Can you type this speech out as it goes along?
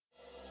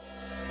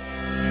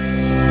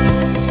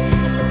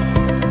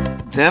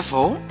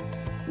Therefore,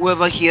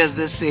 whoever hears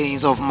the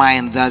sayings of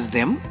mine and does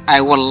them,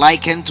 I will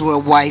liken to a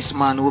wise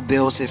man who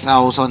builds his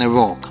house on a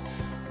rock.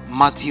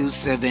 Matthew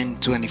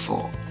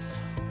 7:24.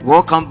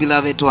 Welcome,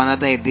 beloved, to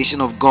another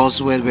edition of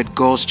God's Word with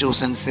God's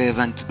chosen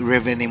servant,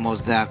 Reverend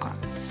Amos Darko.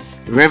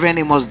 Reverend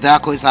Amos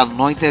Darko is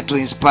anointed to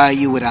inspire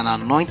you with an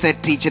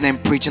anointed teaching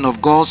and preaching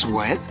of God's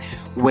Word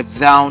with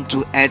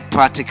down-to-earth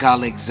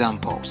practical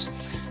examples.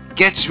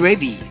 Get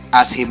ready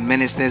as he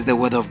ministers the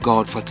Word of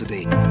God for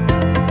today.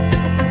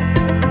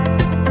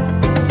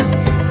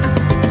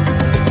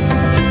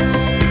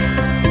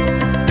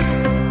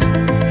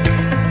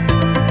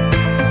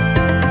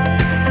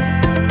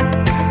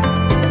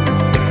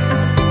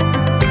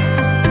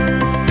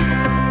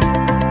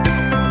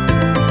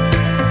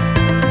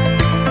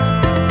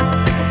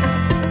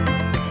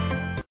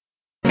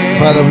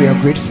 Father, we are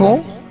grateful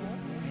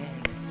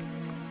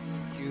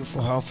you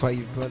for how far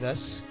you've brought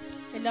us.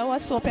 We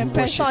worship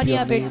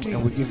your name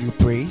and we give you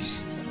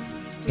praise.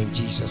 In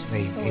Jesus'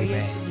 name,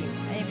 amen.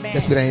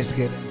 Let's put our hands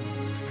together.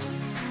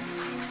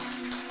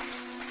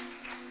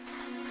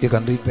 You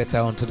can do it better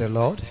unto the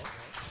Lord.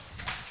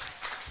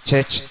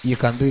 Church, you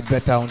can do it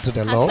better unto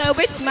the Lord.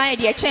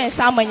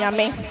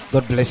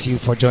 God bless you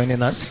for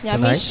joining us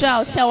tonight.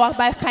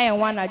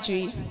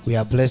 We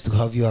are blessed to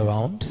have you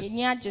around.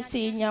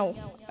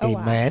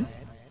 Amen.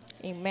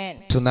 Amen.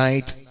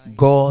 Tonight,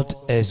 God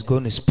is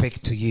going to speak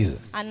to you.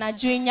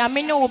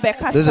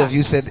 Those of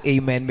you said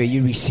amen, may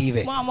you receive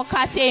it. But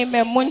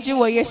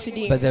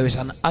there is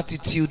an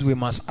attitude we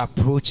must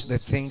approach the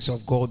things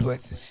of God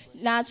with.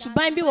 Are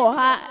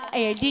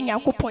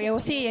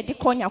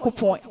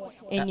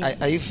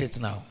you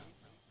fit now?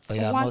 Or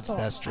you are not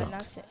that strong?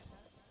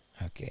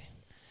 Okay.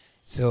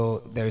 So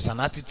there is an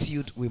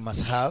attitude we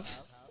must have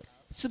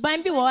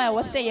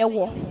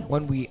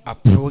when we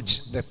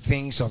approach the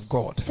things of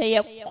God.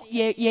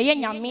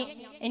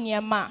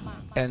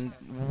 And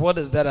what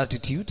is that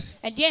attitude?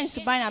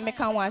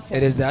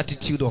 It is the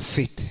attitude of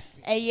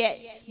faith.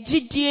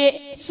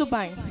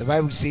 The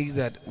Bible says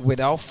that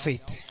without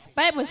faith,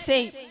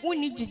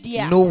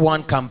 no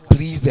one can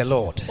please the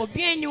Lord. Is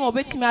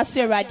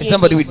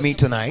somebody with me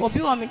tonight?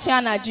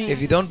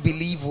 If you don't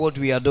believe what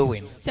we are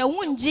doing, I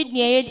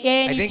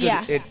think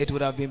it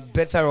would have been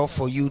better off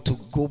for you to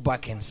go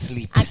back and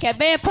sleep.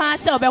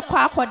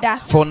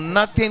 For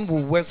nothing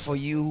will work for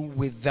you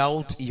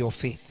without your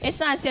faith. One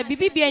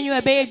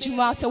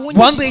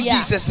day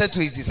Jesus said to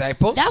his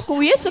disciples,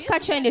 you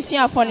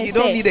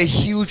don't need a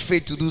huge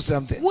faith to do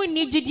something.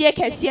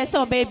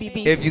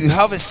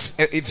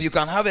 If you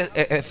can have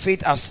a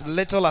faith as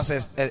little as a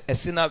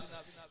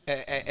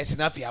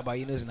sinapiaba,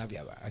 you know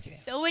sinapiaba, okay.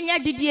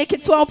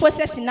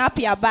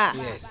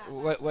 Yes.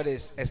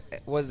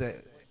 What's the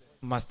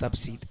mustard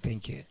seed?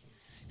 Thank you.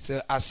 So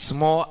as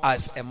small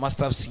as a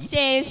mustard seed or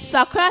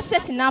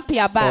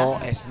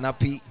a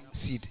snappy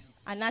seed.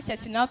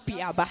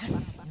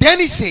 Then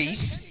he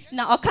says,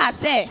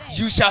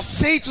 you shall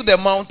say to the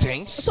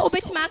mountains,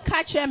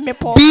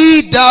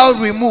 be thou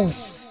removed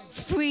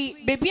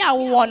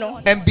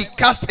and be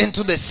cast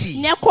into the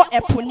sea.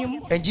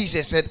 And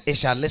Jesus said, it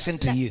shall listen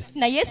to you.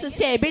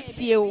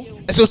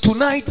 And so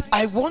tonight,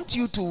 I want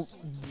you to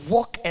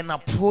walk and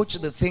approach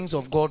the things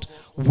of God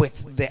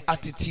with the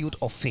attitude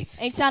of faith.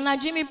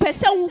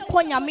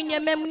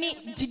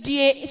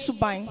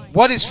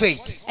 What is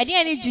faith?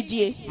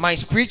 My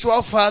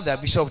spiritual father,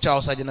 Bishop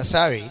Charles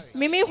Ajanasari,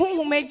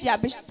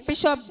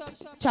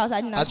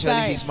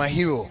 actually he's my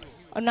hero.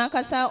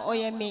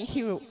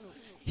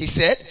 He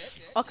said,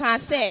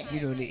 you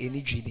know,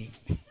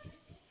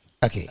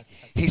 okay.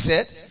 He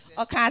said,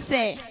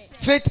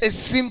 faith is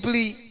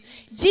simply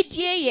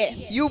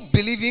you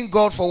believing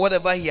God for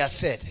whatever he has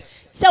said.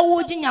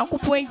 Or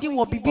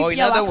in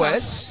other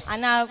words,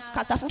 to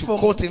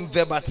quote him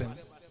verbatim,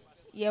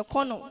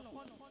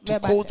 to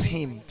quote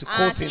him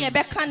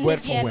word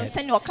for word.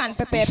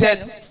 He said,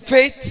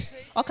 faith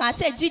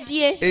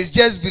is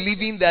just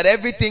believing that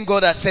everything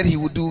God has said he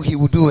will do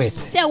it.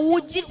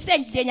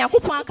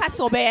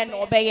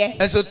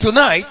 And so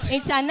tonight,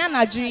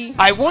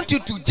 I want you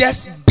to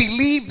just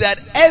believe that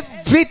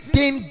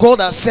everything God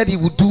has said he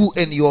will do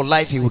in your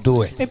life, he will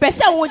do it. If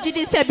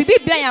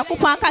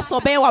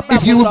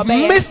you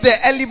miss the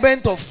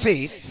element of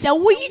faith,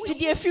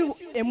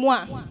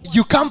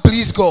 you can't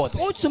please God.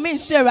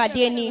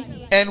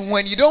 And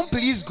when you don't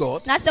please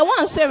God,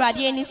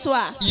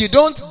 you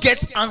don't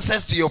get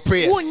answers to your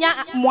prayers.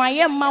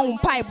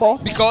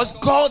 Because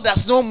God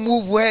does not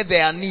move where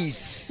there are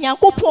needs.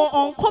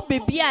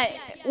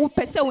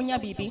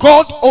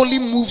 God only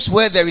moves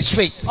where there is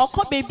faith.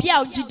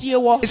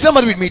 Is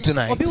somebody with me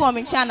tonight?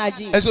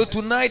 And so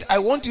tonight, I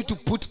want you to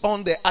put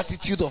on the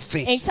attitude of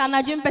faith. It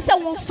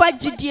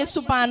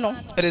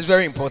is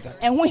very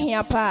important.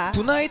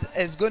 Tonight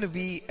is going to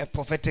be a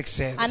prophetic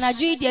service.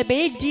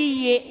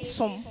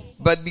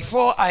 But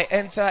before I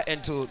enter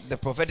into the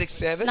prophetic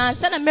service,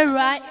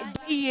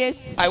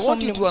 I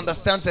want you to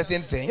understand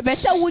certain things.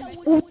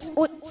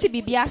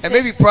 And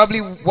maybe probably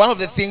one of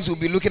the things we'll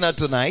be looking at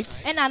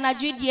tonight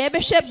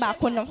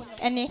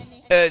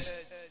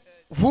is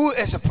Who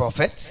is a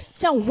prophet?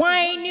 So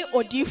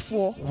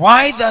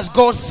why does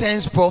God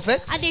send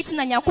prophets?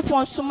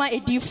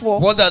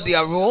 What are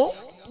their role?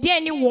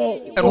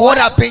 And what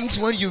happens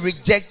when you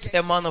reject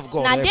a man of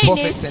God or a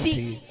prophet sent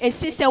to you? Is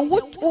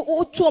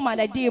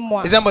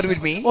somebody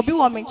with me?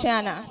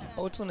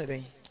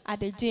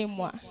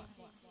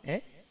 Eh?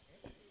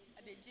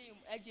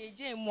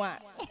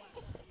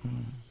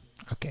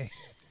 Okay.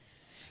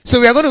 So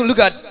we are going to look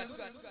at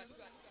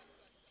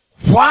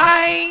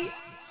why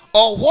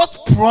or what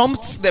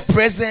prompts the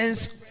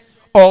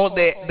presence or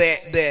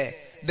the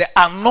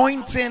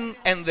anointing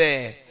and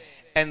the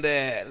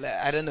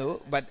I don't know,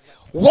 but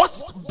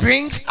what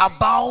brings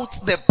about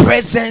the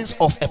presence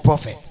of a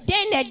prophet?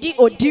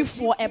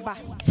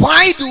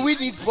 Why do we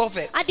need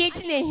prophets? Are they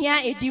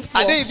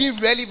even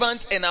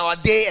relevant in our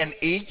day and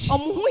age?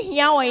 And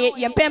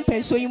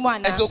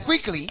so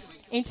quickly,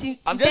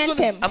 I'm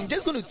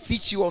just going to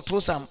teach you or throw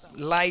some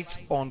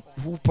light on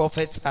who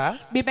prophets are.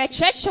 We'll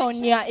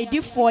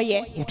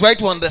try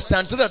to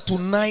understand so that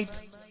tonight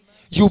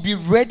you'll be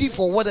ready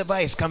for whatever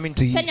is coming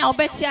to you.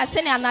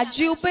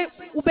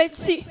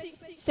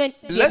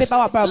 Let's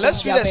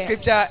read a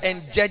scripture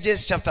in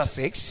Judges chapter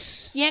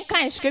 6.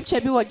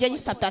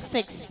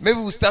 Maybe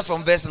we'll start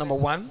from verse number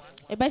 1.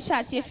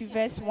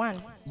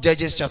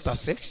 Judges chapter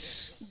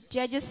 6.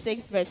 Judges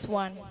 6 verse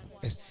 1.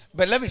 Yes.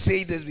 But let me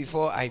say this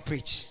before I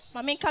preach.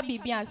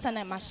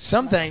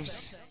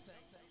 Sometimes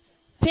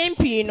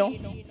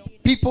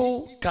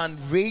people can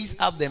raise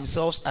up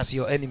themselves as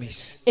your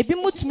enemies.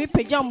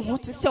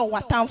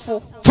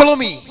 Follow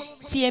me.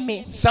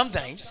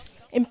 Sometimes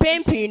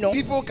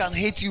people can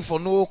hate you for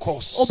no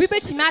cause. But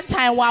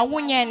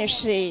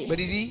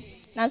you see,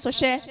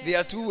 there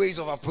are two ways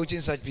of approaching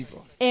such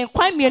people.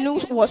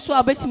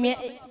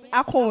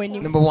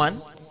 Number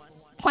one,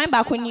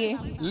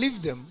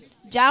 leave them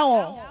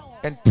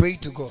and pray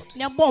to God.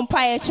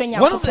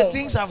 One of the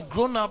things I've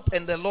grown up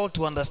in the Lord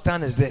to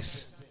understand is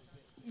this.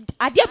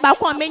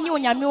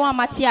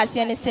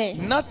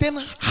 Nothing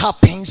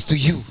happens to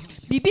you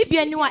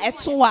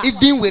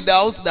even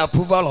without the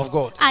approval of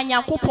God.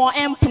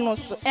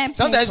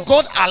 Sometimes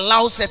God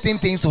allows certain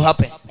things to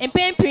happen,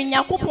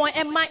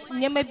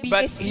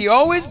 but He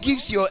always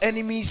gives your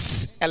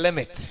enemies a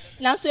limit.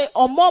 There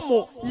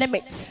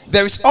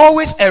is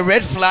always a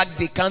red flag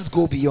they can't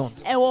go beyond.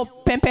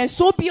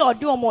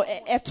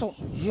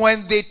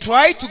 When they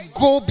try to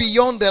go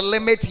beyond the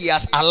limit He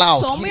has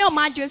allowed,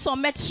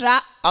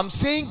 I'm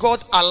saying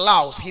God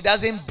allows, He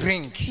doesn't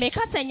bring.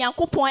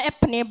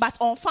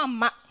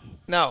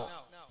 Now,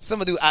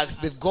 somebody will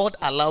ask, did God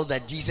allow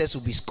that Jesus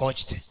will be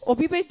scorched?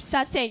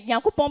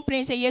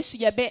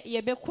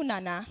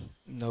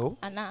 No.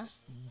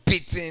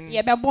 Beaten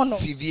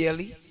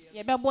severely?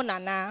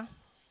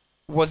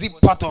 Was it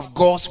part of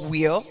God's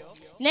will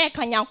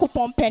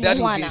that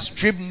would be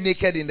stripped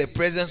naked in the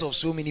presence of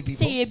so many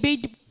people?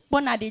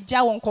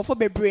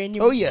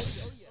 Oh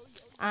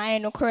yes,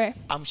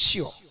 I'm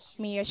sure.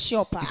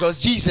 Because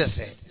Jesus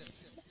said,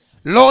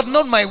 Lord,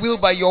 not my will,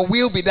 but your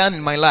will be done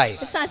in my life.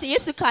 And after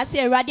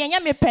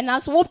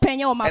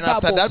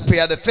that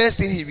prayer, the first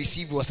thing he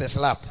received was a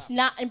slap. So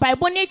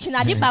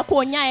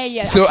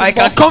I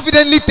can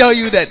confidently tell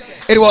you that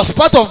it was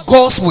part of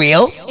God's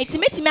will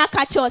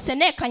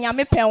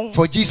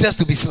for Jesus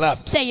to be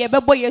slapped.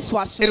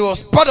 It was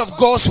part of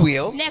God's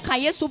will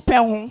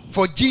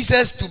for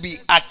Jesus to be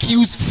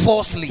accused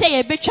falsely.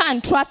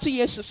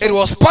 It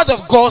was part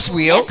of God's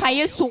will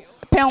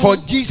for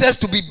Jesus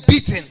to be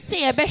beaten.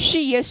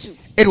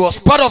 It was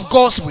part of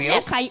God's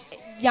will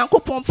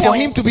for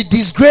him to be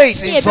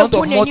disgraced in front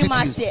of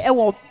multitudes.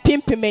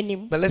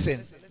 But listen,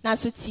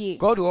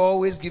 God will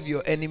always give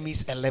your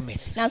enemies a limit.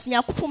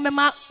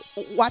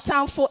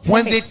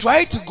 When they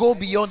try to go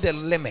beyond the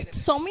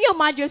limit,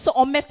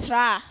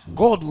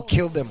 God will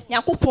kill them.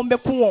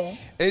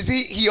 You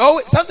see,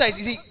 sometimes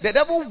you see, the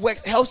devil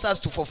helps us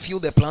to fulfill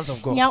the plans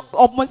of God.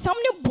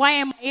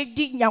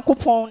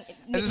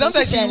 And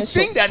sometimes you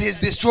think that he's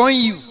destroying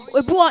you.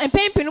 But what he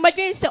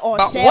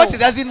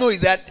doesn't know is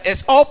that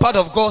it's all part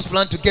of God's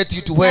plan to get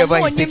you to wherever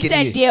he's taking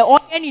you.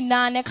 And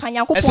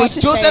so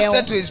Joseph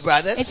said to his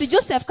brothers, you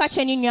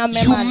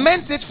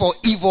meant it for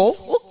evil,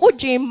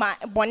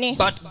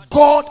 but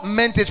God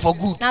meant it for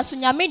good. Is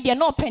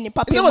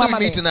somebody with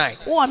me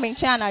tonight?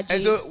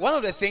 And so one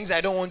of the things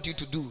I don't want you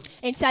to do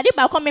is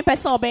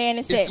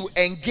to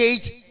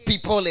engage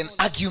people in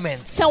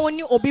arguments.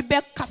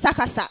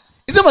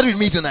 Is somebody with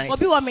me tonight?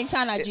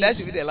 That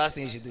should be the last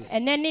thing you should do.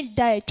 When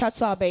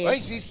you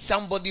see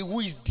somebody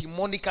who is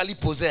demonically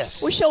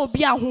possessed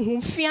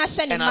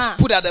and has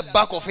put at the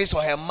back of his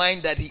or her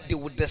mind that they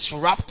would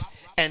disrupt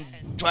and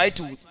try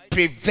to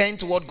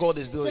prevent what God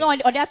is doing,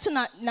 the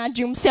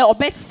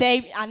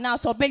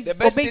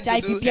best thing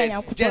to do is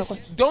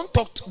just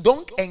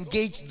don't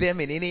engage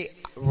them in any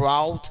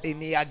route,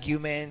 any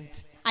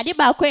argument.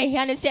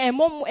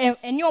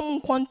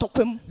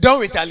 Don't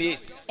retaliate.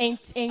 I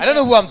don't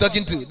know who I'm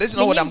talking to. This is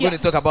not what I'm going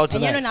to talk about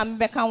tonight.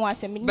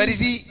 But you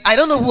see, I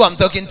don't know who I'm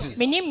talking to.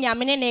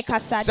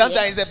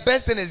 Sometimes the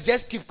best thing is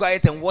just keep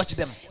quiet and watch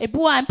them.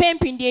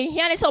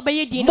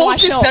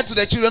 Moses said to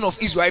the children of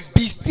Israel,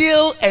 "Be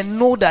still and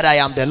know that I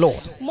am the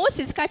Lord." And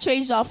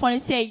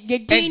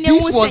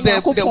this was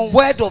the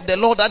word of the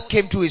Lord that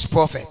came to his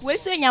prophet. He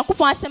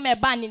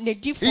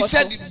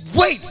said,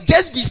 "Wait,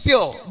 just be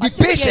still, be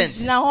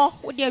patient.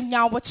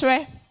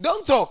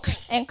 Don't talk.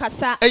 And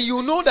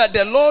you know that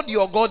the Lord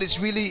your God is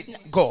really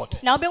God.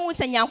 And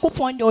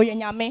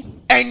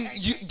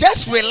you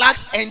just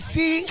relax and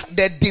see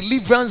the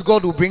deliverance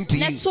God will bring to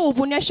you." And so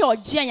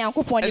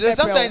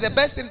sometimes the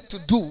best thing to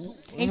do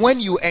when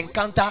you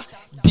encounter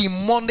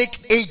demonic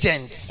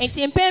agents. Is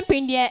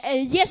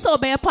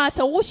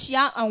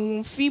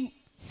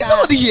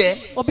somebody here?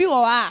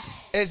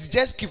 Is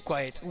just keep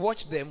quiet.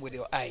 Watch them with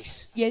your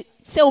eyes.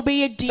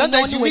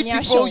 Sometimes you meet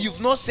people, you've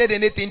not said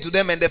anything to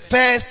them, and the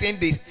first thing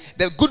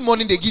the good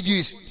morning they give you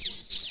is.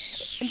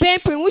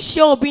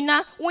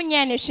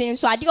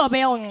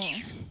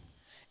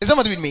 Is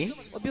somebody with me?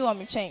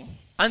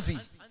 Auntie,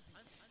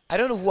 I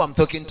don't know who I'm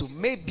talking to.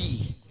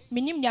 Maybe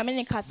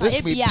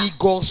this may be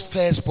God's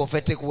first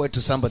prophetic word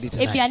to somebody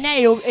tonight. I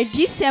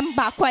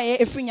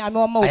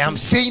am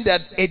saying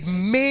that it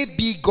may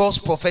be God's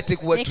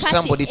prophetic word to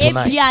somebody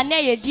tonight.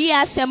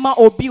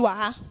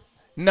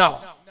 Now,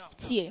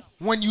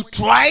 when you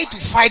try to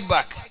fight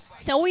back,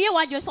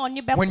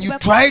 when you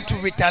try to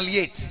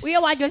retaliate,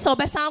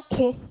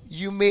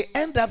 you may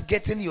end up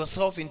getting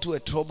yourself into a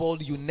trouble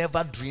you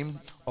never dreamed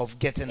of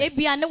getting it.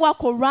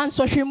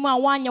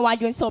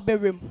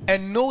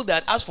 And know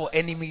that as for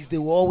enemies, they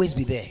will always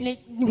be there.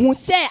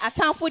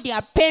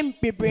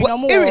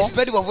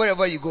 Irrespective of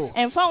wherever you go.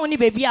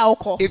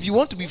 If you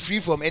want to be free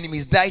from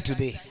enemies, die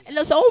today.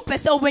 That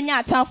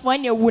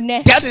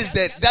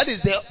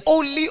is the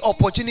only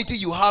opportunity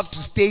you have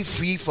to stay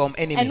free from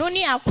enemies.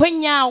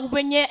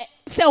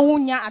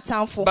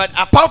 But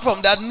apart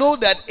from that, know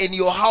that in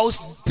your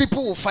house,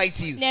 people will fight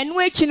you. Know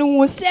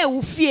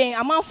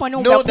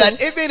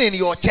that even in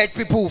your church,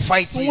 people will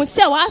fight you.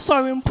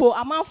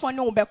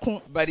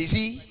 But you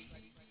see,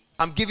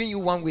 I'm giving you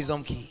one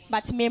wisdom key.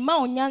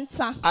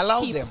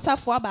 Allow them.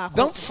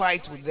 Don't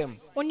fight with them.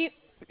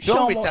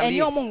 Don't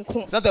retaliate.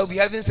 Sometimes we'll be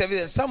having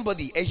service and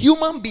somebody, a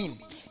human being,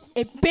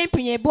 will take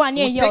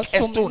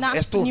a stone, and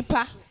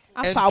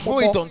throw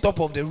it on top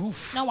of the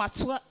roof.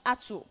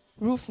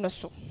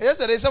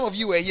 Yesterday, some of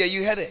you were here,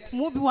 you heard it.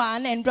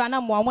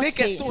 Take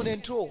a stone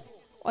and throw.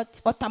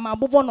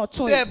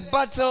 The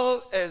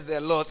battle is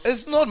the Lord's.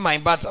 It's not my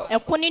battle.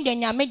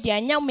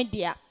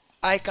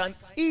 I can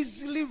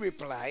easily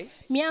reply.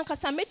 I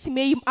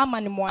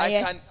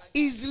can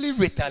easily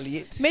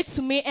retaliate.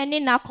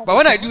 But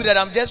when I do that,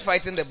 I'm just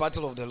fighting the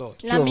battle of the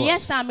Lord. And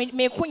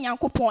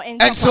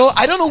so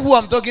I don't know who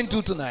I'm talking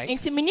to tonight.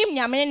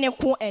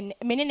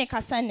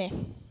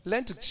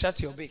 Learn to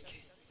shut your beak.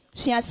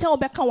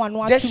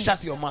 Just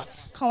shut your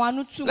mouth.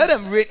 Let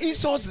them rain.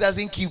 Insults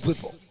doesn't kill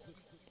people.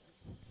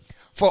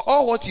 For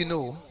all what you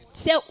know,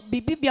 it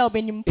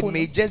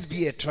may just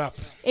be a trap.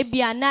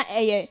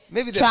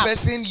 Maybe the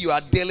person you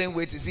are dealing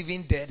with is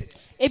even dead.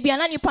 In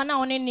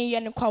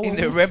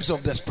the realms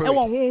of the spirit.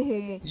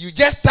 You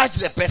just touch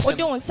the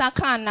person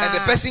and the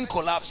person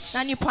collapses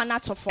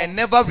and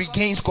never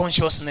regains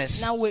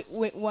consciousness.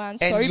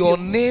 And your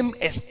name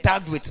is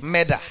tagged with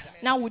murder.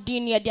 Is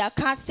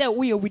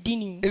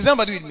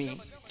somebody with me?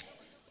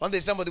 One day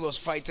somebody was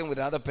fighting with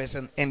another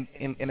person in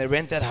a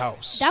rented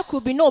house. It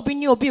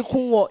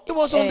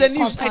was on the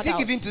news. I think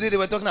even today they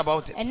were talking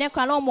about it.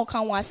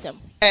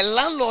 A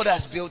landlord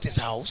has built his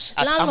house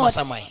at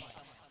Amasamai.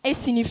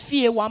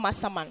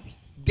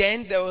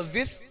 Then there was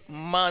this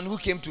man who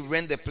came to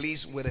rent the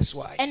place with his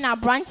wife. They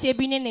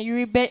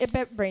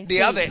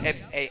have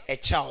a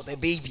child, a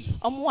baby.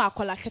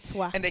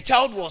 And the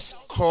child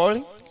was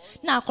crawling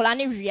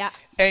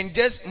and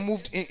just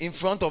moved in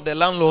front of the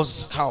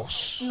landlord's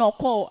house. And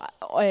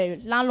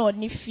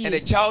the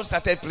child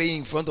started playing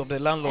in front of the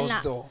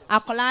landlord's door.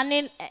 And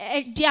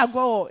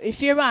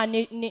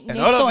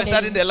all of a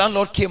sudden the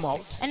landlord came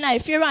out,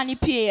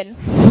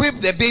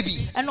 whipped the baby.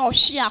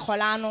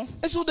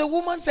 And so the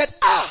woman said,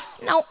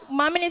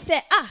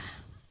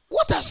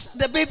 what has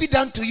the baby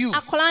done to you?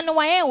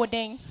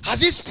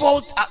 Has he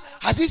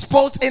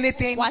spoiled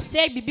anything?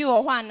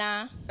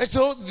 And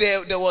so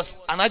there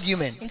was an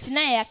argument.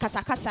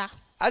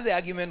 As the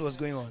argument was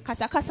going on,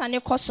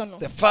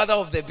 the father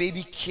of the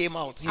baby came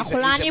out. He's a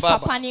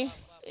barber.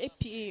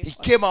 He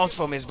came out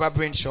from his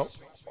barbering shop.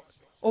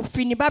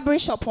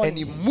 And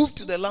he moved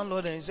to the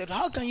landlord and he said,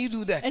 how can you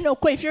do that?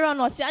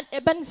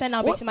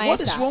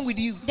 What is wrong with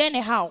you?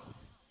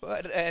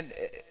 And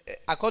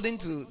according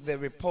to the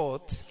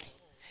report,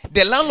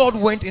 the landlord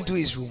went into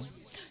his room,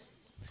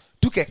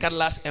 took a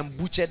cutlass and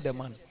butchered the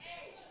man.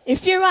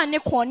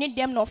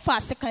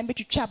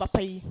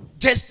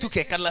 just took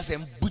a cutlass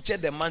and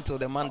butchered the man till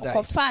the man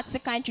died.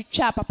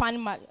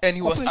 And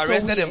he was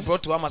arrested and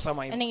brought to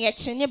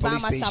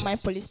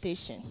Amasaman police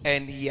station.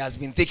 And he has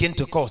been taken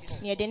to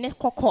court.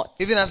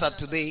 Even as of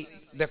today,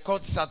 the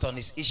court sat on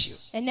his issue.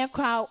 And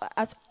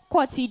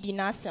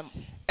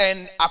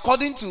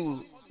according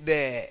to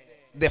the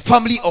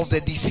family of the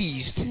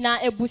deceased,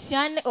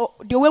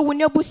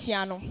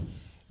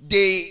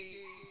 they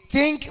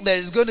think there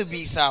is going to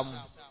be some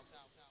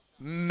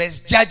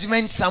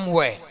misjudgment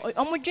somewhere. And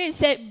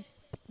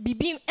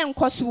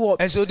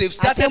so they've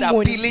started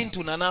appealing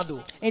to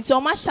Nanado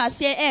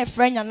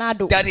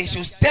that he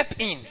should step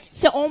in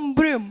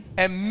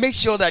and make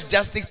sure that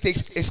justice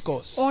takes its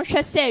course. And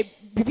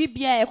I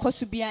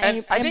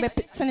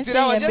think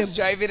I was just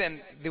driving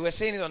and they were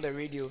saying it on the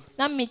radio.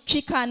 And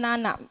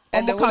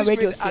the Holy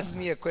Spirit asked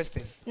me a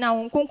question.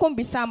 You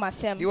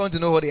want to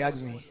know what he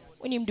asked me?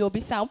 Do you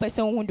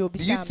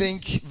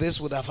think this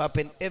would have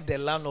happened if the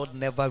landlord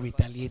never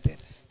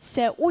retaliated?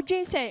 If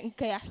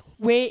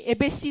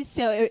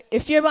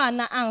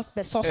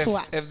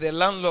the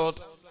landlord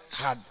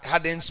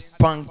hadn't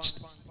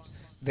spanked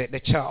the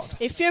child,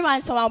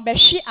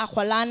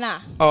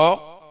 or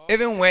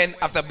even when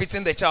after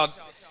beating the child,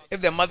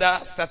 if the mother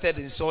started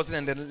insulting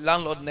and the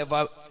landlord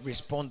never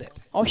responded,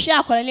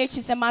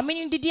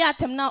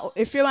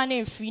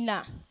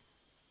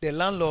 the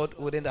landlord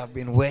wouldn't have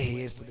been where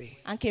he is today.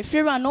 And I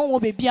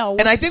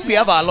think we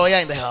have our lawyer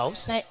in the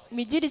house. Please,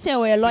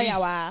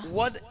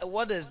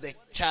 what is the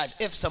charge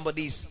if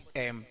somebody is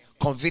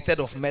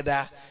convicted of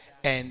murder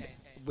and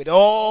with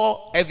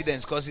all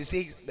evidence? Because he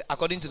says,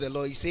 according to the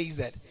law, he says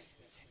that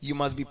you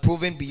must be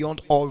proven beyond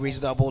all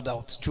reasonable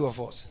doubt. True or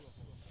false?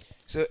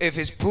 So if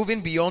it's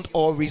proven beyond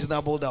all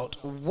reasonable doubt,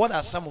 what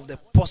are some of the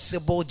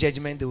possible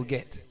judgment they will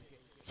get?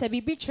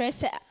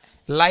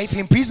 Life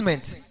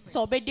imprisonment.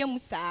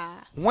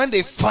 When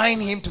they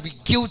find him to be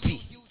guilty,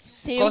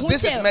 because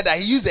this is murder,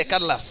 he used a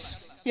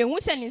cutlass. When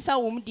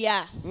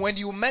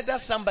you murder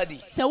somebody,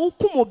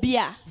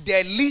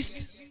 the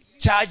least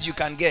charge you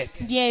can get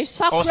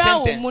or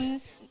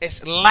sentence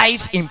is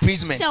life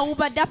imprisonment. They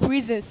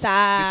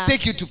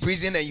take you to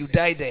prison and you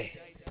die there.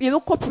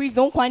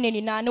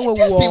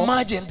 Just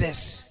imagine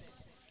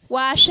this.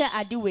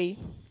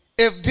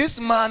 If this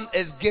man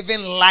is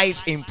given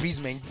life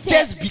imprisonment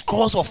just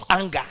because of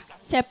anger,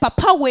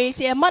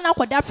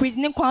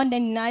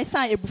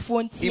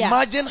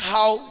 imagine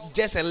how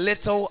just a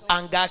little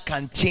anger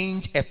can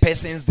change a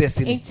person's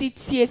destiny. And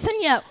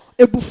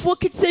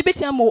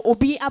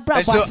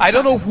so I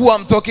don't know who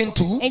I'm talking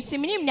to.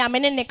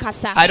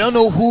 I don't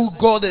know who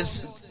God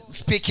is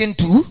speaking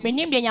to,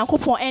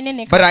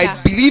 but I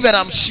believe and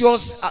I'm sure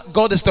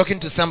God is talking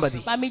to somebody.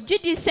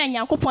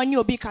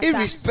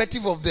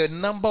 Irrespective of the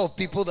number of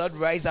people that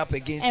rise up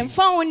against you, the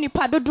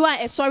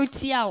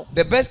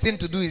best thing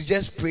to do is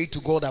just pray to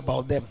God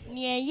about them.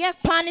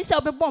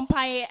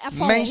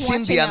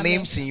 Mention their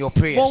names in your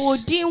prayers. Paul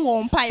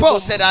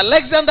said,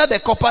 Alexander the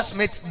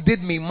coppersmith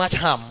did me much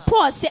harm.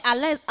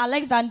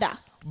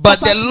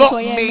 But may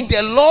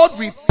the Lord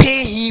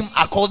repay him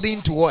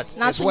according to what?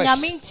 His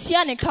works.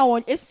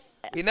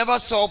 He never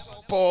saw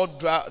Paul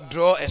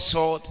draw a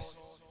sword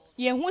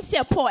or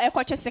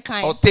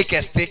take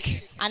a stick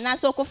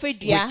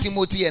with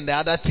Timothy and the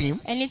other team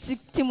to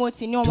go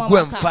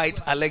and fight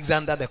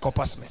Alexander the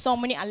coppersmith.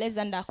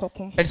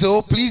 And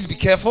so please be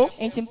careful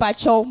and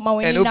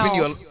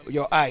open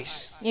your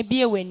eyes.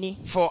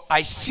 For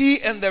I see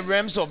in the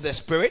realms of the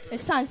spirit,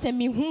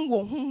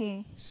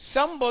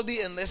 somebody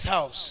in this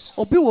house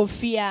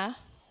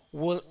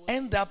will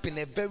end up in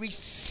a very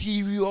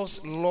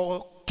serious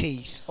law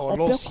case or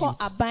lawsuit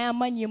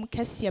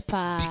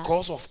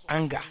because of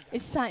anger.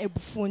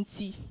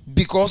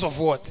 Because of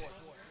what?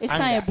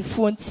 Anger.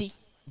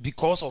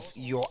 Because of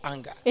your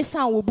anger.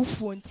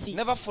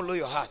 Never follow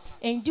your heart.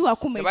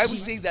 The Bible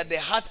says that the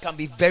heart can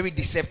be very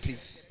deceptive.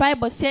 You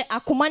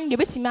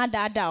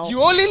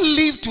only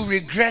live to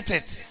regret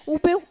it.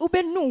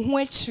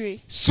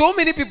 So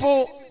many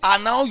people are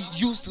now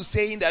used to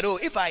saying that, oh,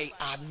 if I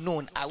had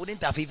known, I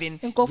wouldn't have even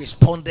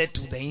responded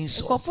to the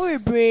insult.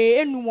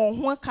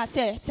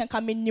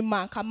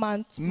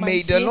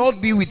 May the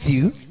Lord be with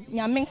you.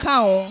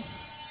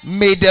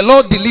 May the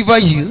Lord deliver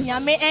you.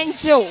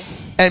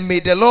 And may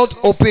the Lord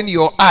open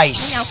your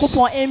eyes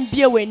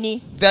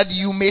that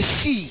you may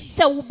see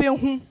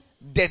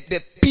that the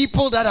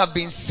people that have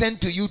been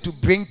sent to you to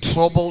bring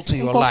trouble to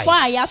your life.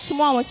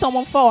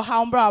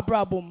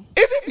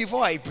 Even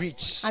before I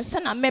preach, I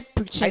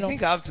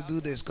think I have to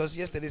do this because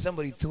yesterday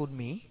somebody told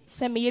me,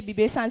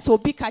 also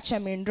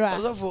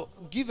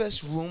give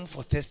us room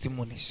for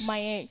testimonies.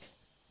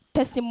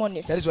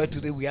 That is why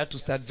today we have to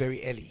start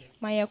very early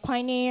so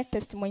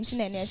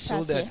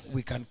that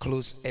we can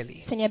close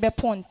early.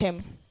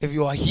 If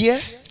you are here,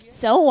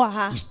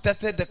 we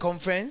started the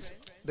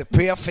conference, the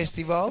prayer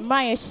festival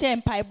last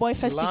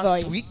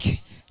week.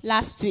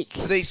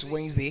 Today is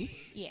Wednesday.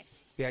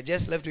 Yes. We are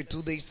just left with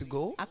 2 days to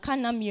go.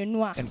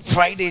 And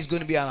Friday is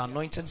going to be an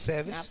anointing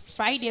service.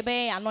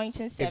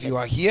 If you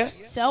are here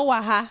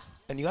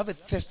and you have a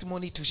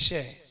testimony to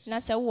share,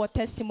 even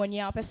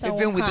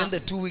within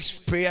the 2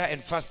 weeks prayer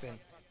and fasting.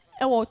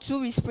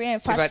 2 weeks prayer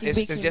and fasting.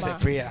 It's just a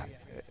prayer.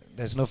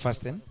 There's no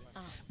fasting.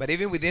 But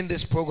even within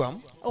this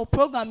program,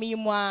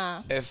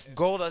 if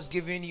God has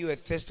given you a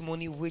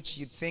testimony which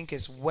you think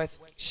is worth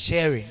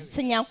sharing,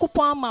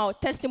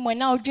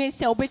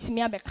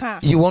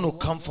 you want to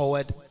come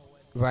forward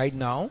right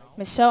now,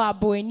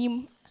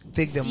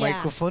 take the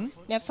microphone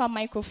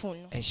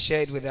and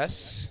share it with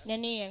us.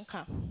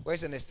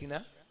 Where's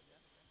Ernestina?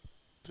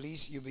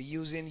 Please, you'll be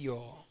using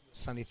your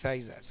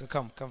sanitizer. So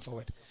come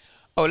forward.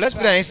 Oh, let's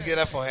put our hands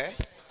together for her.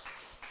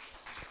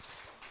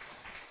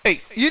 Hey,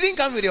 you didn't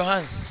come with your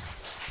hands.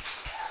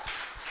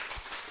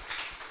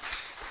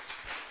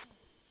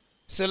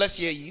 So let's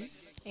hear you.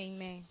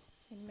 Amen.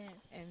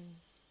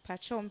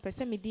 Patron,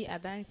 pese me di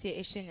adanse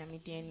eshe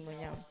nyamidi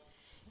animonyam.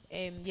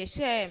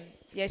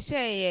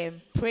 Yeshe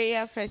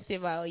prayer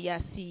festival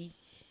yasi.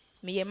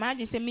 Me ye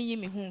madwi se me yi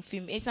me hu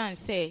film esan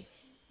se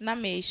na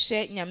me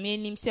hye nyame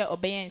anim se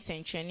obeye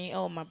nsentwene e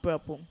o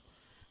mabrabom.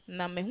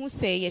 Na me hu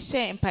se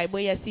yeshe mpaibo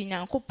yasi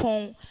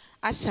nyankopon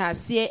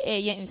ahyase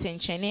eye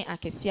nsentwene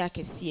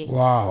akese.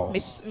 Wow.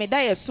 Me da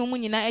yeso mu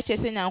nyina eche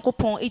se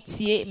nyankopon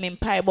etie me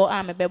mpaibo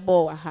a me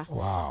bebo wa ha.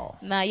 Wow.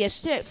 Na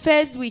yeshe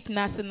first week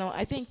na se no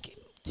I think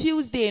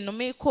Tuesday no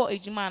me ko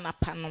ejuma na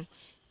pa no.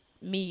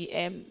 Me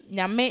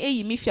nyame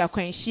eyi mi fi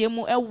akwanhie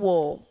mu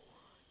ewo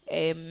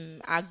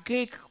a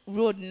Greek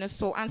road no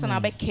so ansa na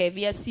be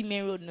Kevia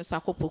Simen road no so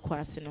akopoko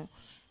ase no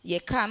ye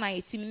car na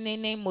yetim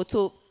ne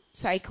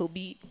motorcycle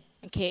bi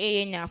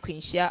nke enya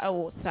akwanhia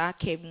ewo sa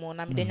kev mu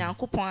na me de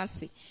nyankopon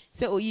ase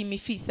se oyi mi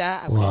fi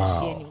sa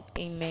akwanhia ni.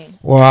 Amen.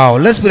 Wow,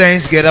 let's put our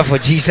hands together for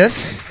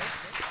Jesus.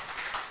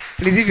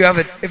 Please, if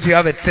you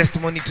have a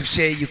testimony to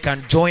share, you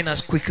can join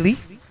us quickly.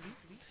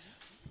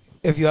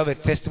 If you have a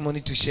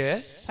testimony to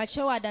share,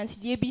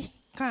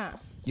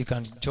 you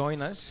can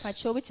join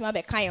us.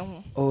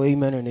 Oh,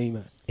 amen and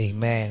amen.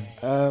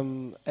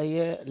 Amen.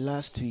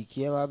 Last week,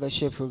 I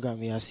share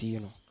program you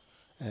know.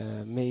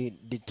 Me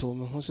de to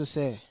me who so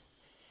say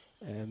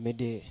me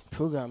the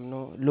program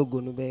no logo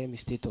no be me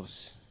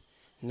status.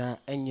 Na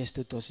enye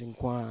status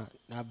nkwa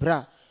na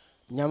bra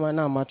nyama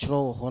na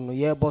matro ho no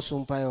ye boso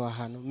mpa wa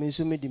ha no me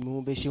nso me de me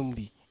hu be hyem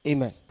bi.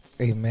 Amen.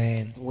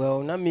 Amen.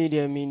 Well, na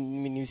media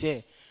me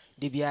say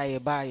de bia ye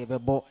ba ye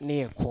bebo na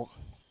ye ko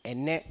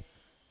ene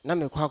na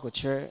me kwa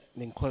akochere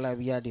me nkola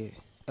bia de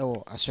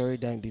ewo asori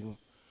dan bi mu.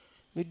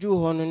 Me du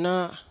ho no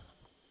na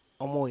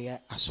omo ye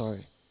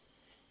asori.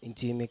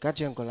 Nti me ka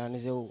che nkola ne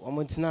say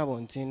omo ntina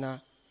abontin na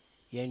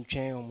ye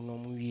ntwen omo no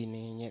mu wi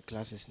ne nye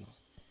classes no.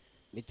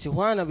 Me ti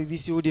ho na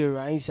BBC wo de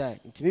right side.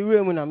 Nti me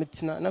wure mu na me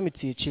tina na me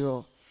ti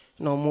echiro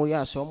na omo ye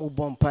aso omo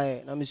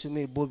bompae na me so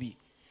me bobi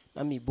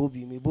na me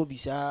bobi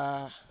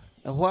sa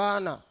ehwa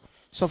na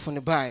sofo ne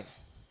bai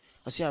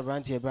osi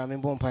abrante ebra me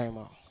bompae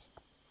ma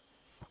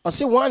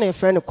osi one e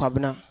friend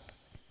kwabena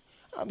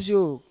am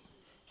so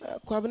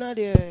kwabena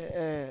de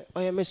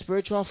oye me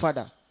spiritual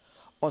father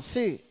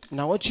osi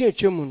na wo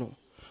chiechemu no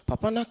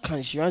papa na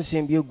kanhia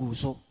nsem bi egu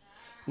so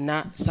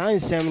na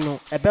sansem no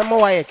ebema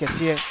wa ye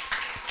kese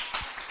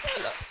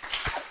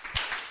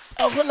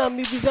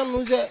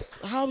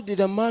how did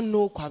the man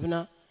know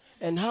kwabena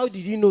and how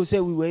did he know say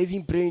we were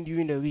even praying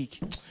during the week?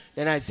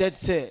 Then I said,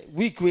 say,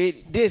 week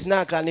this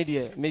na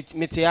Canadian,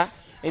 metia,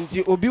 and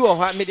obi wo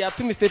ha media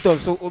to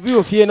status so obi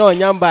wo fie na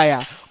onyamba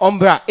ya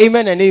ombra.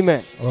 Amen and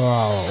amen.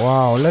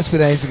 Wow. Let's put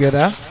our hands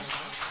together.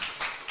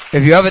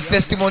 If you have a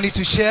testimony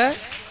to share,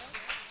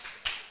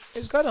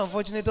 it's quite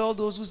unfortunate all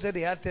those who said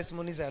they had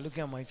testimonies are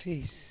looking at my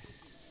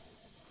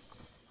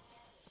face.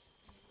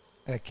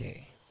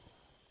 Okay.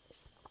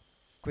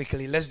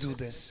 Quickly, let's do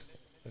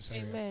this.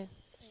 Amen.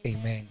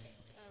 Amen.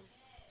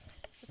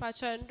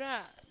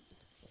 Pachandra,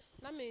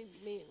 na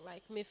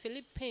me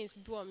Philippines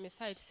be on my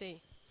side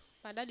say.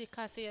 But daddy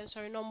can say I'm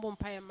sorry no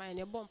bumpire mine,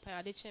 a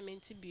bumpire de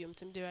chementi bium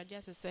to the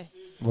radius say.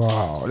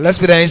 Wow. Let's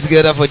put our hands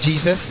together for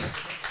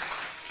Jesus.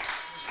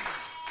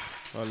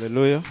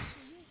 Hallelujah.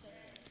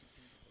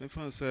 If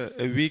I say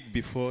a week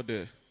before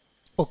the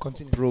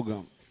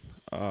program,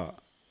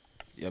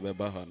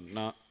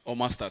 na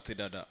almost started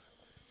that.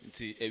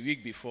 Until a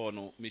week before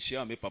no, me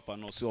share me papa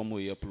no so mo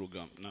year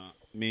program na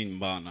me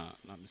mba na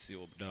me see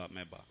obda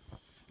meba.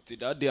 Until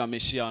that day me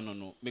share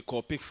no me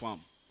call pig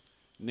farm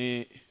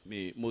ne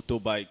me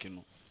motorbike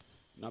no.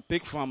 Na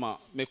pig farmer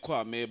me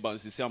kwa me ba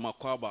nsisi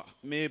amakwaba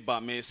me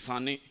ba me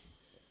sane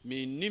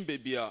me nim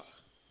baby a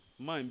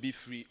man be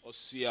free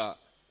osia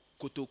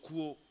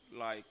kotokuo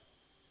like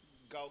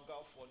gal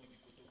for ni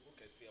kotokuo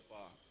kese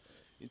pa.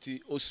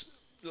 Nti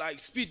like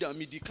speed and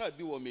me the car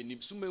be what me nim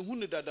so me hu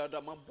ne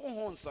dada ma bon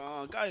hon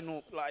sa guy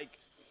no like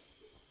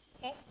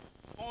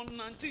on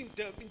 19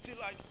 term until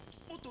like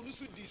moto no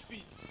so the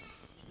speed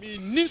me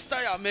nim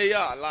style me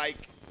ya like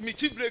me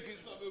chi breaking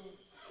so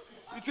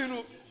me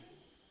no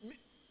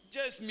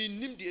just me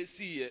nim the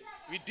see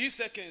within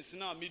seconds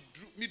now me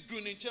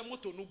drew ne che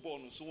moto no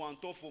born so one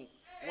tofo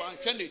one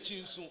twen the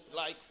chin so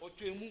like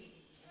otwemu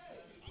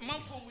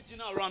man for mu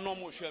gina around no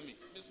mo hwe me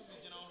so me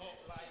gina ho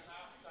like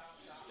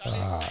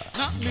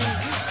na me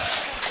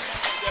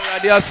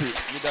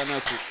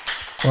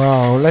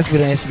Wow, let's put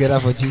our hands together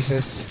for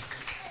Jesus.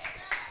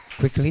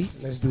 Quickly,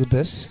 let's do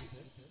this.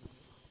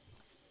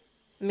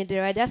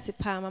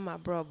 My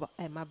brother,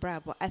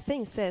 I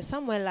think say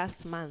somewhere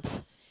last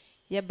month.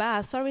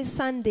 Yeah, sorry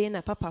Sunday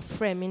na papa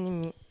friend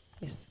me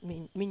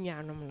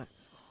nyanom na.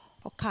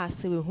 Oka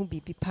say we hu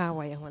bibi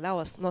power ye ho. That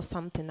was not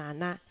something na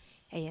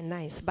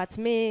nice. But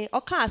me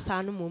oka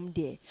asa no mum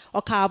there.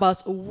 Oka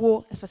about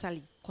owo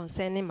especially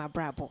concerning my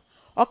brother.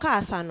 Oka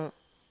asa no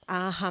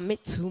me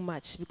too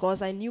much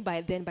because I knew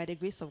by then by the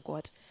grace of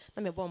God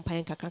na me bomb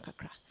paye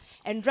kakra.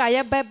 And dry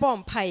ye be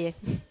bomb paye.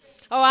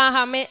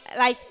 Oh me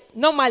like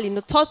normally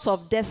no thoughts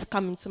of death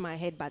come into my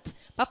head but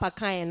papa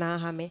kan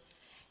na me.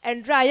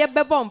 And dry ye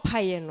be bomb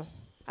paye no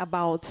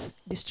about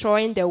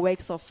destroying the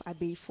works of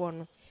Abeifo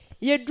no.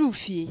 Ye do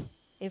fie.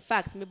 In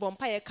fact, me bomb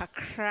paye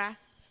kakra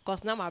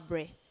cause na my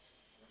brain.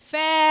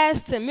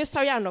 First thing,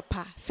 mystery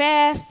anopa.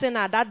 First thing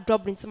that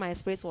dropped into my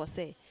spirit was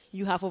say,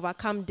 you have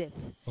overcome death.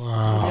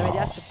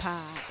 Wow.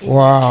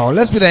 Wow.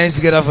 Let's put our hands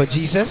together for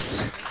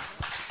Jesus.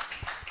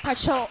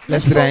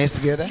 Let's put our hands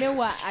together.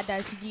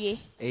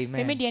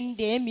 Amen.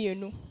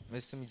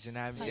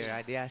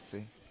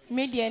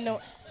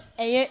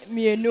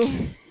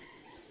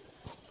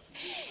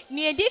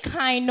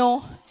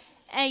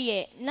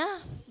 Na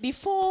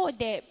before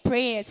the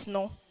prayers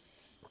no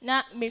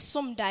na me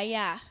som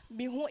daya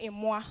me hu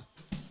emwa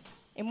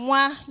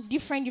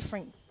different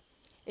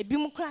ebi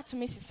mu kra to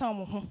me sisa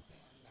mo ho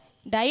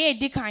daya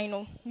edi kan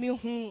no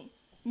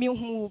me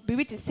hu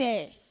bibi te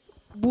say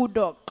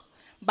bulldog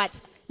but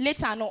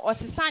later no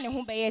osisa ne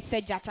ho be ye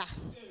se jata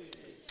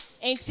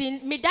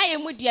enti me daya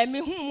mu dia me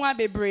hu mu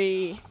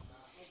abebre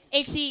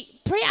enti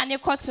prayer ne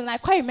koto na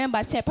I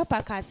remember say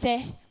papa ka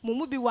say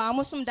mumu bi wa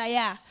amusom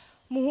daya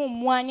mu hu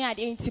mu ani ade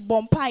enti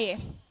bompaye.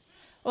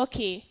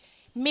 Okay,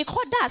 me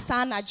koda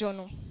sana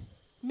jono.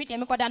 Me de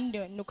me koda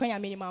no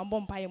kwanya me ma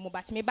bompaye mu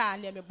but me ba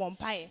na me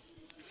bompaye.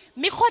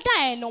 Me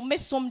koda no me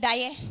som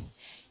daye.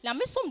 Na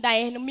me som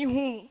daye no me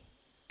hu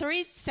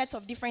three sets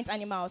of different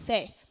animals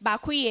say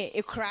bakuye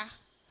ekra.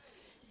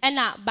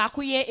 Ena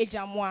bakuye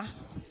ejamwa.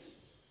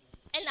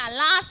 Ena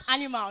last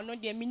animal no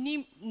de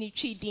me ni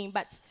tree din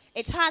but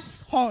it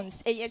has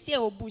horns. E yesi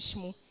o bush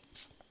mu.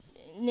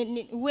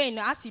 We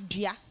no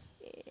asidua.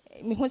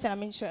 Me hu say na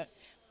me sure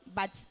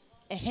but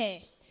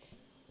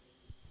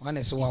One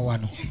is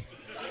one.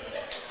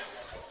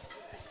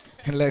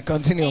 Let's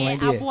continue, my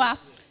dear. Abua.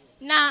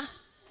 Na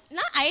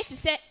I to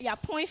say ya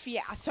point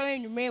fear sorry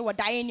enumerate what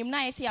die enim na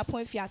I say ya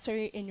point fear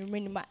sorry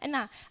enumerate ma.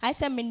 Na I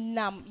say me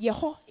nam ye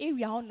ho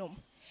area honom.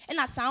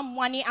 Na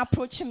someone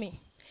approach me.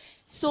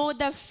 So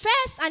the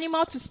first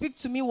animal to speak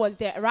to me was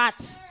the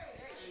rat.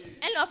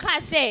 And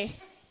oka say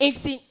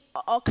enti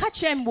o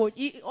catch him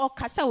o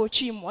kasa o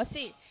twi mo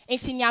say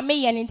enti nyame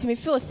ye enti me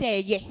feel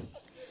say ye.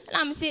 And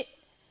I'm say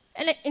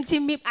and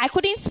until me, I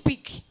couldn't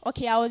speak.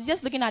 Okay, I was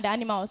just looking at the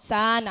animal.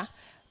 Sana,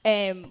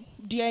 na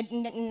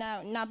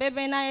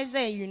baby na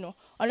say you know.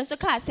 Also,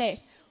 can say,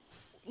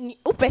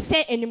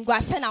 upese enim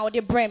guase na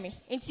ode breme.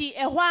 Inti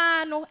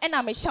ehwa no, and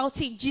I'm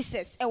shouting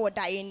Jesus. E would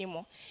die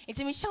anymore.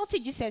 Inti me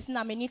shouting Jesus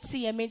na me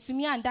niti e me to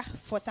me anda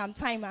for some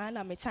time and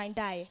I'm time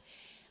die.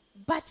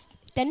 But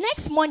the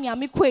next morning,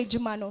 I'm equal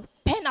jumano.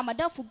 Pen a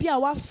madam for be a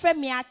wa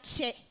frame me a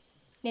che.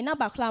 Ne na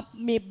bakla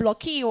me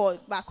blocky or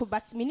baku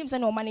but me name's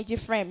no manage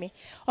frame me.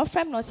 Or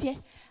frame no see.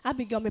 I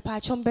began me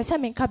patch on besa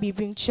me kabi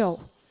bring show.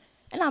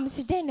 And I'm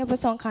sitting never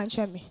son can't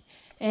show me.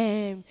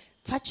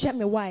 Fetch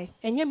me why.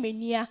 And ye me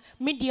near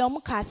me the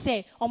omuka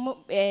say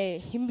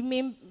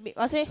him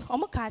I say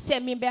omuka say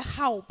me be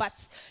how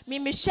but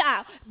me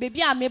sha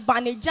baby I me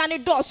banny Johnny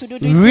doors to do.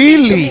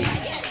 Really?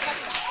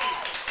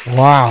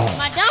 Wow.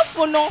 Madam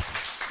for no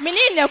me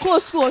ne ko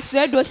school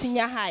so do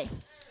senior high.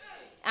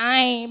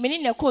 Ai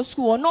me ne ko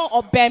school no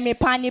obe me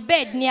pa ne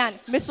bed ni an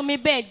me so me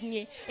bed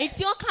ni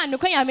enti o kan no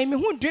kan ya me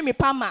hu dwe me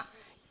pa ma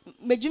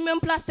me dwuma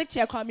plastic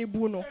chair kwa me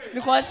bu no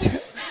because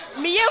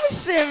me yam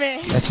sheme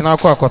Let's now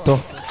go akoto.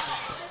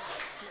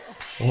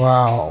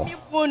 Wow. me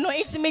bu no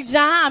enti me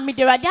ja me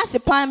de rade ase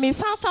pa me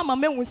san ma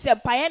me hu se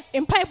pa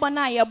empai bo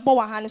na ye bo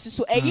wa ha no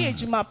so eye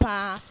edwuma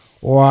pa.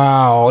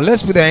 Wow.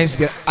 Let's put the hands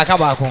together.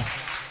 Akabako.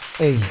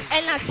 Hey.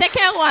 And the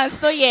second one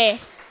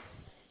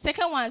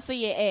so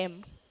yeah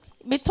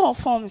me talk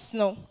forms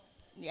no.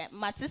 Yeah,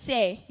 Mati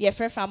say your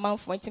friend from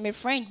month for my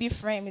friend be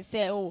friend me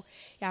say oh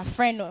your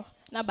friend no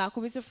na ba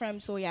ko be so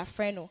friend so your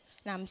friend no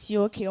na I'm see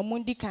okay o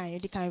mundi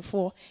kan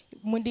for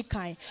mundi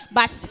kan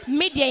but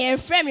me dey your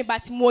friend me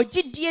but mo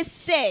gidie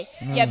say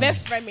your be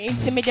friend me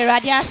inti me dey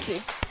radiase.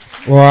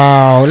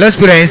 Wow, let's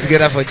put our hands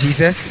together for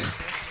Jesus.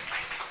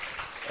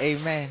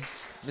 Amen.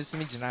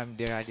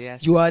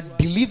 You are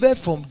delivered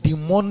from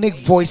demonic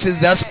voices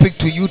that speak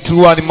to you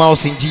through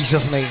animals in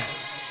Jesus' name.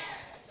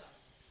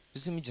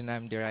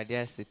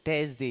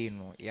 Thursday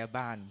no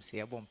yaban say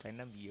yabon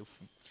pena me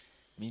yafu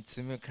me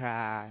tumi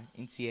kra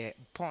ntie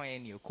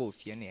point your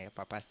coffee na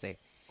papa say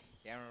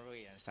yanro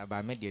yan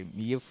saba me de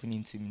me yafu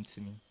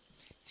ntimi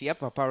ti ya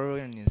papa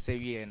ro ni nsa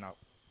wie na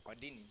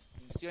odi ni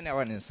nsuo na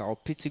wa ni nsa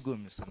opiti go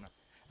mi so na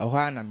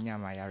ehwa na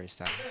mnyama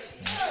yaresa.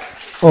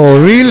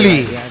 Oh,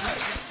 really?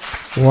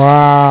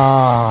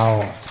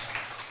 Wow.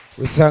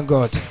 We thank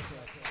God.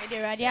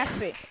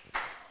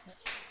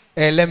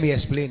 Let me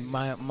explain.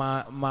 My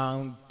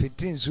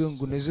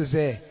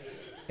say,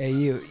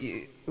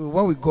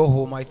 when we go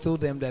home, I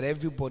told them that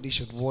everybody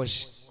should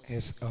wash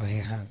his or her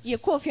hands. And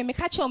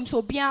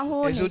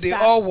so they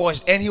all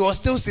washed, and he was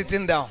still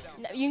sitting down.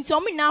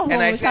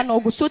 And I said,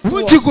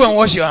 won't you go and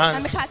wash your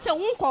hands? So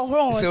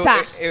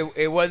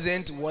it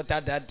wasn't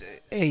water that,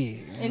 hey.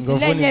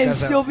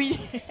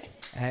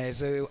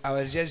 So I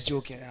was just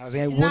joking. I was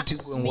saying, won't you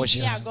go and wash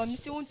your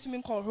hands?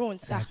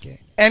 Okay.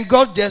 And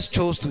God just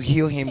chose to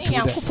heal him through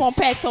that.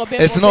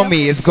 It's not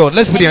me, it's God.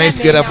 Let's put your hands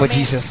together for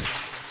Jesus.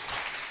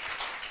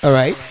 All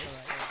right.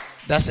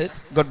 That's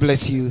it. God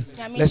bless you.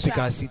 Let's take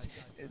our seat.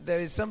 There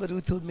is somebody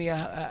who told me I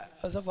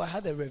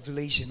had a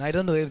revelation. I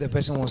don't know if the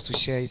person wants to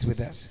share it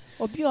with us.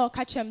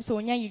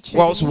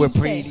 Whilst we were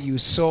praying, you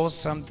saw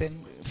something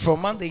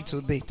from Monday to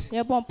date.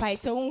 You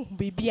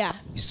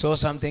saw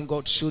something,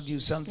 God showed you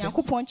something, and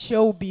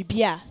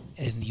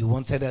you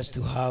wanted us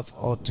to have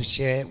or to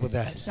share with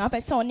us. I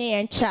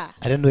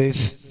don't know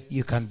if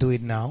you can do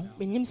it now,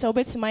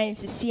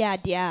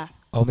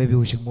 or maybe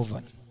we should move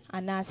on.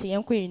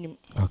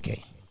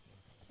 Okay.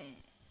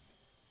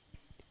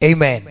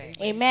 Amen.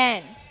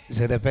 Amen.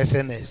 So the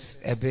person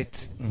is a bit.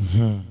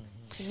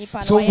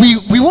 So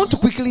we want to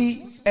quickly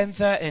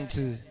enter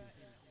into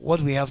what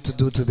we have to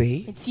do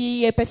today. In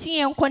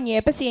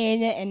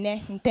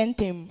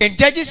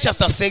Judges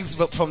chapter 6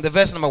 from the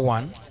verse number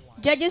 1.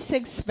 Judges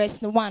 6 verse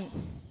 1.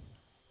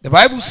 The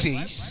Bible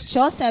says,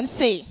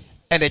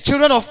 and the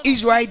children of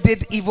Israel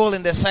did evil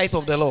in the sight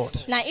of the Lord.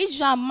 And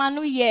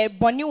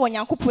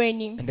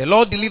the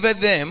Lord delivered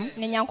them.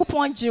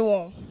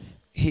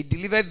 He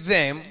delivered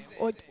them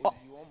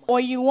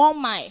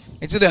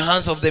into the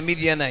hands of the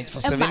Midianites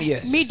for 7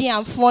 years.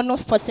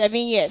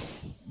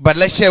 But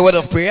let's share a word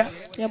of prayer.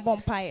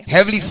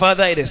 Heavenly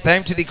Father, it is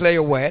time to declare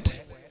your word.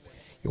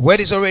 Your word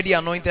is already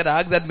anointed. I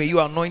ask that may you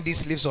anoint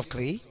these leaves of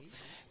clay.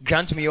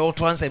 Grant me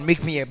utterance and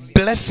make me a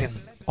blessing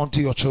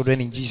unto your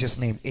children in Jesus'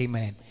 name.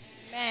 Amen.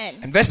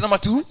 Amen. And verse number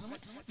 2.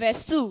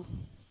 Verse 2.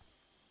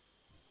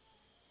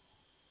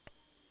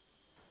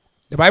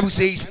 The Bible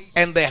says,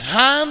 and the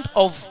hand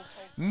of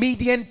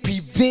Midian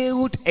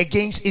prevailed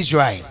against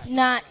Israel.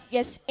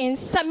 Yes, in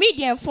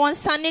Midian for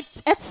Sunday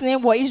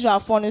Israel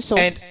for so.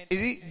 And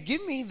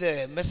give me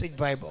the Message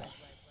Bible.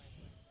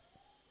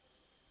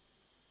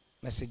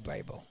 Message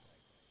Bible.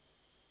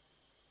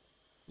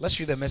 Let's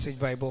read the Message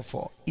Bible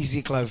for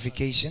easy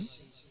clarification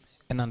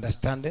and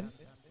understanding.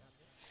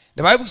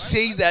 The Bible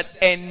says that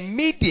and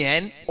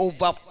Midian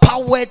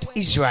overpowered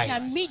Israel.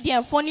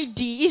 Midian for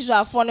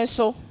Israel for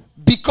so.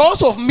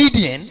 Because of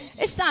Midian,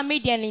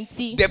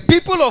 the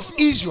people of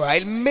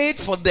Israel made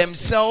for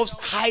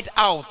themselves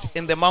hideouts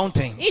in the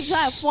mountains,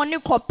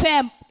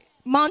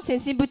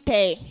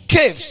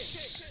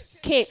 caves,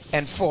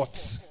 and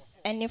forts.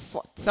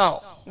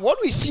 Now, what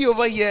we see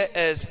over here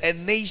is a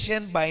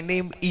nation by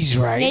name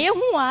Israel,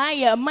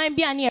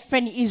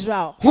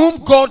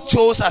 whom God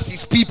chose as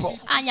his people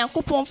by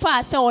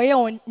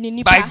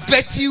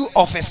virtue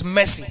of his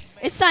mercy.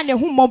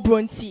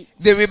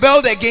 They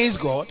rebelled against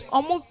God,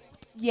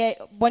 and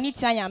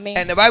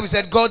the Bible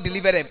said God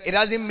delivered them. It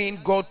doesn't mean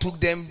God took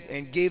them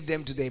and gave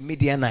them to the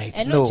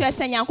Midianites. No.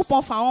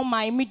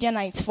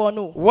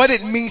 What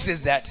it means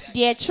is that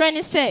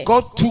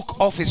God took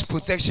off his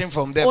protection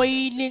from them.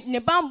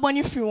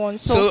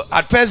 So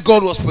at first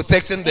God was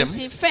protecting them,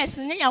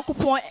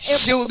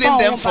 shielding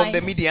them from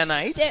the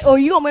Midianites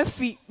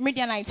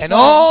and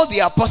all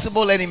their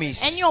possible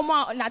enemies.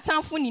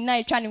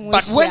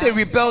 But when they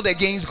rebelled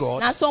against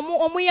God,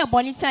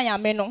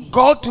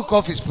 God took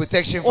off his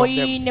protection from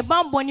them, and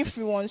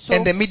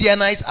the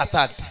Midianites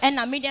attacked. And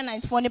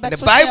the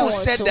Bible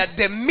said that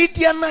the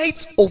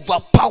Midianites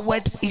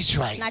overpowered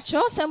Israel.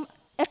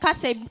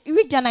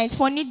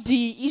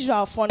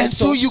 And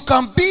so you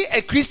can be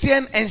a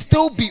Christian and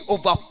still be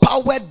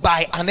overpowered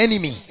by an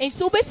enemy. You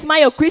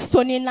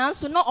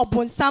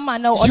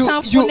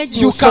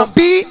can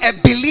be a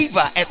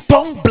believer, a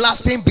tongue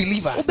blasting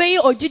believer, and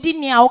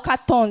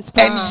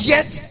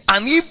yet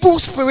an evil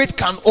spirit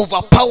can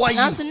overpower you.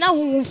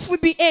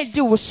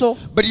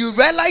 But you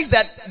realize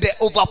that the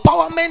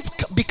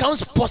overpowerment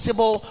becomes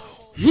possible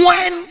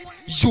when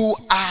you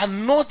are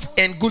not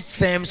in good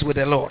terms with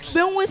the Lord. A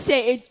lot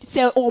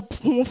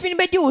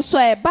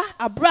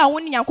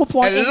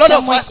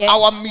of us,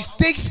 our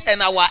mistakes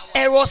and our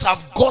errors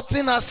have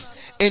gotten us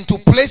into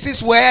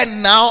places where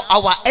now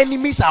our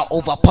enemies are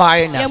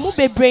overpowering us. A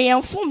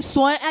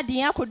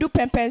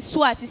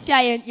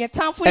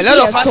lot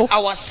of us,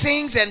 our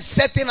sins and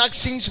certain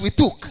actions we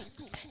took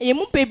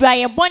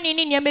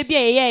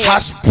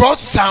has brought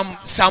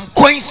some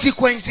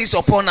consequences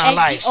upon our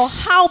lives,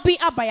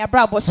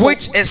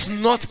 which is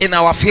not in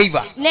our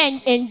favor.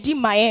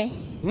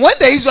 When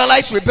the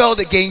Israelites rebelled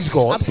against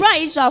God,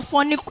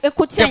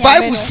 the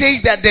Bible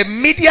says that the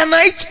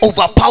Midianites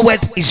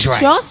overpowered Israel.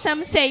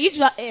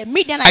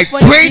 I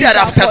pray that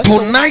after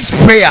tonight's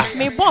prayer,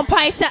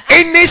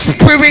 any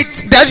spirit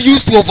that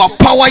used to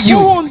overpower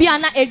you,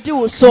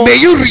 may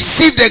you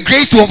receive the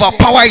grace to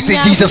overpower it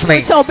in Jesus'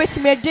 name. So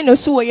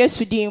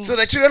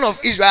the children of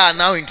Israel are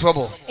now in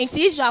trouble.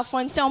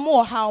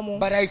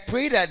 But I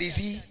pray that, you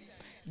see,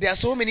 there are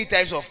so many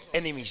types of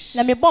enemies.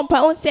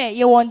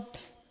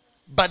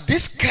 But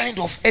this kind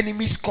of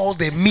enemies called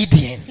the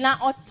Midian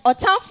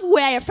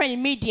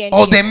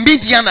or the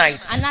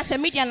Midianites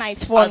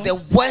are the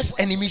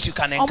worst enemies you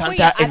can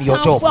encounter in your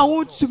job.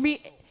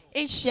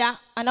 They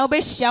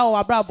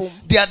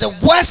are the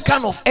worst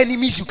kind of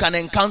enemies you can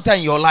encounter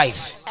in your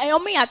life. And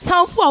I'm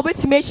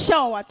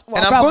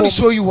going to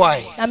show you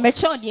why.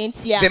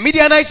 The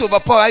Midianites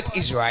overpowered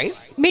Israel.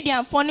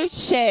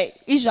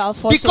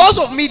 Because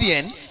of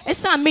Midian,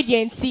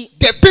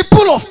 the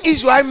people of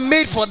Israel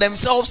made for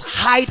themselves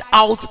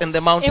hideouts in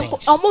the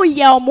mountains. So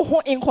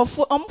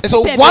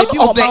one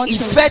of the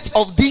effects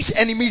of these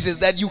enemies is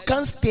that you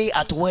can't stay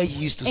at where you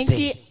used to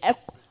stay.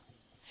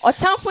 They are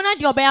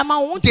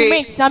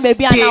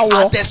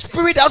the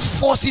spirit that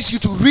forces you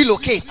to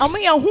relocate.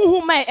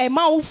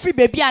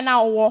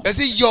 You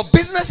see, your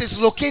business is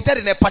located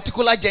in a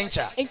particular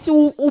juncture.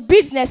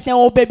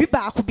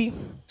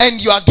 And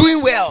you are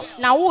doing well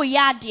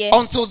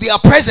until their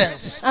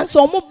presence. And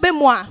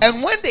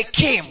when they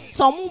came,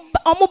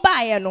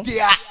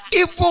 their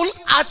evil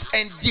acts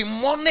and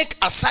demonic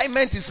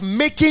assignment is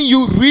making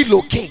you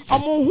relocate.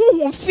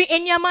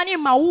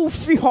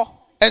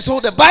 And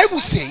so the Bible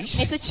says,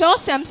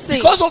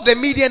 because of the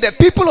Midian, the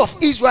people of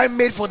Israel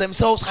made for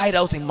themselves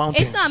hideouts in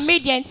mountains.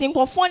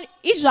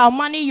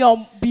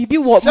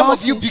 Some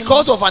of you,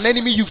 because of an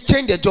enemy, you've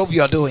changed the job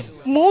you are doing.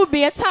 But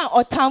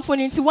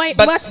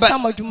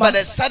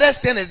the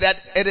saddest thing is that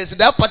it is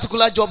that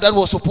particular job that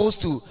was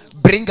supposed to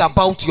bring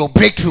about your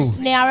breakthrough.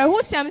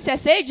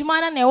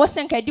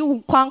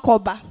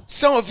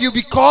 Some of you,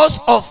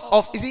 because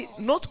of you see,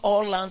 not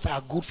all lands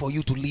are good for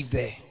you to live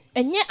there.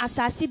 And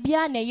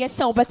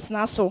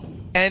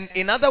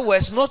in other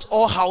words, not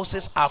all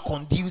houses are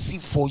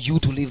conducive for you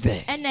to live there.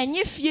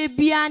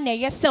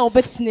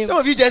 Some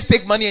of you just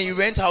take money and you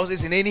rent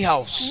houses in any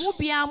house.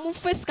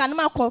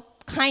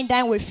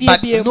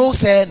 But no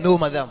sir, no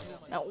madam.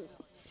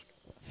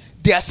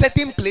 There are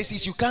certain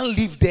places you can't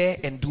live there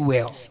and do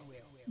well.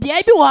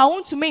 One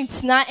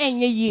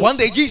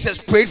day Jesus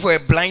prayed for a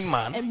blind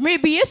man. And he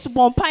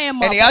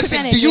asked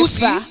him, do you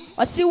see?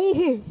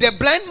 The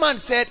blind man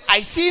said,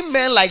 I see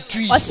men like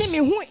trees.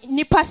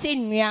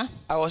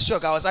 I was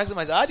shocked. I was asking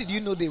myself, how did you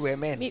know they were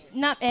men? Because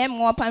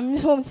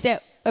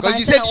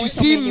you said you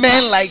see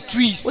men like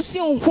trees.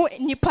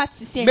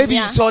 Maybe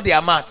you saw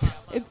their mouth.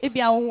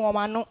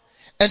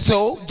 And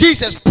so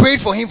Jesus prayed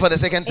for him for the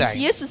second time.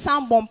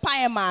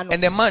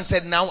 And the man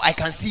said, now I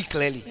can see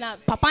clearly. And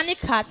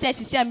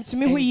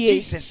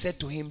Jesus said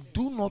to him,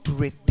 do not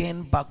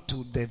return back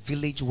to the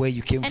village where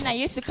you came from.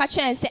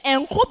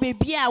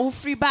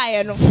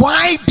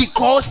 Why?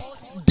 Because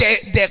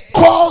the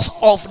cause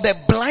of the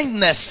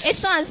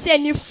blindness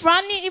and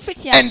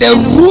the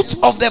root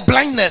of the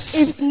blindness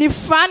is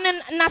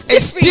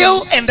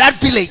still in that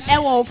village.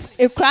 And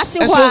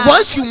so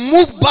once you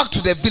move back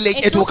to the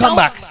village, it will come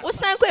back.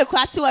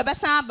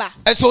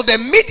 And so the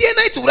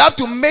Midianites would have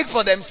to make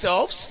for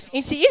themselves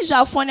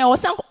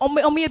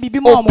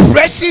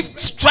oppressive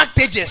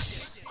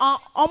strategies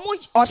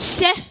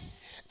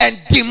and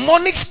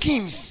demonic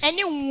schemes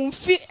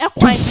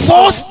to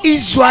force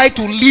Israel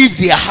to leave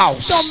their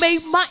house. Any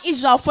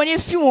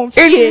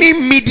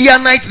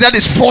Midianite that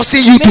is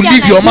forcing you to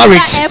leave your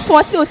marriage,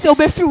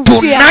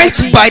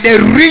 tonight, by the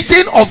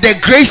reason of the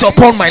grace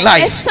upon my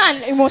life, I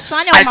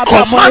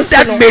command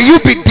that may you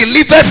be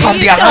delivered from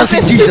their hands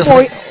in Jesus'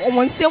 name.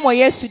 When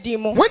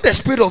the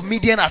spirit of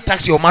Midian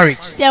attacks your marriage,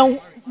 your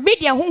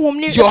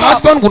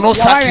husband will not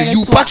sack you.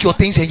 You pack your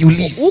things and you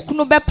leave.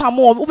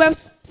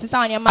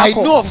 I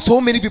know of so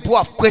many people who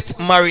have quit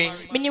marrying,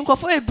 and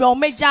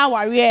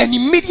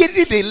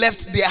immediately they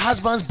left, their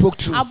husbands broke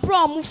through. I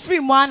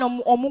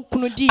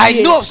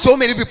know of so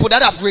many people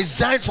that have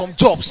resigned from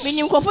jobs.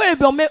 Immediately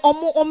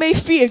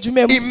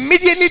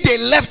they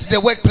left the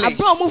workplace,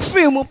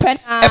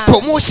 a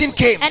promotion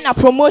came.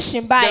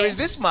 There is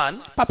this man,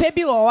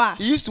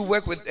 he used to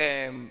work with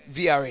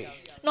VRA.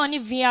 He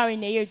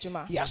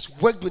has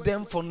worked with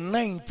them for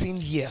 19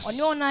 years.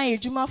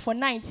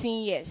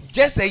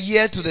 Just a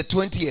year to the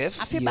 20th year,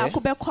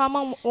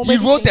 he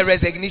wrote a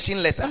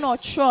resignation letter. And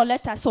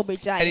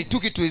he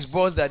took it to his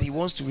boss that he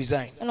wants to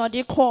resign. And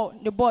his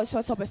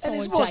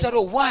boss said,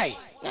 oh, why?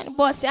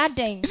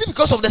 Is it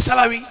because of the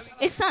salary?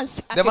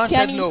 The man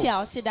said no.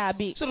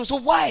 So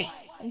why?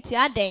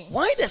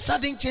 Why the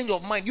sudden change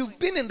of mind? You've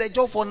been in the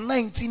job for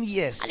 19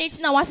 years. The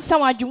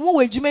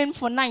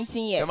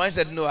man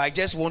said, no, I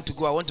just want to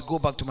go. I want to go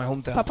back to my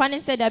hometown.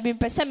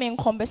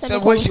 So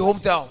where's your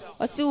hometown?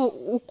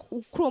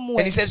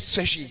 And he said,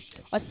 Seshi.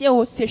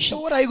 So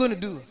what are you going to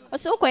do? He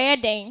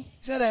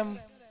said,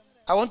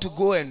 I want to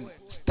go and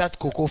start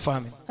cocoa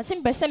farming.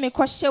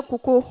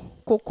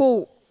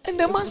 And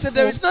the man said,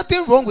 there is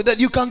nothing wrong with that.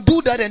 You can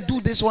do that and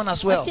do this one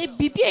as well. So I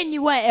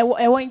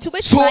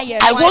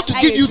want to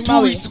give you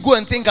 2 weeks to go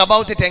and think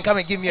about it and come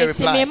and give me a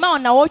reply. The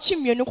man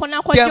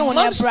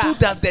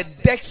stood at the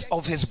desk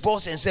of his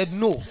boss and said,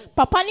 no.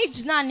 I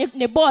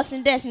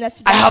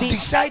have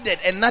decided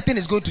and nothing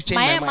is going to change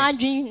my mind.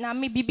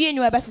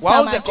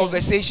 While the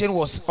conversation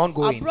was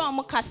ongoing,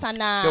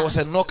 there was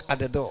a knock at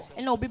the door.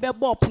 It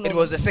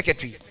was the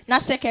secretary.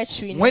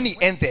 When he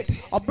entered,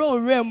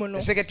 the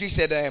secretary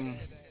said,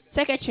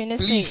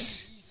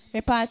 please,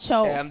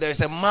 there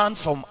is a man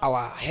from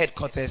our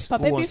headquarters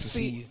who wants to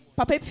see you.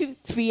 And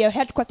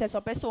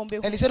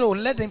he said, oh,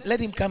 let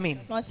him come in.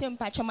 When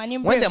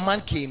the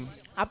man came,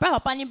 he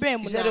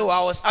said, oh,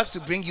 I was asked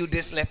to bring you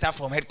this letter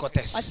from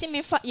headquarters. When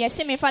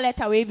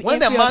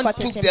the man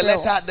took the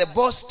letter, the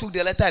boss took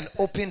the letter and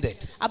opened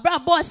it.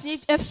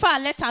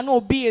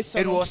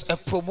 It was a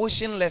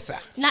promotion letter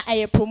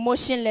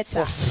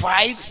for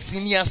 5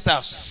 senior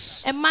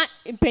staffs.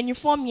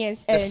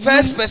 The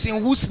first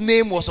person whose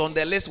name was on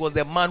the list was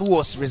the man who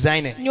was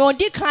resigning. They were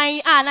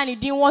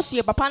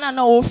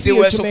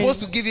supposed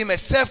to give him a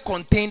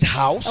self-contained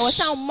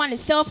house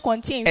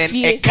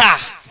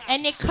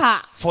and a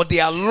car for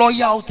their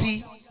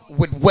loyalty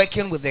with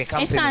working with the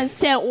company. So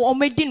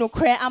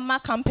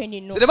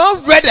the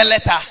man read the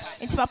letter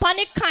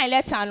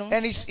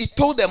and he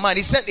told the man,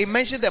 he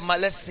mentioned the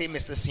man, let's say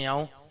Mr.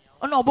 Siao.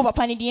 And he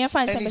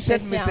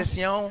said, Mr.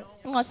 Siao,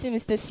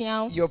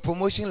 your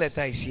promotion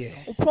letter is here.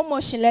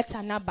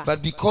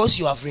 But because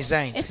you have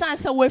resigned, I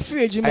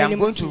am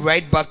going to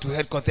write back to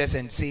headquarters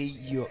and say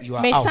you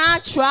are out.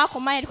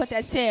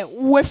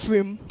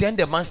 Then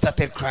the man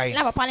started crying.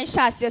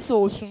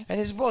 And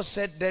his boss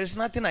said, there is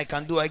nothing I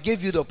can do. I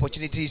gave you the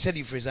opportunity. He said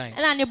you've resigned.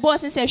 So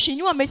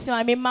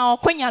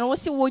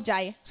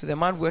the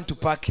man went to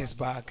pack his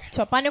bag,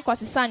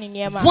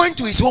 went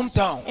to his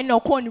hometown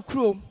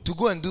to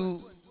go and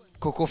do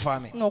cocoa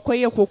farming. When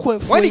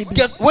he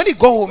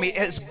got home,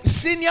 his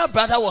senior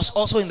brother was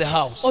also in the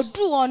house. And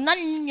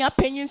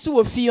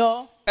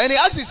he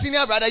asked his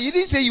senior brother, you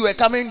didn't say you were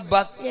coming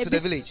back to the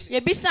village.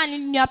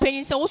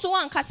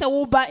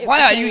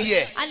 Why are you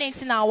here?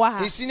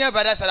 His senior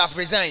brother said, I've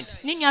resigned.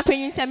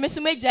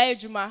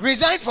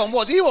 Resigned from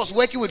what? He was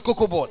working with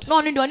Cocoa Board. He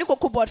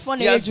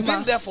has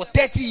been there for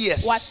 30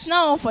 years.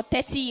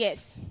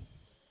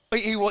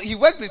 He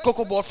worked with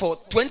Cocoa Board for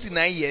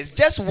 29 years.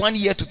 Just 1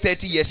 year to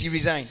 30 years, he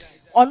resigned.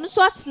 The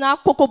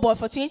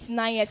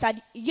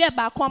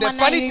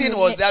funny thing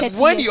was that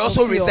when he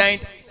also resigned,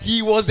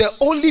 he was the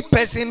only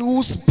person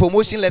whose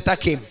promotion letter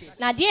came. So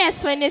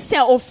when his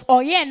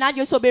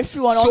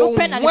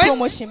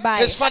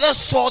father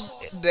saw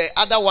the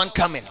other one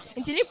coming,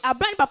 he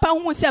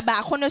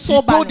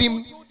told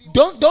him,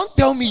 don't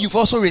tell me you've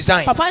also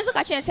resigned. And he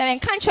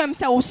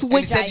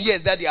said,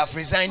 yes, Daddy, I've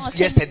resigned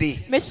yesterday.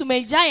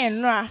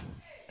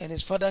 And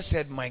his father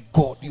said, my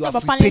God, you have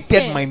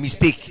repeated my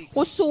mistake.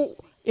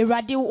 He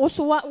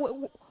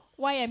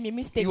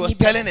was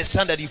telling his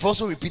son that you've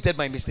also repeated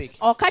my mistake.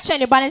 And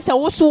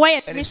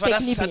his father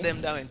sat them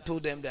down and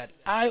told them that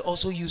I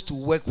also used to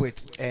work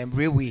with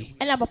Railway,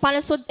 Ghana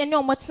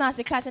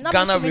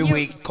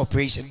Railway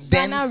Corporation.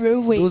 Then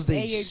those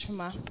days,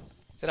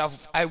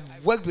 I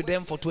worked with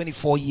them for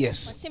 24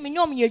 years.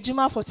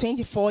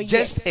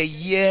 Just a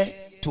year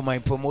to my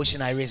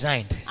promotion, I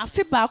resigned. And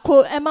so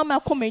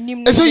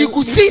you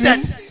could see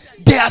that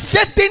there are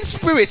certain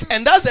spirits,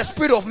 and that's the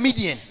spirit of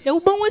Midian. They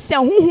force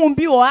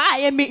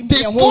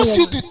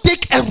you to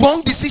take a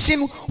wrong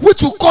decision,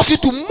 which will cause you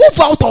to move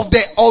out of the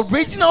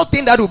original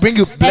thing that will bring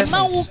you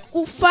blessings.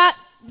 And so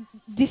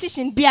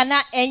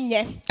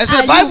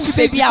the Bible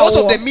says, because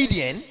of the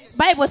Midian,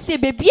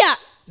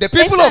 the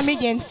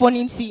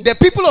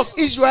people of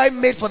Israel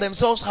made for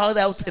themselves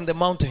hideouts in the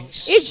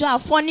mountains, the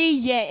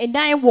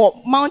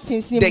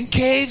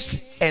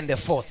caves and the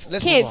forts.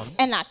 Let's move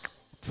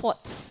on.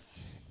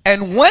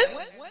 And when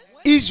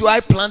Israel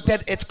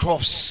planted its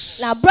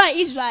crops, Midian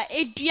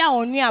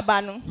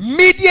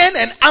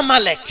and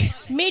Amalek.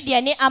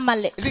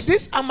 See,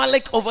 this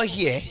Amalek over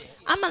here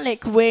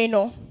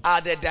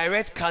are the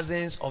direct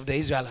cousins of the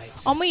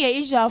Israelites.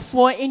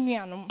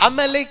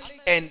 Amalek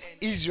and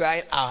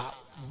Israel are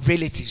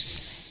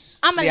relatives.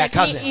 They are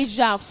cousins.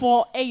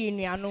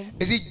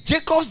 You see,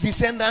 Jacob's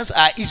descendants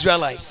are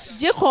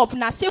Israelites. And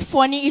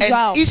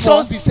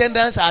Esau's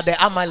descendants are the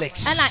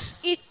Amaleks.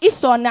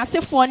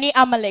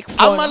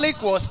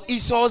 Amalek was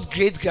Esau's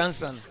great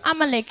grandson,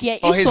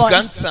 or his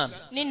grandson.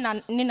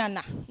 And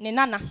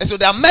so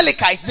the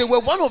Amalekites, they were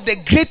one of the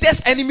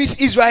greatest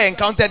enemies Israel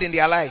encountered in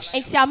their lives.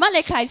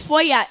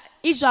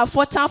 But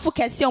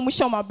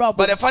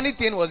the funny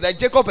thing was that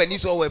Jacob and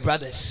Esau were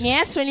brothers.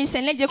 So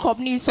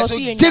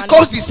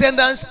Jacob's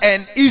descendants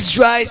and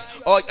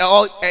Israel's or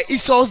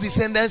Esau's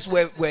descendants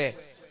were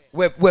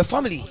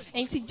family.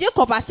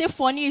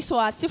 But you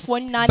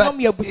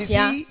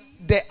see,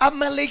 the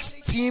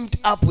Amaleks teamed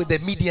up with the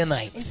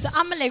Midianites to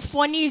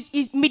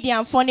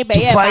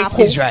fight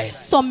Israel.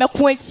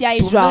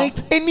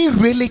 Tonight, any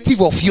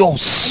relative of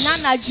yours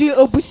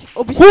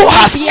who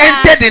has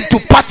entered into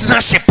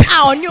partnership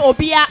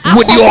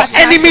with your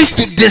enemies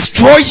to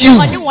destroy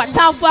you,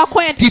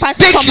 to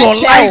take your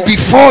life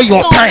before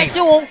your time,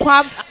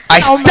 I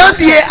stand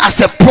here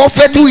as a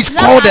prophet who is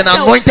called and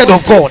anointed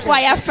of God,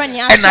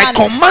 and I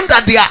command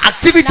that their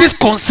activities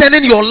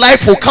concerning your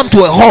life will come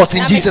to a halt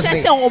in Jesus'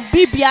 name.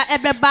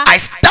 I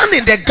stand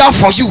in the gap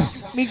for you,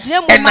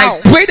 and I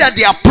pray that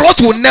their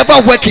plot will never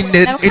work in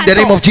the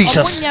name of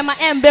Jesus. So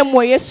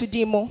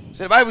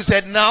the Bible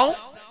said, now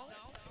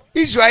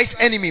Israel's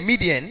enemy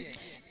Midian,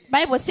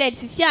 Bible said,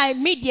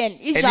 Midian,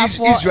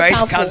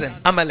 Israel's cousin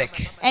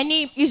Amalek,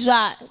 the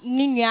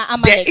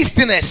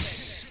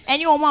Easterners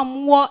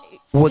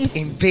would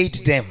invade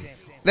them.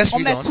 Let's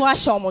read on.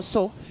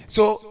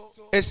 So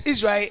is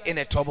Israel in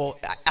a trouble?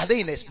 Are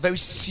they in a very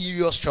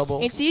serious trouble?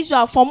 And the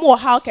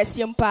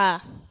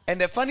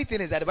funny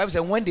thing is that the Bible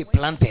said when they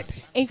planted,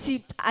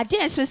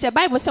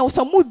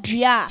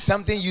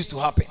 something used to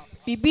happen.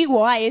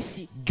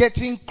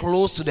 Getting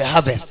close to the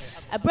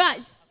harvest, then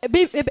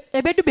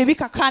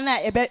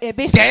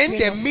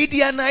the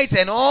Midianites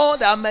and all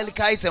the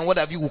Amalekites and what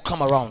have you will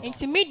come around.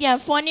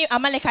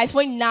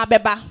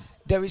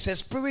 There is a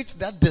spirit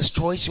that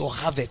destroys your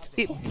harvest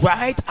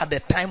right at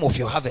the time of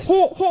your harvest.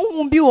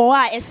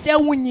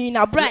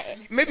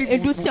 Maybe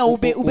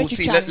we'll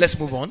see. Let's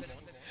move on.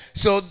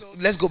 So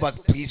let's go back,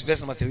 please.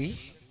 Verse number 3,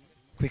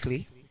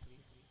 quickly.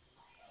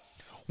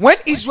 When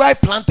Israel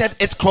planted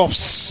its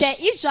crops,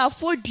 Midian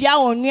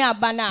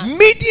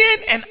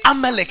and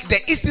Amalek, the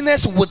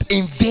Easterners, would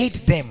invade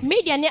them.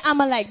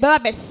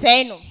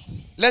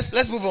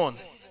 Let's move on.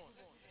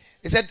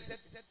 He said,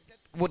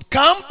 would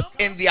camp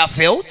in their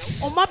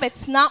fields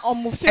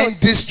and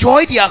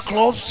destroy their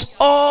crops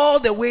all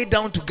the way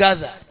down to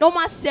Gaza. They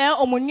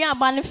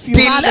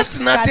left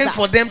nothing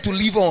for them to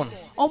live on.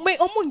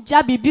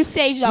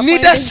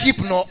 Neither sheep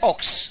nor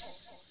ox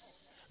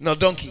nor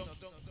donkey.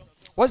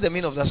 What's the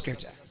meaning of that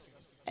scripture?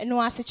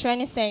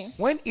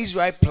 When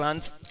Israel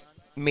plants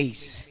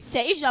maize,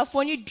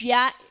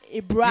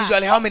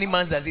 usually how many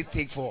months does it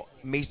take for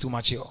maize to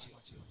mature?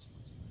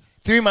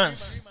 3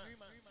 months.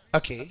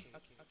 Okay.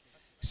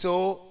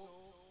 So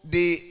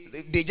they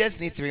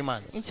just need 3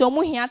 months. So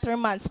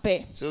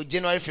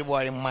January,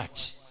 February,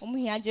 March.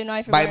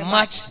 By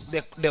March,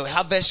 the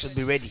harvest should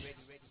be ready.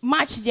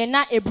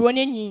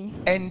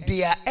 And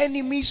their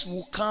enemies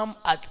will come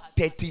at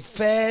 30th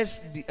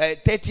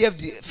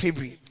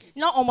February.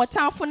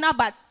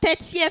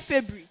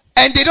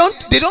 And they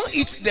don't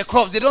eat the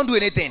crops. They don't do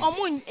anything.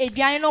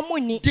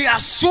 They are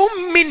so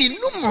many,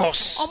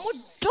 numerous.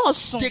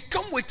 They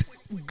come with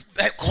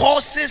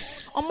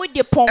horses and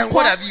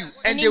what have you,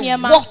 and they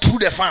walk through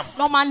the farm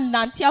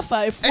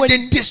and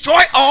they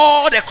destroy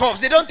all the crops.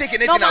 They don't take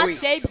anything away.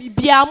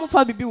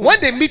 When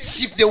they meet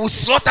sheep, they will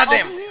slaughter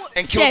them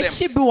and kill them,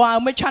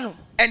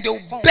 and they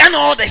will burn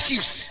all the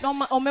sheep.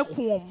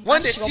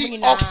 When they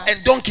see ox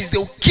and donkeys, they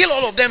will kill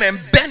all of them and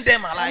burn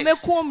them alive.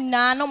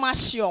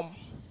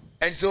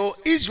 And so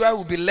Israel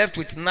will be left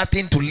with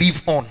nothing to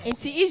live on. And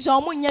so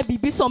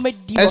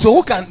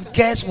who can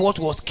guess what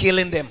was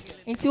killing them?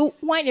 It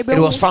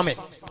was famine.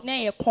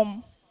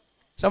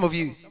 Some of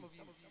you,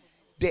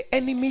 the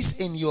enemies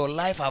in your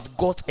life have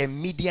got a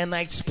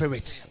Midianite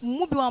spirit.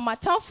 Right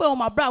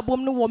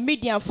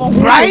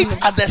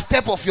at the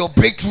step of your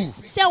breakthrough,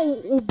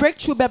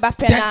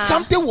 then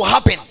something will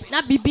happen.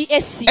 And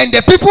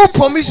the people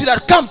promise you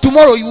that come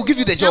tomorrow, you will give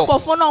you the job. By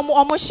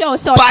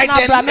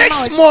the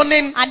next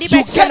morning, you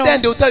get there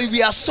and they'll tell you,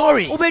 we are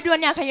sorry. You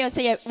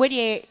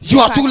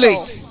are too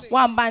late.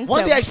 One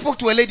day I spoke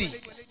to a lady.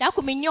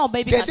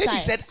 The lady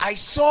said, I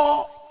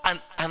saw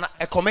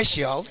a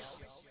commercial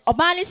on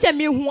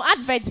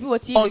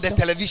the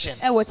television.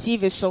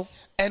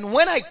 And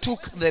when I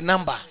took the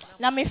number,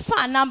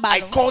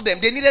 I called them.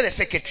 They needed a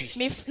secretary.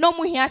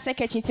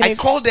 I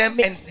called them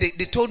and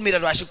they told me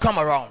that I should come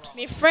around.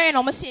 And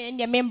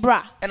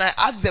I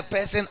asked the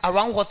person,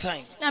 around what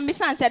time? And he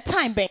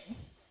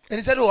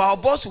said, oh, our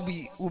boss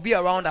will be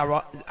around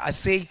I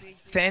say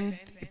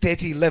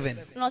 10:30, 11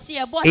 a.m.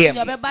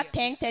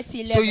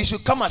 So you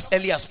should come as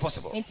early as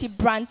possible.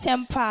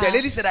 The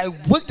lady said, I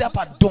waked up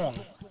at dawn.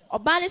 I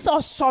bathed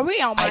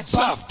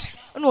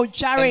and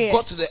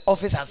got to the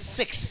office at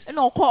 6.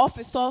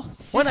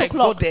 When I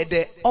got there,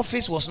 the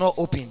office was not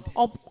opened.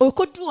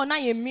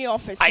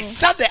 I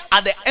sat there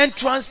at the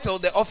entrance till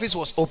the office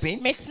was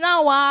open, and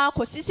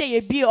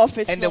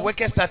the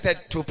workers started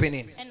trooping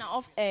in.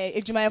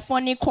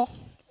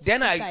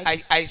 Then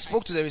I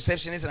spoke to the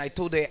receptionist and I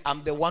told her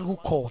I'm the one who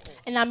called.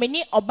 And the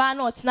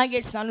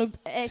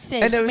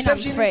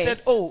receptionist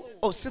said, oh,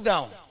 sit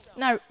down.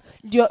 So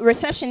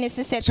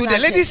the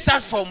lady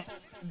sat from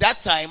that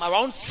time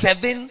around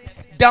 7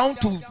 down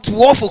to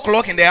 12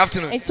 o'clock in the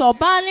afternoon. It's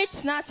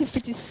it's not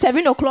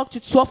 7 o'clock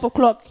to 12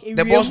 o'clock.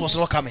 The boss was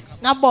not coming.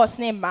 Na boss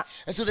name.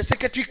 And so the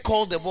secretary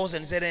called the boss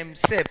and said,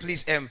 sir,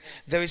 please,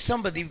 there is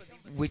somebody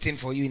waiting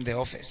for you in the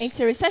office. It's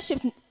a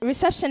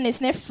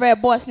receptionist ne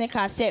friend boss ne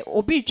can say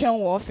obi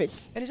twen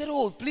office. And he said,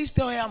 oh, please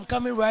tell her I'm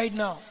coming right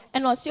now.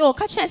 And I say, oh,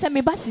 catch her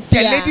me the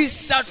lady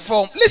sat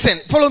from, listen,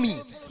 follow me.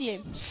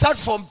 Sat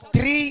from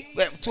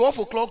 12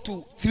 o'clock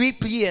to 3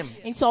 p.m.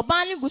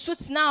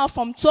 Now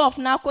from 12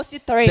 now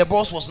 3. The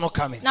boss was not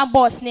coming. Now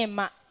boss name.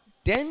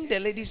 Then the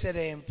lady said,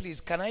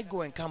 please, can I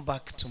go and come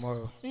back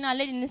tomorrow?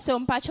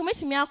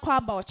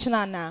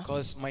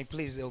 Because my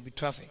place, there will be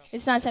traffic.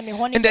 And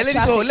the lady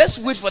said, oh, let's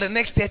wait for the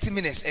next 30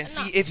 minutes and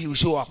see if he will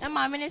show up. Then she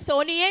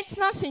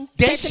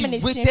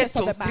waited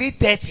till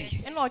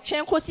 3:30.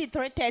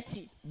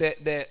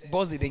 The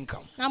boss didn't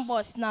come.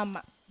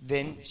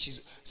 Then she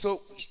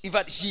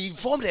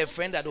informed her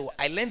friend that, oh,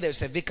 I learned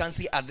there's a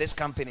vacancy at this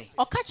company.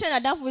 So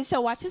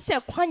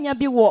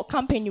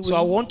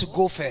I want to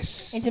go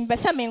first.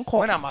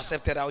 When I'm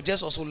accepted, I'll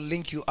just also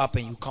link you up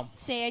and you come.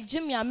 So he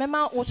gave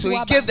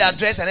the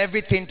address and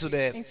everything to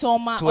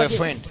her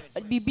friend.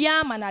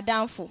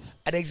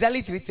 At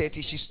exactly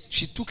 3:30,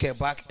 she took her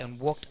bag and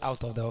walked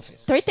out of the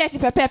office.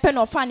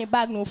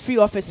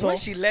 3:30 when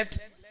she left,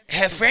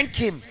 her friend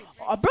came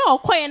and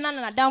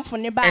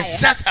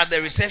sat at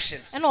the reception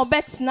and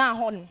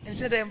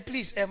said,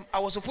 please, I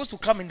was supposed to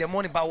come in the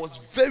morning, but I was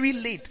very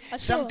late.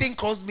 Something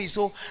caused me,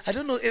 so I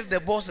don't know if the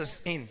boss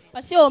is in. And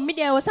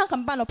the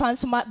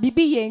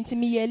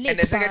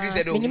secretary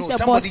said, oh no,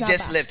 somebody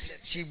just left.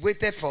 She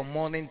waited from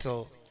morning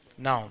till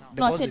now.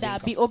 The boss didn't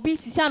come. And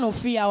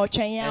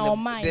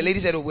the lady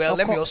said, oh, well,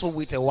 let me also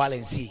wait a while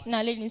and see.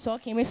 Immediately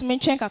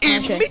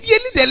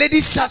the lady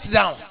sat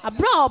down.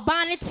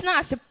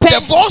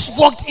 The boss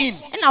walked in.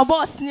 When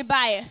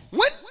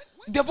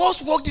the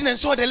boss walked in and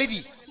saw the lady,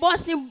 he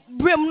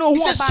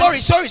said, sorry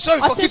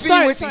for keeping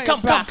you waiting.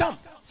 Come.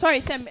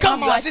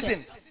 Come, you are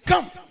sitting.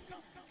 Come.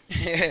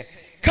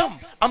 Come.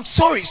 I'm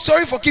sorry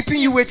for keeping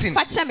you waiting.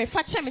 Come and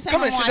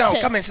sit down.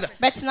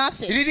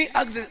 He didn't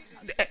ask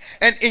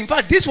and in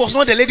fact, this was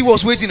not the lady who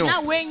was waiting.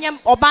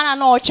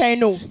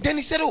 Then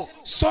he said, oh,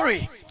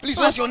 sorry. Please,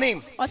 what's your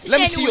name? Let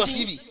me see your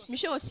CV.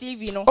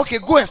 Okay,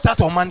 go and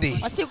start on Monday.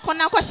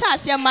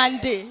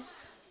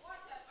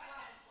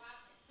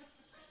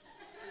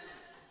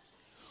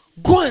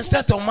 Go and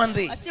start on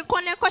Monday. And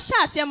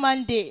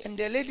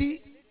the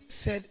lady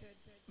said,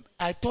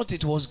 I thought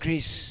it was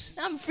grace.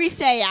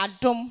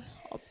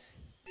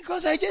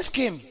 Because I just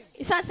came.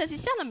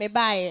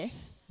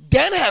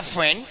 Then her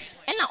friend,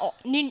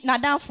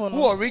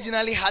 who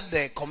originally had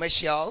the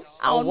commercial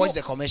or watched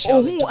the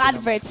commercial,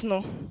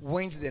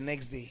 went the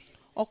next day.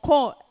 And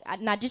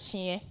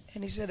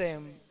he said,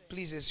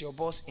 please, is your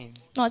boss in?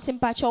 And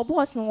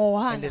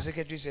the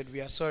secretary said,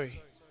 we are sorry.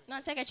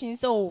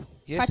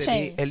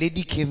 Yesterday, a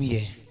lady came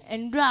here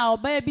and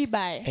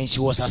she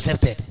was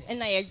accepted.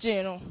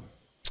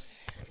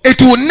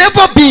 It will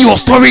never be your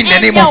story in the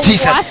name of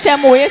Jesus.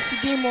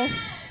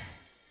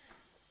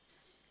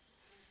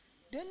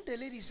 Then the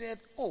lady said,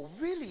 oh,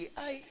 really?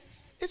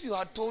 If you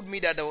had told me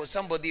that there was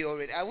somebody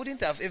already, I wouldn't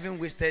have even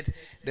wasted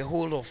the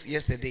whole of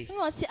yesterday.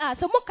 So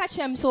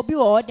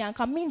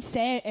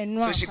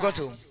she got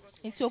home.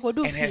 And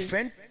her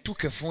friend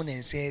took a phone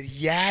and said,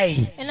 yay.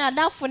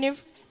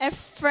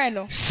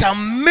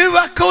 Some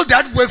miracle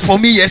that worked for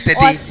me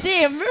yesterday.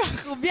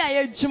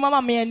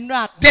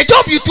 The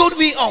job you told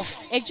me of.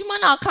 I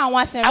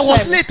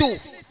was late too.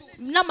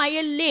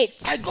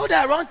 I got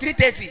there around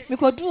 3:30.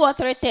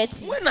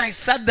 When I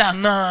sat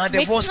down,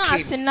 the boss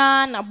came.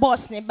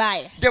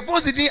 The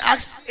boss didn't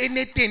ask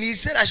anything. He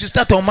said I should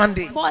start on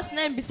Monday.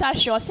 Then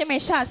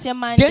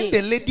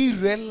the lady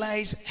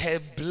realized her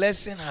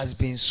blessing has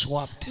been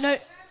swapped. The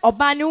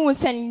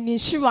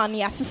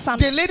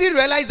lady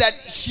realized that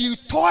she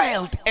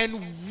toiled and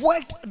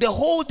worked the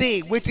whole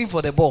day waiting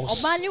for the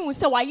boss.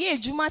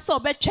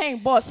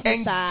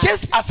 And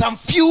just as some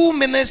few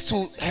minutes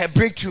to her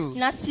breakthrough,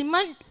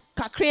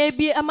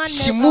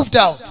 she moved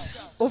out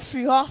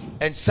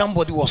and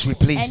somebody was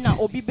replaced.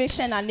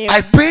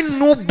 I pray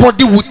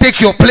nobody will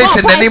take your place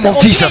in the name of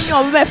Jesus.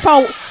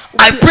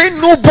 I pray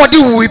nobody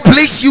will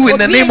replace you in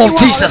the name of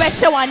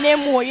Jesus.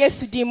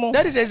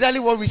 That is exactly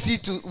what we see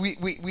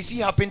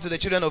happen to the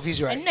children of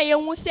Israel.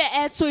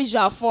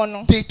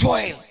 They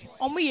toil,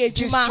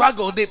 they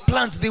struggle, they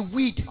plant, they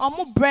weed.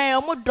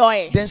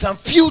 Then some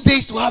few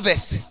days to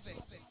harvest.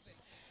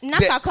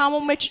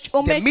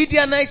 The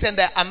Midianites and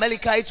the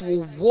Amalekites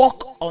will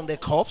walk on the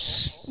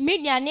crops,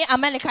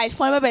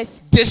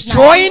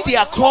 destroying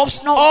their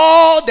crops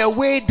all the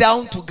way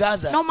down to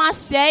Gaza.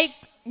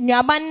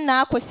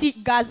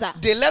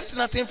 They left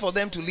nothing for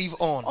them to live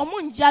on.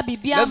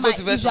 Let's go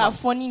to verse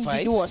 5.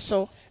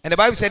 And the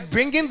Bible said,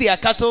 bringing their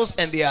cattle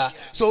and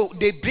so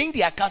they bring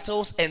their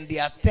cattle and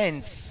their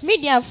tents.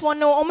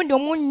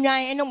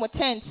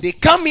 They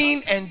come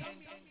in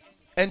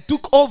and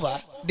took over.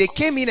 They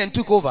came in and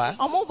took over.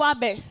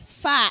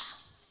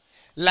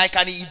 like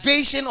an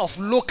invasion of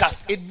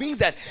locusts. It means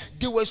that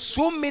there were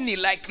so many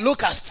like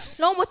locusts.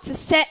 No more to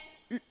set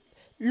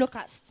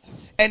locusts.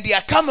 And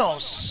their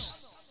camels.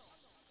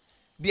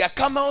 Their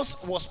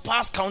camels was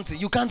past counting.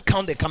 You can't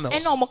count the camels.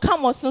 And no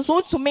camels no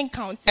so to main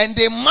count. And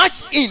they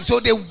marched in, so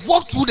they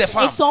walked through the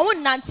farm.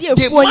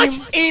 They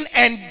marched in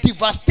and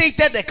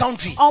devastated the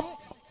country.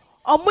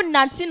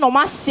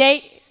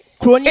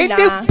 Any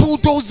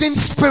bulldozing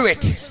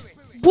spirit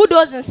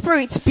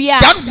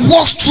that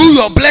walks through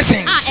your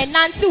blessings and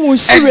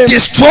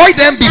destroy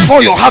them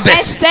before your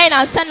harvest,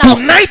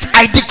 tonight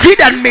I decree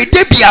that may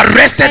they be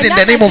arrested in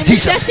the name of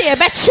Jesus.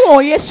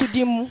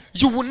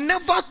 You will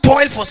never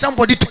toil for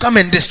somebody to come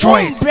and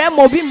destroy it. Some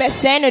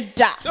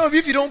of you,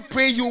 if you don't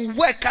pray, you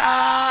work,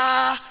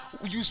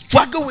 you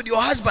struggle with your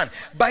husband.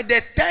 By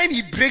the time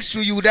he breaks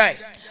through, you die.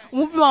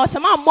 Then a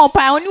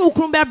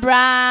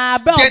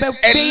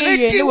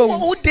lady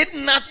who did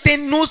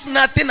nothing, knows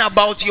nothing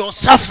about your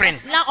suffering,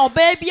 will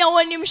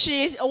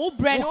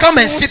come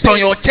and sit on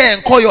your chair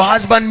and call your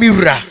husband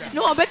Mira. May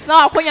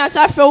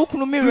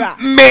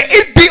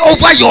it be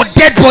over your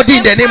dead body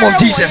in the name of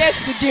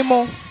Jesus.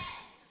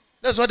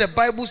 That's what the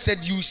Bible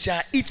said. You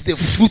shall eat the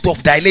fruit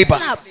of thy labor.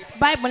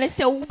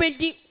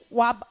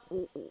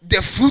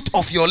 The fruit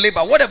of your labor.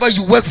 Whatever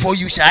you work for,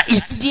 you shall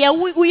eat. May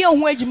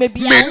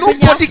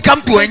nobody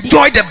come to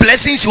enjoy the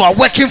blessings you are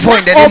working for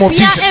in the name of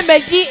Jesus. So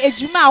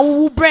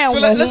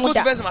let's go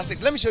to verse number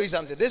 6. Let me show you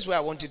something. This is where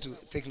I want you to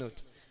take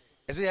note.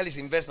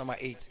 Especially in verse number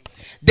 8.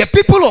 The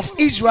people of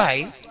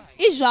Israel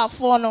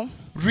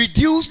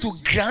reduced to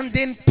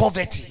grinding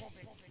poverty.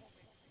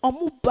 They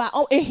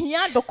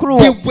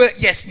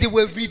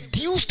were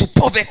reduced to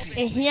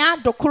poverty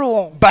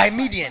by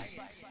Midian.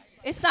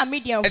 And so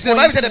the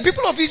Bible said the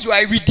people of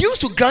Israel, reduced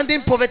to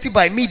grinding poverty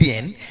by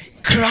Midian,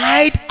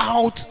 cried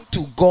out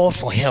to God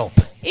for help.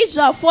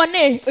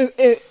 Tonight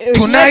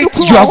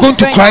you are going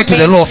to cry to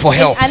the Lord for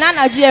help. I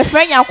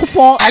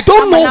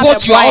don't know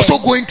what you are also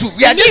going through.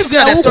 We are just looking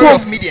at the story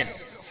of Midian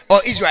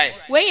or Israel.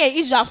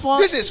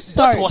 This is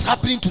what was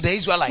happening to the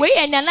Israelites.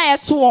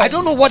 I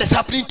don't know what is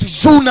happening to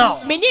you now.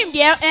 But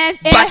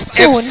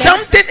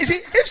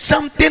if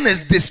something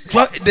is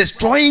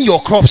destroying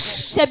your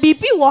crops, you are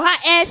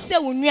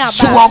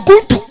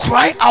going to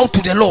cry out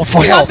to the Lord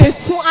for help.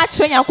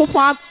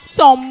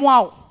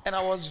 And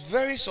I was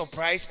very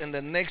surprised in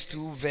the next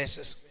two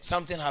verses.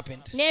 Something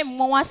happened.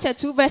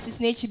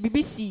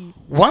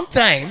 One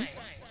time,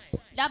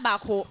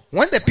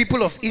 when the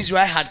people of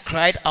Israel had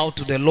cried out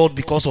to the Lord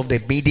because of the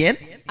Midian,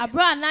 the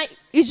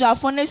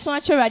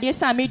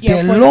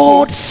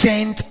Lord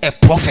sent a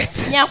prophet.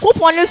 The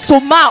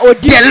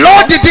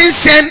Lord didn't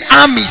send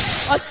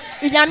armies.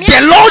 The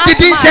Lord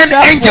didn't send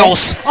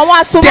angels.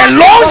 The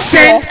Lord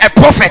sent a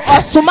prophet.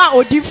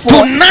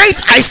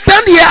 Tonight I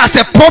stand here as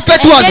a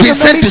prophet who has been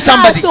sent to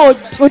somebody.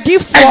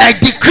 And I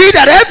decree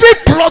that every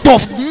plot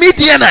of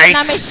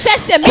Midianites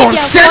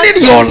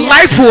concerning your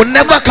life will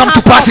never come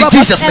to pass in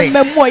Jesus' name.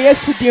 I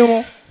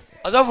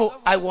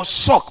was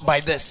shocked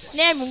by this.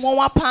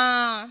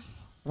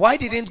 Why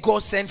didn't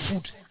God send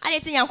food? They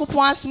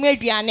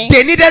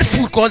needed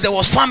food because there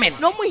was famine.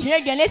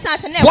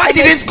 Why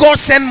didn't God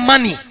send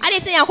money?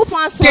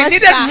 They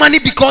needed money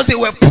because they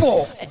were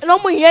poor.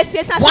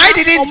 Why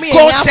didn't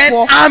God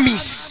send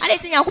armies?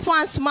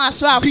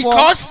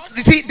 Because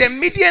you see, the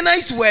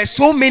Midianites were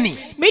so many.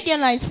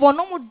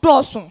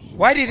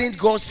 Why didn't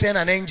God send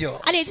an angel?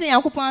 But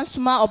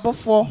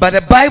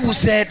the Bible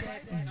said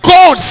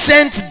God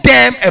sent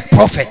them a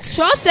prophet.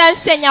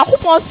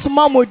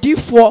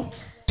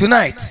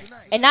 Tonight,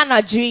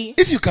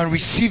 if you can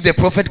receive the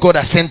prophet God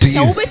has sent to you,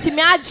 I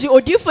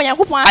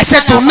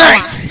said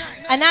tonight,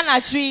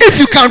 if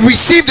you can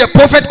receive the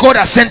prophet God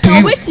has sent to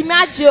you,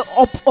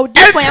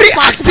 every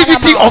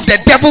activity of the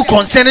devil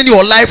concerning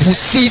your life will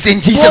cease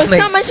in Jesus'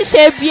 name.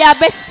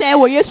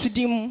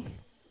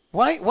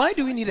 Why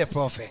do we need a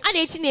prophet?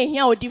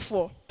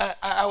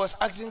 I was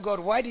asking God,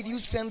 why did you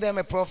send them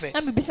a prophet?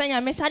 Why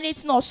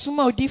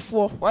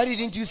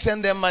didn't you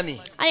send them money? You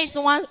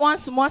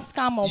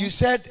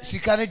said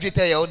Sikane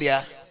Jweta Yaodia.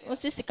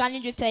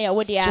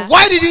 So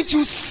why didn't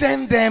you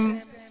send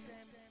them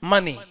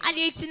money?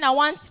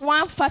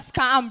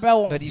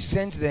 But he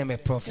sent them a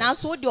prophet.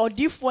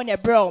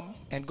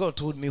 And God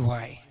told me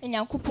why. Do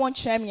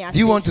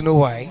you want to know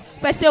why?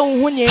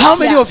 How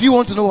many of you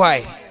want to know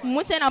why?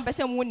 When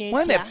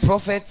a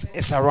prophet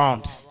is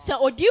around,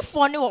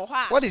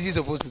 what is he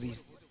supposed to do?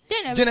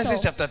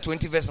 Genesis chapter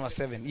 20 verse number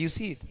 7. You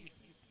see it.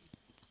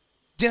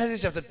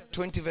 Genesis chapter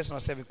 20 verse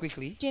number 7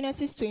 quickly.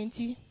 Genesis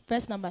 20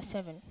 verse number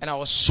 7. And I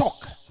was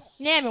shocked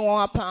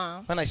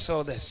when I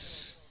saw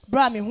this.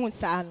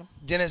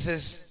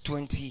 Genesis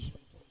 20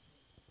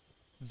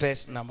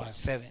 verse number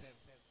 7.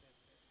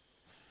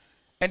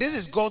 And this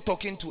is God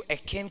talking to a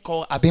king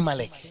called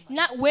Abimelech.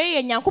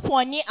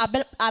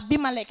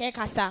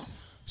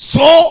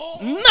 So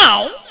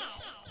now,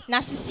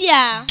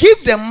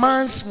 give the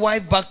man's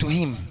wife back to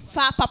him.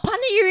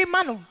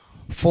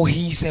 For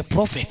he is a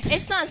prophet. He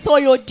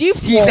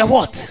is a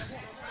what?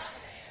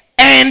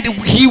 And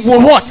he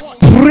will what?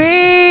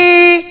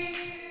 Pray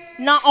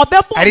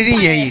I didn't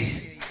hear you.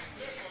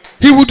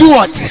 He will do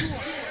what?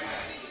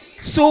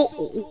 So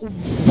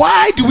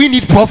why do we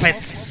need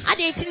prophets?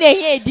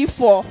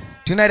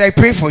 Tonight I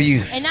pray for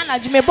you.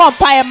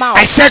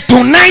 I said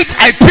tonight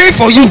I pray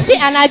for you.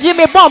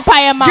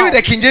 Give me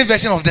the King James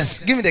version of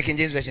this. Give me the King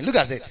James version. Look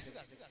at it.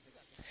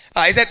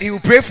 I said he will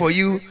pray for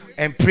you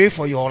and pray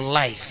for your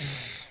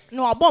life. Give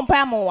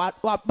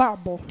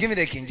me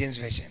the King James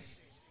version.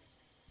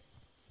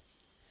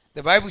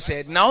 The Bible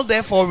said, now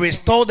therefore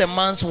restore the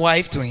man's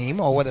wife to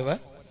him, or whatever,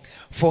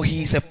 for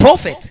he is a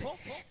prophet,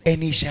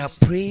 and he shall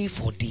pray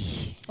for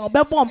thee.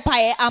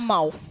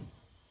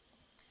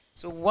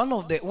 So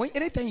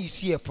anytime you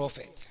see a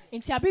prophet,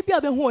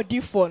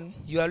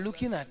 you are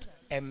looking at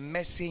a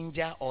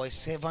messenger or a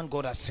servant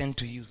God has sent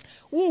to you.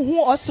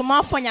 When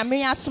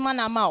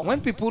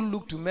people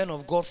look to men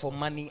of God for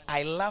money,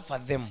 I laugh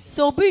at them.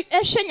 Pastor,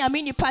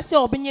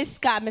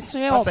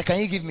 can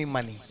you give me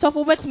money?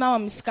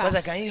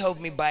 Pastor, can you help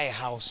me buy a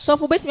house?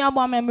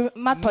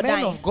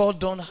 Men of God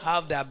don't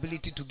have the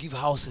ability to give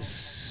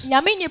houses.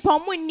 But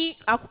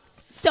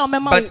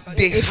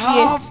they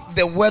have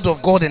the word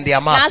of God in their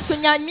mouth.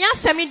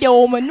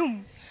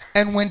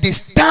 And when they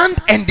stand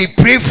and they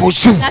pray for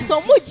you,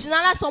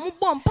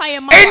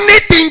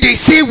 anything they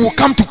say will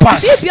come to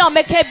pass.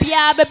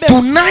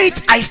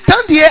 Tonight I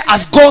stand here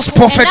as God's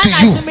prophet to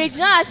you,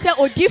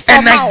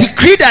 and I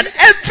decree that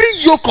every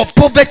yoke of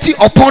poverty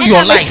upon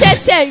your life,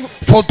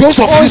 for those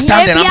of you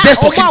standing, I'm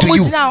just talking to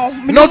you,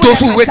 not those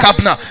who wake up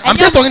now. I'm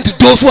just talking to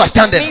those who are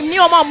standing.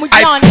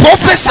 I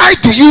prophesy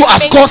to you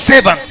as God's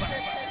servant,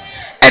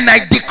 and I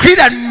decree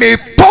that may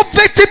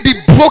poverty be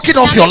broken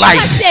off your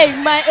life.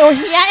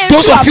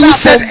 Those of you who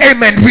said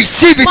amen,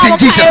 receive it in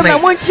Jesus' name.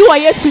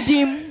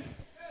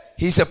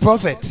 He's a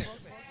prophet,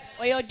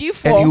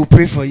 and he will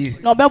pray for you.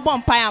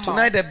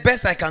 Tonight the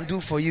best I can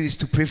do for you is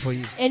to pray for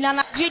you. I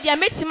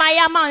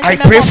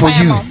pray for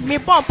you,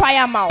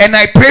 and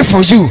I pray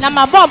for you.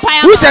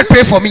 Who said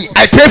pray for me?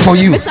 I pray for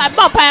you.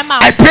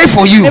 I pray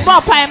for you.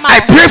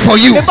 I pray for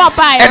you,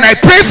 and I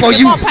pray for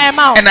you,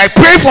 and I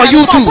pray for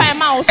you too,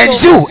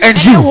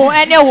 and you.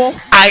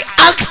 I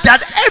ask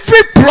that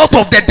every plot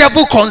of the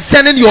devil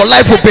concerning your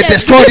life will be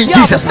destroyed in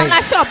Jesus' name.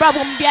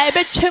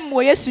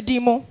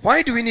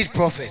 Why do we need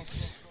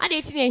prophets?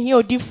 They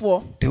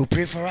will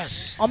pray for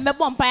us.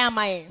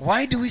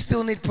 Why do we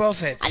still need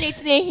prophets?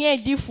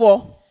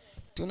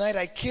 Tonight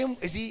I came,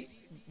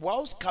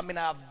 whilst coming,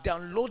 I have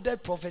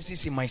downloaded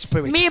prophecies in my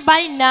spirit. I'm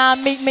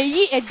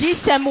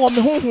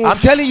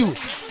telling you,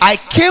 I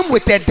came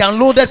with a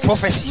downloaded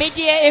prophecy.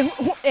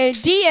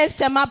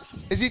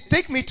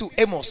 Take me to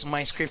Amos,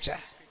 my scripture.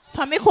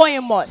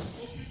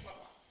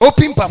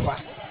 Open, Papa.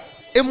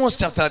 Amos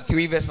chapter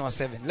 3, verse number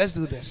 7. Let's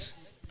do this.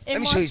 Let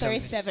me show you something.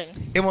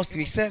 Amos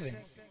 3:7.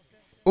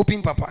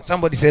 Open, Papa.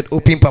 Somebody said,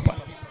 open, Papa.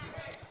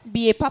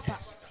 Be a Papa.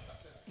 Yes.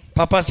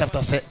 Papa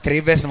chapter 3,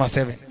 verse number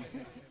 7.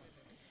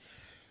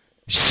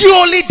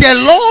 Surely the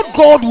Lord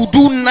God will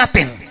do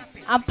nothing,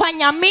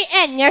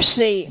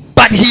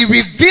 but he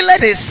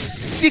revealed his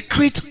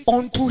secret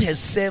unto his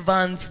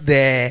servants,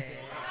 the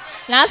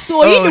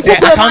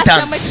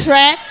accountants.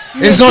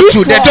 It's not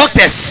true. The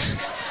doctors.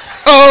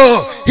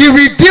 He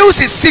reveals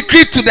his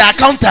secret to the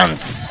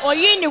accountants,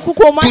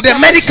 to the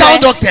medical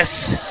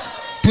doctors,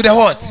 to the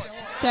what?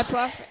 The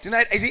prophet.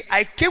 Tonight,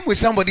 I came with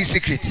somebody's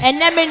secret.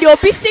 And then there will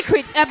be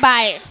secrets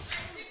about.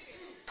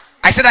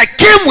 I said I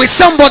came with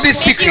somebody's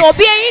secret.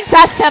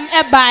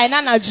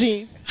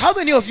 How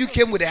many of you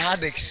came with a hard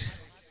disk?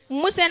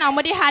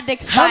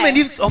 How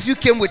many of you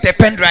came with a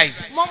pen drive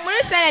to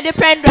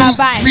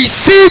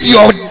receive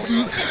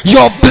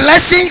your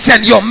blessings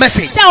and your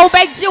message?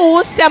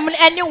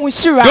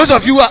 Those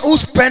of you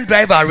whose pen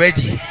drive are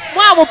ready,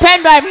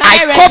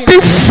 I copy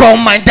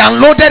from my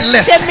downloaded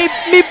list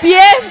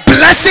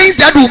blessings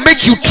that will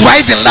make you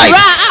thrive in life.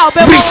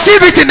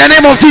 Receive it in the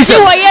name of Jesus.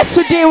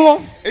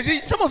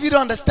 Some of you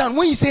don't understand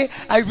when you say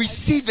I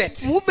receive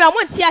it.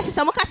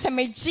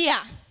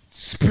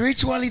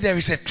 Spiritually, there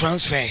is a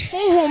transfer.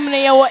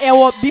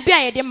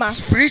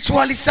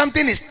 Spiritually,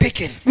 something is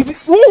taken and is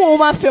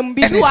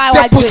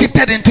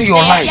deposited into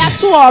your life.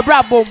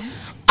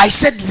 I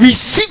said,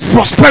 receive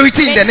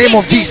prosperity in the name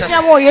of Jesus.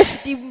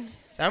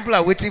 Some people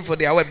are waiting for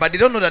their word, but they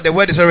don't know that the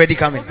word is already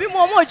coming. Jesus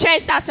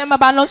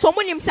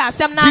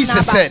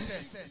said,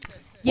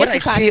 what I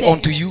say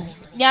unto you,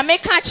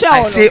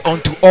 I say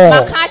unto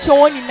all.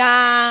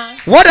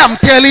 What I'm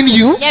telling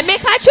you, I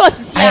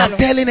am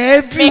telling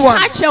everyone.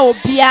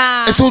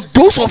 And so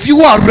those of you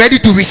who are ready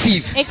to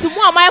receive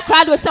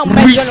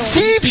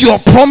your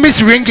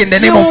promise ring in the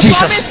name of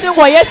Jesus.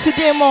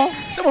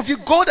 Some of you,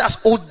 God has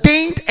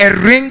ordained a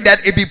ring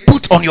that it be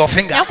put on your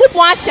finger. And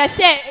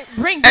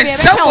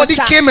somebody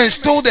came and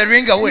stole the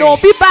ring away. And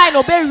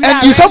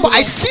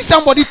I see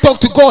somebody talk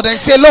to God and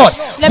say, Lord,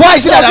 why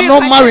is it that I'm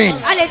not marrying?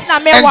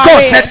 And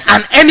God said,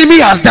 an enemy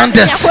has done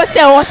this.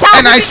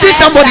 And I see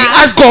somebody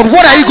ask God,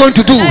 what are you going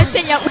to do?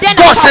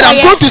 God said, I'm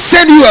going to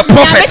send you a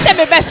prophet.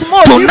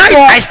 Tonight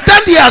I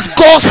stand here as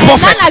God's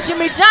prophet,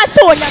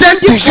 sent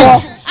to you.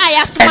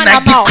 and I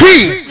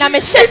decree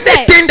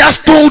anything that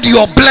stole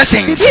your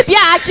blessings,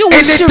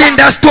 anything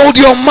that stole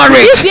your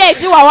marriage,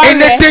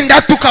 anything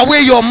that took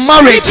away your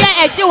marriage,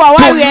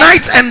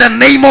 tonight in the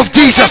name of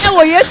Jesus,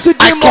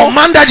 I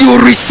command that you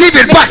will receive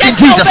it back in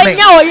Jesus' name.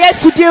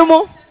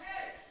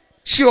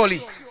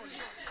 Surely.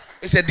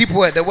 It's a deep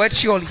word. The word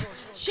surely.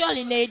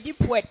 Surely a deep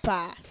word,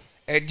 pa.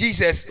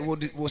 Jesus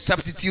will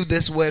substitute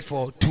this word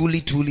for truly,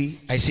 truly,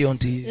 I say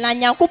unto you. Why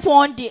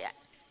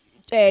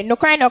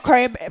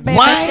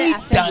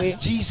does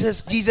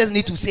Jesus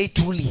need to say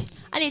truly?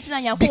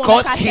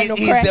 Because he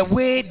is the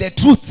way, the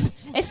truth,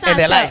 and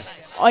the life.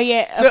 So,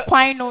 he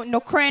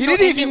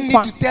didn't even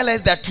need to tell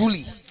us that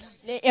truly.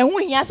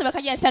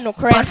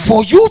 But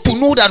for you to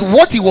know that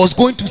what he was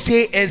going to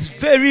say is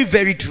very,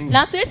 very true. He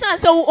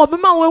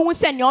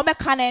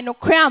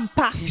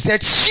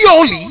said,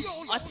 surely,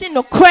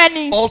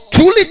 or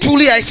truly,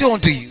 truly, I say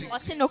unto you,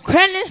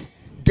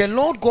 the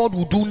Lord God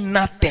will do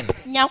nothing.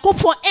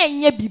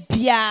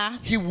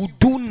 He will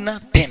do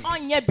nothing.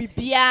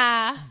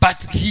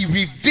 But he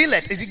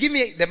revealed. Give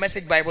me the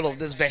Message Bible of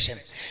this version.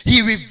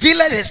 He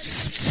revealed his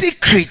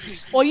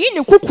secret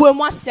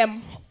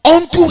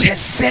unto his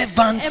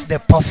servants, the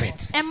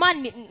prophet.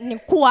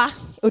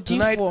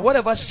 Tonight,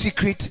 whatever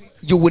secret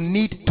you will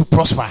need to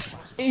prosper,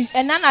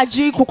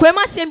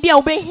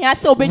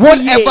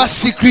 whatever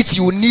secret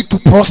you need to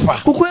prosper,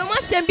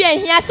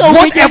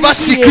 whatever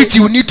secret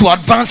you need to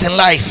advance in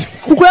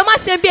life, I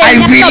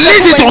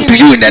release it unto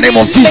you in the name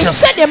of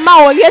Jesus.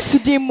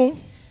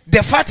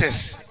 The fact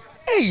is,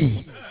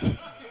 hey,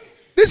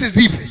 this is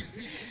deep.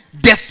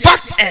 The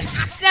fact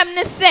is,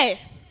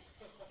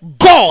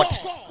 God,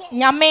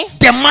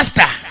 the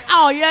Master,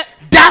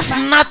 does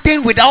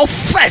nothing without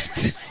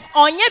first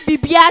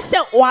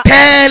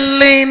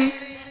telling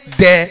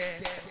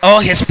all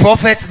his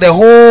prophets the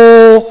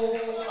whole.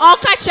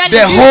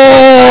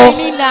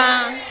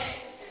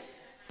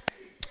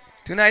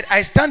 Tonight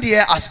I stand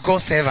here as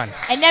God's servant.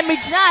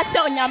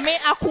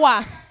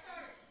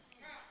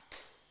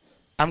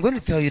 I'm going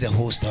to tell you the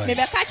whole story.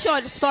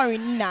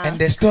 And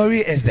the story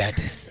is that,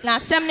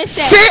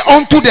 say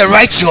unto the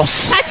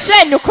righteous,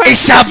 it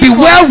shall be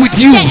well with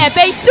you.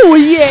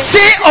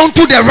 Say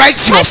unto the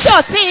righteous,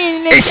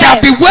 it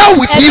shall be well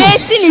with you.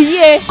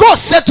 God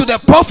said to the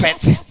prophet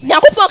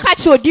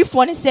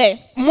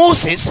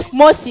Moses,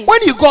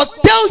 when you go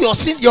tell your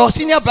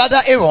senior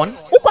brother Aaron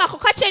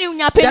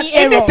that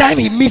anytime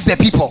he meets the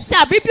people,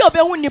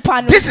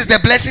 this is the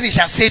blessing he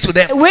shall say to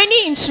them. May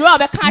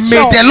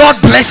the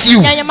Lord bless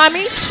you.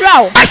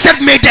 I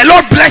said, may the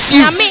Lord bless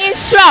you.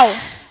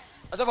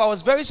 So I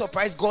was very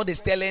surprised God is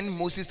telling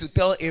Moses to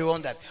tell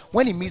Aaron that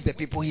when he meets the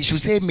people, he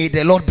should say, may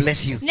the Lord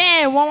bless you.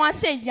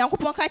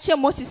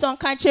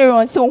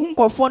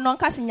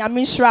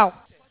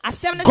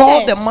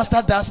 God the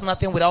Master does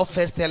nothing without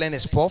first telling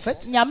his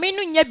prophet. Is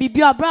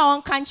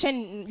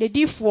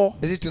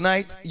it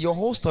tonight? Your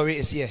whole story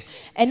is here.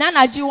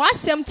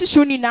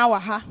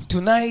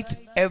 Tonight,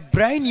 a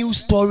brand new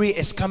story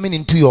is coming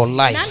into your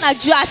life.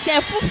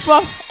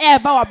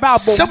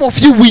 Some of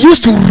you, we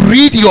used to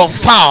read your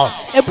file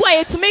and we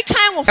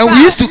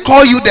used to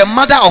call you the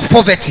mother of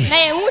poverty.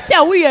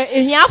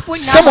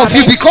 Some of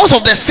you, because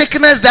of the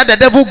sickness that the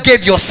devil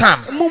gave your son,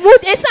 so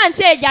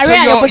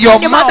your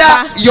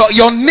mother,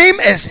 your name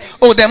is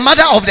the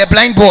mother of the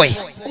blind boy.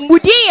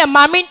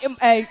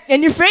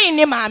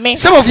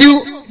 Some of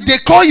you, they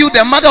call you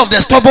the mother of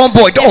the stubborn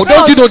boy. Oh,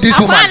 don't you know this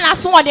woman?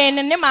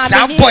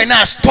 Boy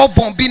now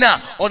stubborn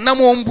bina or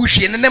namo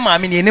umbushi and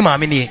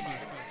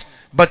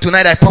but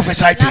tonight I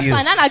prophesy to you.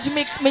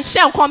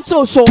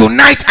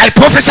 Tonight I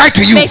prophesy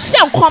to you. May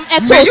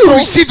you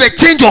receive a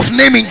change of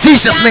name in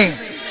Jesus' name.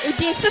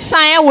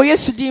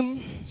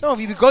 Some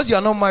of you, because you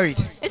are not married,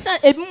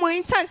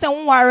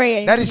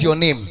 that is your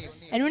name.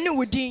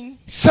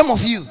 Some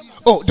of you,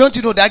 don't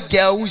you know that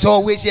girl who is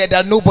always here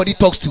that nobody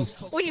talks to?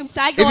 Even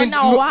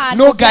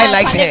no guy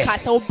likes her.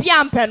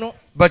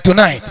 But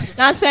tonight,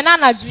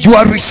 you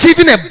are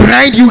receiving a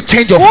brand new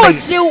change of name.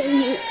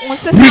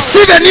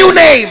 Receive a new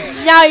name.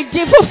 I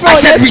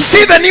said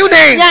receive a new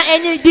name.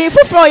 In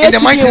the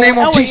mighty name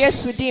of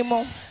Jesus.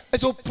 And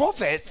so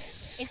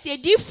prophets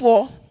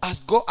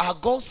are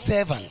God's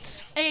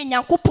servants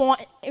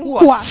who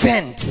are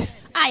sent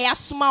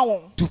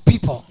to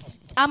people,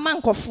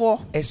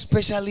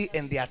 especially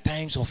in their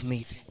times of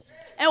need.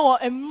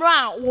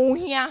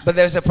 But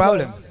there's a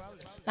problem.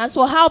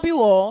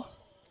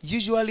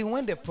 Usually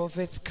when the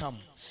prophets come,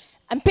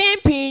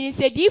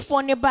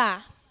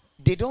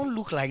 they don't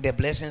look like the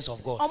blessings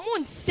of God.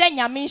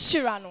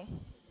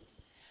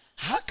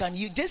 How can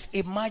you just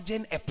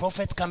imagine a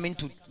prophet coming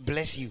to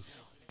bless you?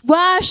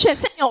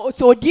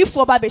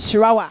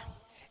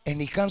 And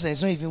he comes and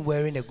he's not even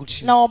wearing a good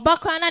shoe. You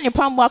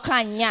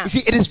see,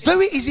 it is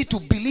very easy to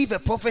believe a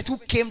prophet who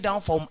came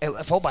down from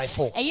a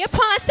 4x4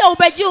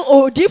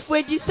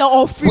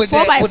 with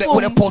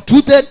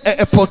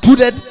a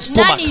protruded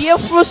stomach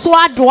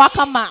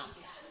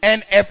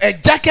and a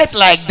jacket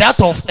like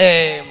that of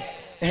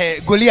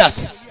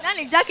Goliath.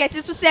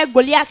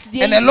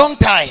 And a long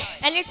tie.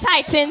 And he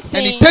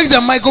takes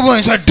the microphone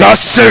and says, "Thus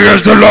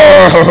says the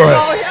Lord."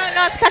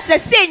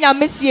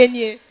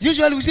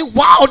 Usually we say,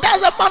 "Wow,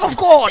 that's a man of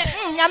God."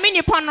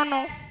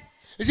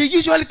 You see,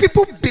 usually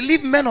people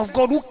believe men of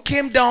God who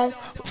came down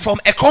from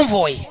a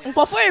convoy.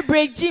 About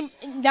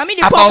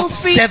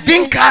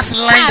 7 cars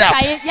lined up.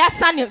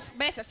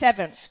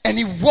 And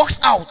he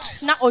walks out.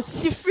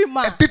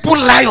 And people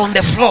lie on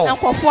the floor.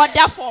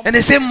 And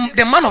they say,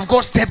 "The man of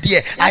God stepped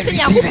here. I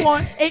receive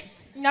it."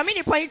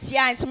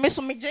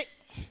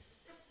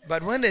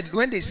 But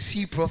when they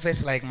see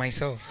prophets like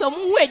myself,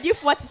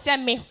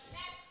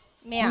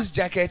 whose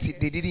jackets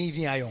they didn't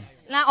even iron,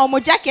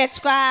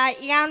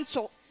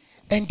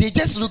 and they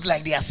just look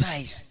like their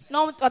size,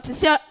 and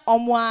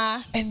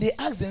they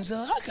ask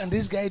themselves, "How can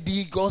this guy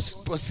be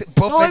God's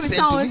prophet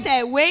sent to me?"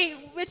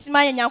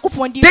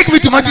 Take me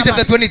to Matthew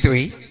chapter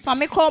 23.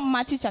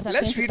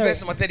 Let's read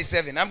verse number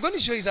 37. I'm going to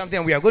show you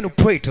something. We are going to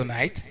pray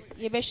tonight.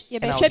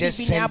 And I'll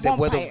just send the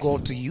word of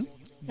God to you.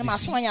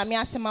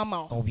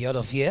 I'll be out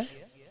of here.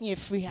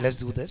 Let's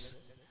do this.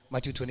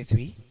 Matthew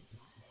 23.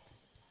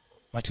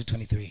 Matthew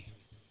 23.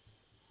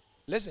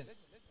 Listen.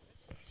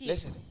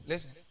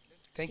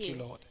 Thank you,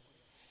 Lord.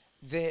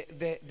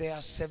 There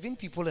are 7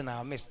 people in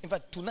our midst. In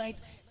fact, tonight,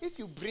 if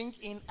you bring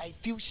in, I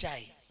feel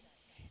shy.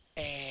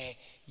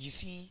 You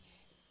see,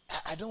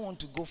 I don't want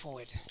to go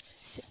forward.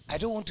 I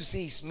don't want to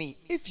say it's me.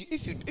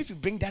 If you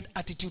bring that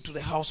attitude to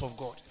the house of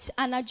God,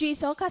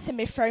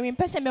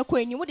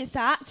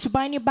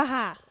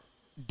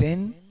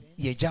 then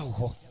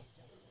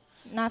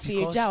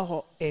because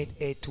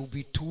it will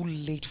be too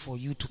late for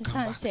you to come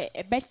back.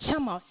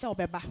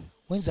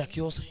 When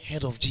Zacchaeus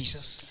heard of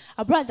Jesus,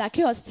 oh, bruh,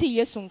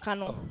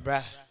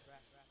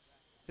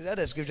 is that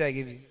the scripture I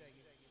gave you?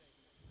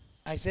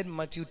 I said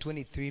Matthew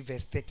 23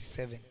 verse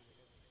 37.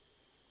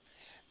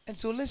 And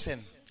so listen,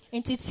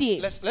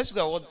 let's look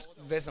at what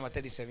verse number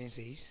 37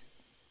 says.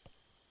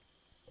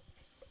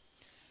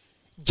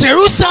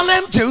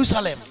 Jerusalem,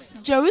 Jerusalem,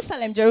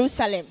 Jerusalem,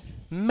 Jerusalem,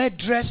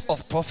 murderers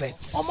of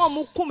prophets,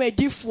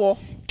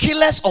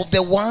 killers of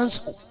the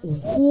ones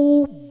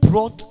who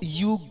brought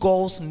you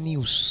God's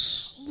news.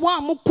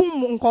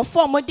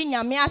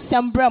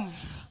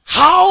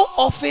 How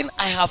often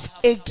I have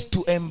ached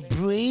to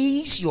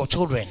embrace your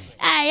children.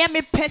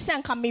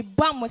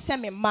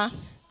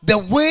 The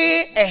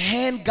way a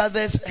hen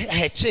gathers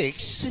her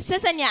chicks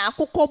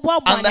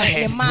under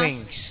her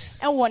wings,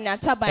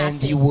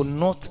 and you will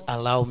not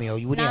allow me, or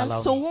you wouldn't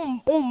allow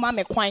me.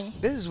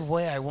 This is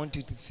where I want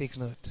you to take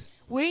note.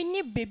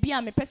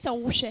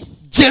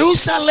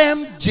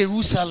 Jerusalem,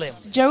 Jerusalem,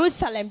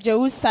 Jerusalem,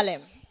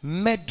 Jerusalem,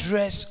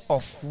 murderers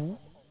of who?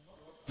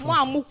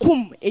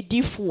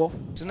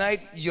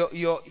 Tonight,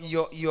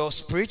 your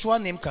spiritual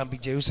name can be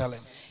Jerusalem.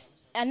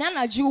 And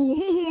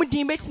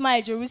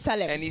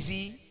you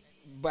see,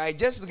 by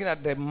just looking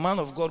at the man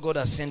of God God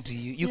has sent to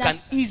you, you can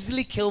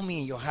easily kill me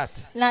in your heart.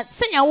 Give me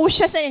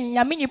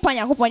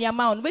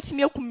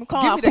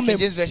the King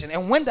James Version.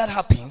 And when that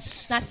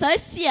happens,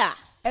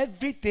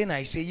 everything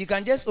I say, you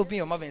can just open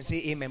your mouth and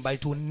say amen, but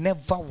it will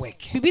never work.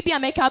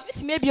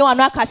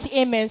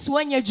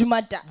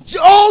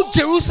 Oh,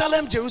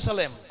 Jerusalem,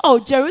 Jerusalem. Oh,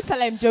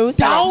 Jerusalem,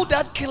 Jerusalem. Thou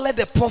that killed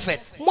the prophet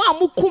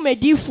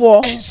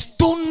and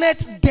stoned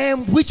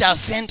them which are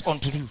sent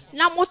unto you.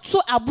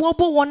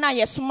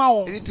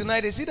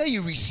 Tonight, it's either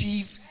you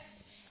receive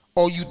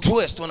or you throw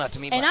a stone at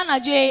me.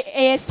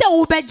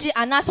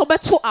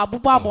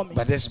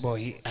 But this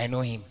boy, I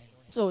know him.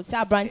 It's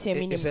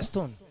a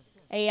stone.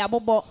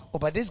 Oh,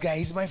 but this guy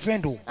is my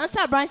friend. Oh,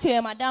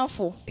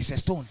 it's a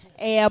stone.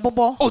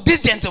 Oh,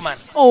 this gentleman.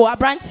 Oh,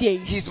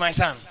 he's my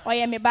son.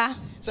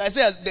 So I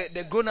say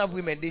the grown-up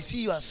women, they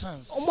see you as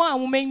sons. Oh,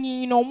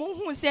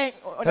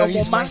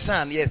 he's my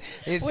son. Yes.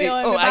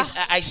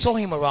 I saw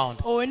him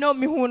around.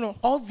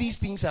 All these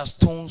things are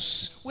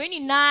stones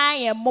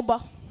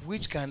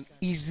which can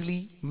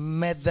easily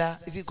murder.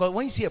 Is it because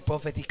when you see a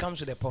prophet, he comes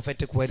with a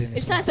prophetic word in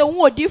his mouth.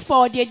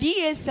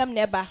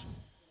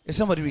 If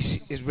somebody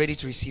is ready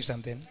to receive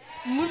something,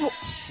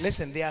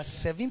 listen, there are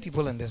 7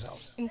 people in this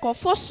house.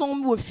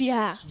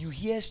 You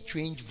hear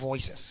strange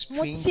voices.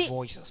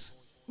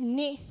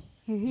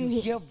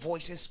 You hear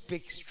voices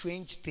speak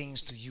strange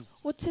things to you.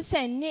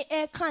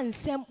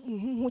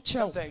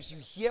 Sometimes you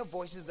hear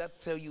voices that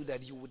tell you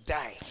that you will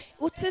die.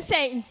 If you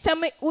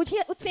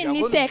are going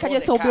to board a car,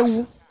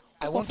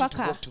 I want you to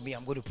walk to me.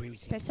 I'm going to pray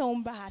with you.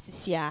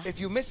 If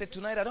you miss it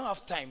tonight, I don't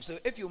have time. So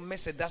if you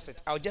miss it, that's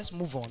it. I'll just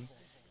move on.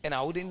 And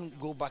I wouldn't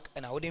go back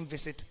and I wouldn't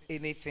visit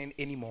anything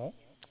anymore.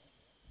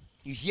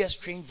 You hear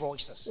strange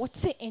voices. There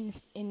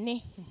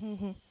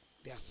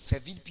are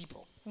 7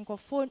 people.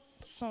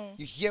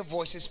 You hear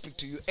voices speak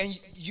to you, and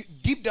you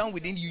deep down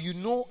within you, you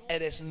know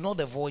it is not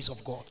the voice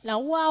of God. You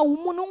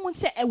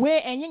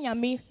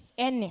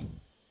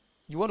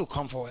want to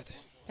come forward.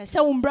 Lift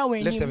up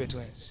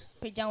your hands.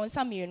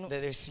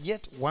 There is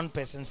yet one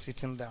person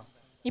sitting down.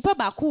 You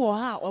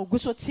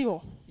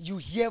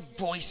hear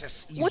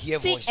voices.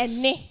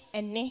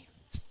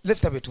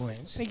 Lift up your two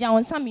hands.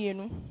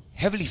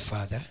 Heavenly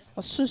Father,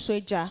 I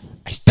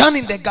stand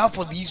in the gap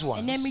for these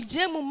ones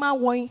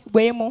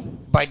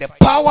by the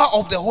power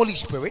of the Holy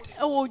Spirit.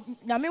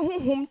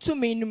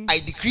 I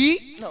decree.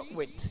 No,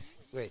 wait.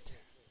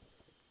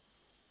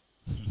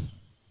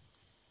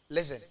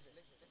 Listen.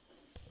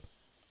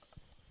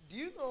 Do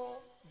you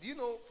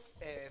know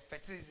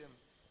fertilization?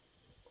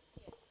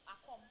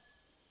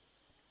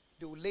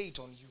 They will lay it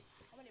on you.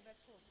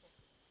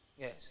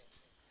 Yes.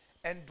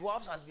 And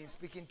dwarfs has been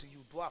speaking to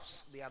you.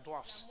 Dwarfs, they are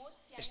dwarfs.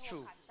 It's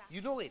true.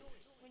 You know it.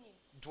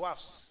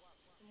 Dwarfs,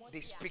 they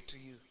speak to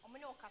you.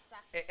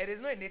 It is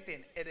not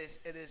anything. It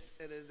is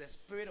the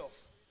spirit of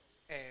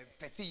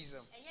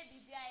fetishism.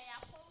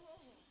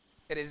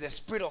 It is the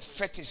spirit of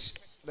fetish.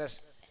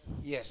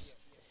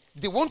 Yes.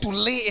 They want to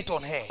lay it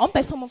on her.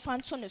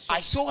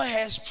 I saw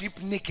her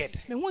stripped naked.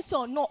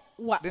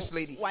 This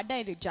lady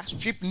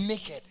stripped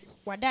naked.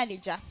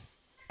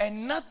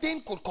 And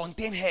nothing could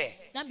contain her.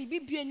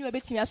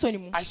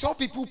 I saw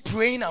people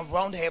praying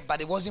around her,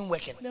 but it wasn't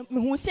working. Then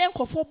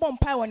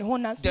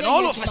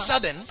all of a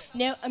sudden,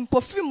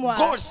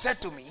 God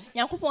said to me,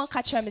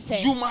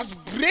 you must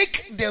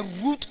break the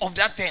root of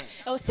that thing.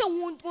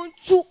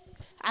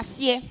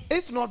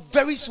 If not,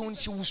 very soon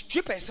she will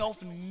strip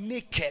herself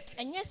naked.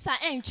 And listen,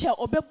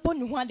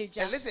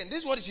 this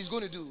is what she's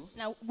going to do.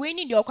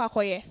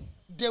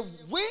 The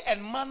way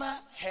and manner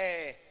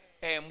her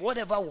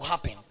whatever will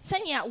happen,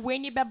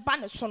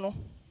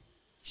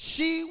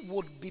 she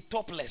would be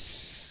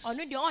topless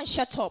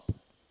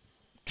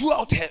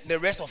throughout the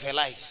rest of her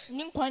life. She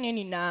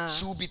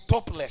will be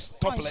topless.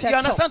 You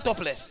understand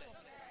topless?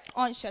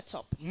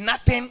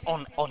 Nothing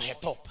on her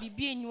top.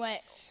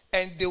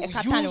 And they will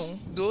use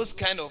those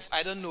kind of,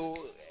 I don't know,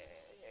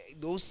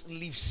 those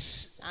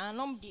leaves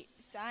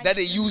that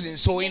they use in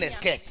sewing a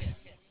skirt.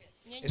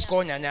 It's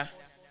called nyanya.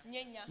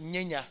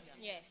 Nyanya.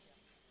 Yes.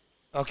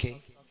 Okay.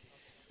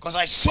 Because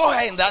I saw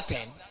her in that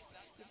thing.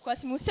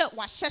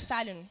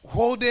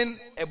 Holding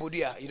a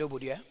bodia. You know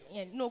bodia?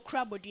 Yeah, no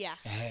crab bodia.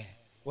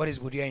 What is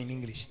bodia in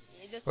English?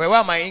 Well,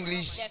 what my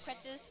English?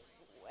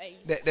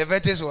 The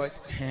fetish what?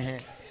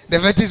 The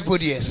fetish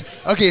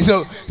bodies. Okay,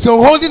 so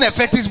holding a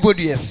fetish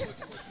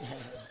bodies.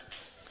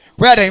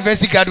 Where are the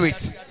university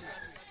graduates?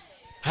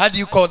 How do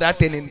you call that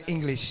thing in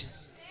English?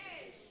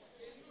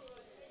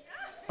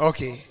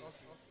 Okay.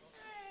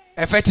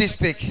 A fetish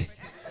stick.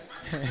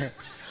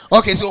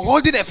 Okay, so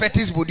holding a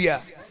fetish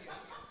bodia.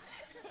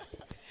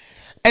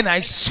 And I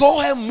saw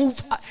her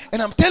move.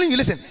 And I'm telling you,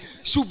 listen,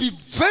 she'll be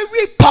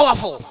very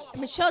powerful.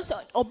 But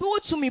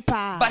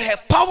her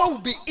power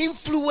will be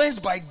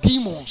influenced by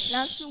demons.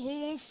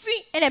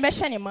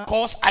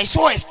 Because I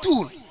saw a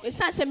stool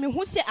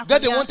that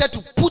they wanted to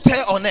put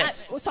her on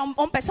it.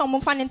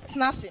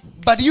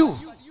 But you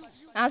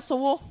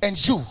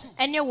and you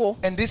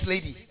and this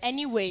lady,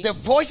 the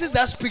voices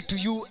that speak to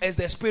you is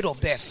the spirit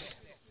of death.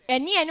 Yeah.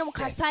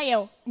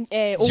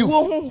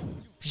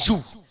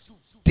 You,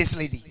 this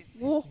lady,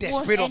 the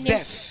spirit of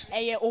death.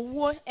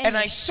 And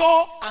I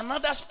saw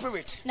another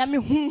spirit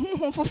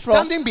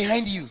standing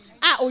behind you.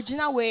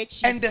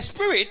 And the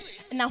spirit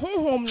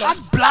had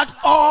blood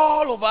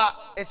all over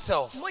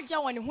itself.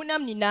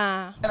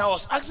 And I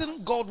was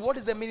asking God, what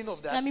is the meaning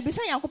of that? And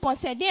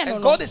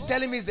God is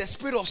telling me it's the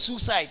spirit of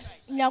suicide.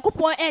 Tonight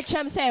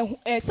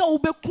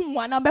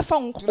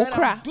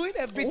I'm doing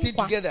everything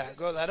together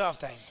because I don't have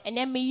time.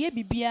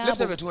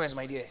 Lift up your two hands,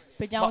 my dear.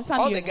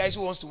 All the guys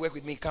who wants to work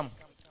with me, come.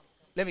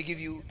 Let me give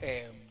you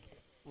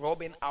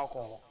rubbing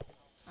alcohol.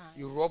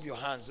 You rub your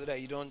hands so that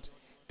you don't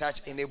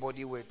touch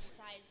anybody with.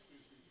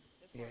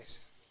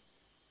 Yes.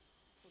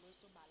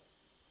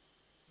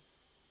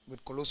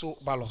 With colossal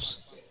balos.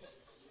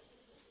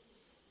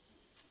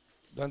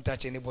 Don't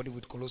touch anybody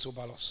with colossal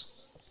balos.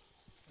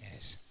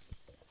 Yes.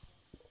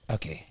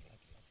 Okay.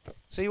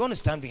 So you want to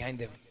stand behind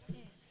them.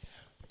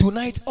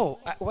 Tonight,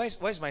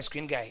 where's my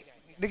screen guy?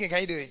 Can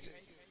you do it?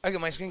 Okay,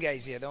 my screen guy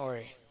is here. Don't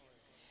worry.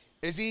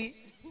 Is he?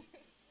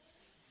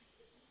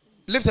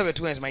 Lift up your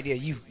two hands, my dear.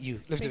 You.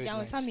 Lift up your two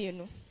hands.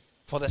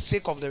 For the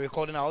sake of the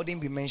recording, I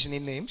wouldn't be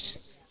mentioning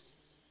names.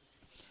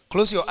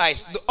 Close your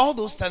eyes. All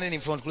those standing in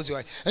front, close your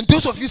eyes. And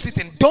those of you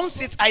sitting, don't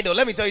sit idle.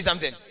 Let me tell you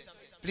something.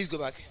 Please go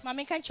back.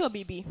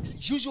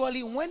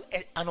 Usually, when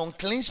an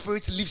unclean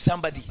spirit leaves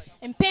somebody,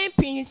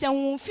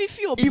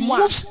 it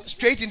moves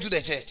straight into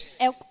the church.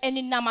 If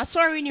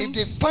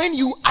they find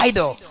you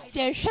idle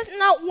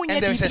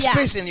and there is a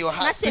space in your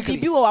heart,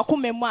 quickly,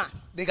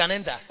 they can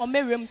enter.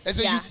 And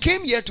so you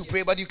came here to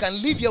pray, but you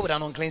can leave here with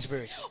an unclean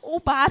spirit.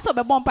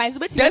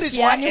 That is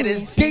why it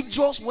is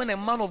dangerous when a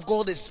man of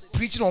God is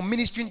preaching or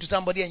ministering to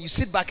somebody and you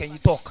sit back and you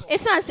talk. And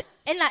so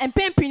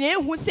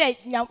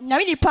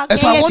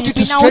I want you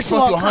to stretch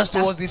forth your hands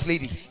towards this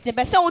lady. And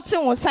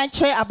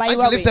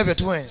to lift up your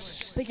two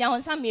hands.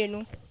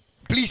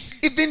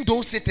 Please, even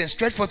though Satan,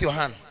 stretch forth your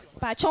hand.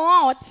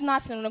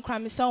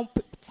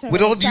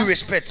 With all due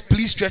respect,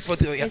 please stretch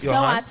forth your hand.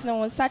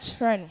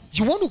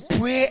 You want to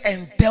pray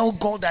and tell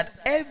God that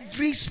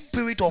every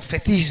spirit of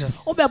fetishism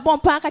that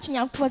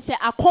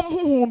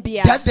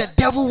the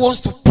devil wants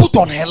to put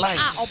on her life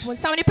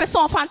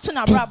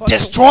to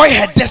destroy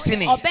her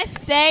destiny,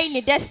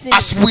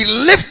 as we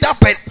lift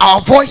up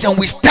our voice and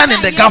we stand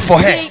in the gap for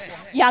her,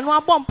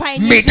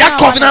 may that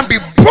covenant be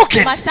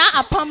broken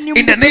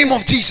in the name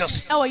of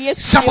Jesus.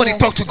 Somebody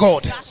talk to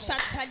God.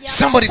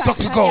 Somebody talk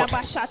to God.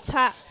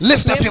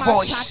 Lift up your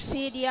voice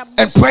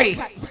and pray.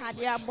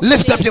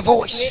 Lift up your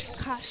voice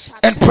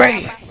and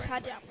pray.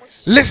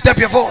 Lift up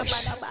your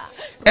voice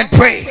and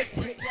pray.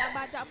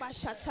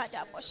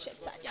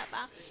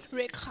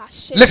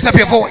 Lift up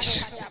your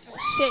voice.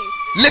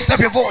 Lift up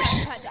your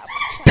voice.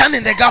 Stand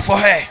in the gap for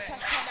her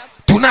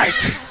tonight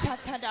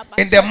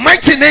in the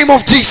mighty name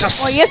of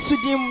Jesus.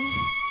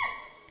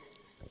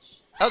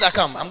 Elder,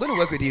 come. I'm going to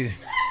work with you.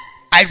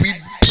 I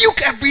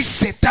rebuke every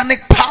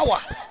satanic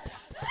power,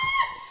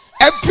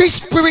 every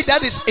spirit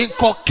that is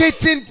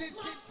inculcating.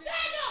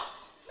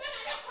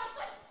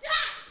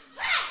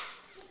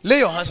 Lay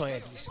your hands on your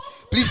head, please.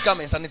 Please come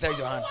and sanitize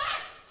your hand.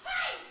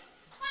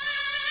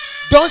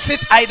 Don't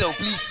sit idle,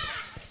 please.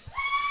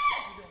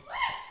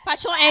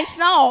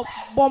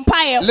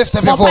 Lift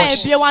up your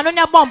voice.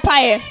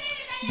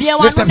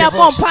 Lift up your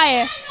voice.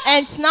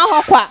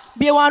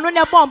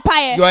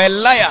 You are a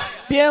liar.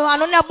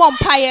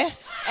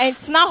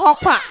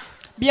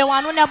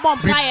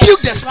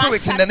 Rebuke the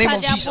spirits in the name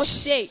of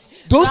Jesus.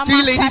 Those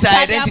three ladies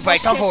are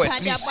identified. Come forward,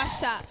 please.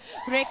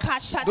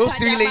 Those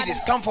three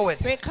ladies, come forward.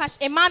 Please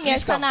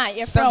come.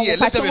 Stand here.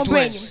 Lift up your two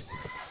hands.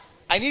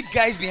 I need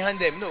guys behind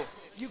them. No,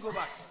 you go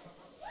back.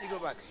 You go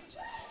back.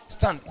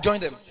 Stand. Join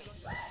them.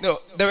 No,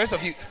 the rest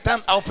of you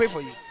stand. I'll pray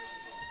for you.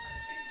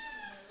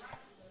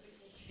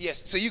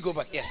 Yes. So you go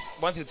back. Yes.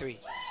 1, 2, 3.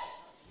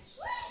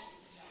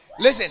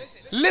 Listen.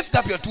 Lift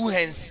up your two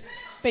hands.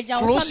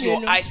 Close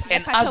your eyes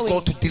and ask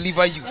God to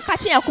deliver you.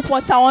 Ask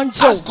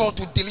God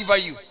to deliver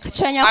you.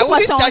 I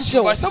wouldn't touch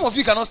you, but some of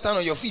you cannot stand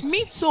on your feet.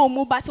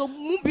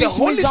 The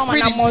Holy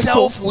Spirit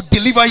Himself will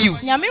deliver you.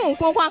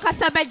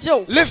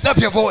 Lift up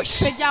your voice.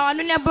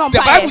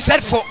 The Bible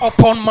said, "For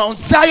upon Mount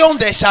Zion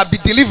there shall be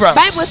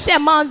deliverance."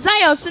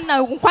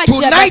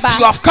 Tonight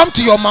you have come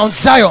to your Mount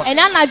Zion,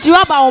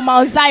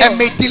 and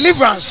may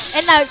deliverance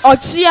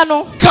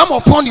come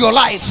upon your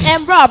life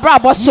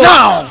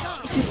now.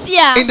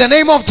 In the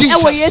name of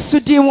Jesus.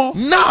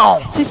 Now.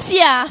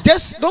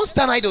 Just don't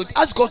stand idle.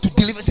 Ask God to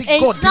deliver. Say,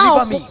 God,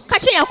 deliver me.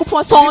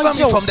 Deliver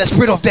me from the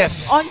spirit of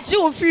death.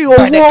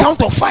 By the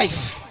count of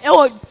 5.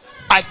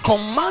 I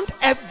command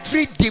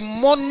every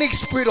demonic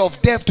spirit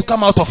of death to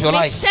come out of your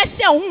life.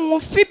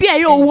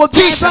 In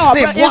Jesus'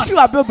 name.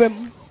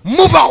 1.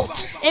 Move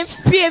out. In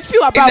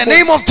the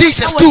name of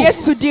Jesus. 2.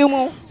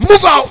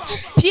 Move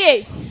out.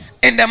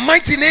 In the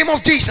mighty name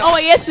of Jesus.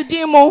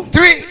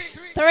 3.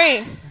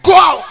 Go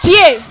out.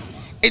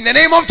 In the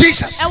name of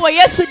Jesus.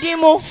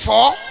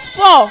 4.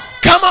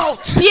 Come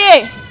out.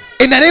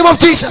 In the name of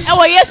Jesus.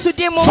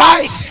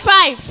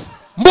 5.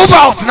 Move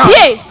out now.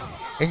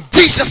 In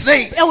Jesus'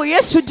 name.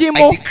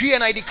 I decree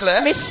and I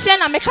declare,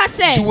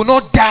 you will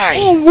not die,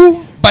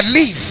 but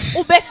live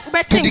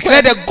to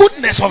declare the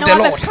goodness of the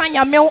Lord.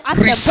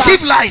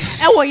 Receive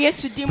life.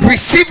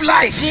 Receive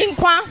life.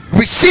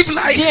 Receive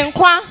life.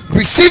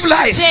 Receive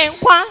life.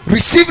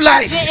 Receive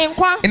life.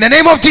 In the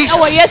name of Jesus.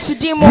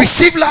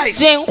 Receive life.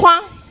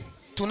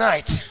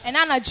 Tonight,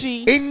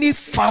 any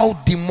foul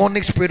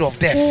demonic spirit of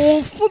death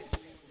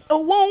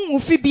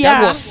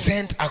that was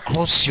sent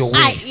across your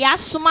way,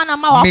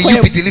 may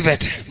you be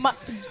delivered.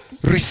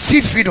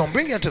 Receive freedom.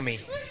 Bring her to me.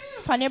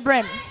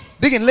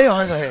 They can lay your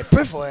hands on her.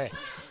 Pray for her.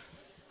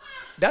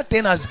 That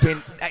thing has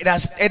been, it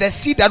has a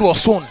seed that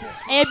was sown,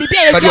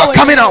 but you are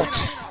coming out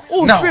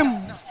now.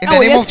 In the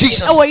name of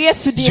Jesus,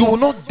 you will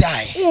not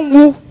die,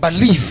 but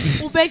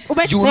live.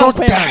 You will not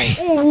die,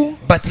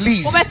 but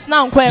live.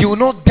 You will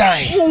not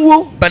die,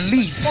 but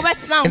live.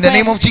 In the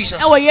name of Jesus.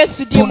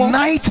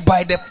 Tonight,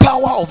 by the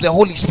power of the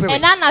Holy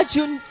Spirit,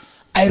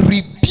 I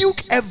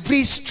rebuke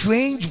every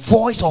strange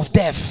voice of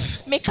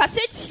death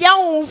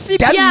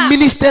that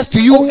ministers to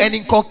you and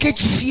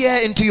inculcates fear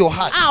into your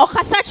heart.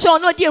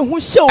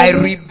 I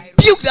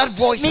rebuke that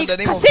voice in the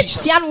name of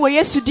Jesus.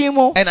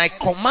 And I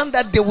command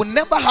that they will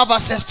never have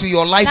access to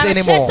your life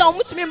anymore.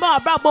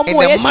 In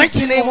the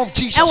mighty name of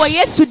Jesus.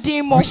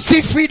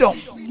 Receive freedom.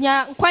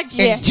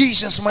 In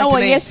Jesus' mighty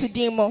name.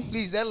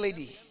 Please, that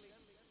lady.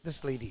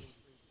 This lady.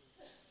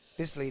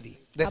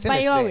 The thing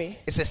is there.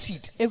 It's a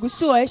seed.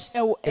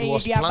 It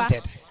was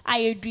planted.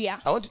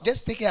 I want to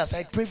just take her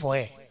aside, pray for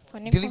her,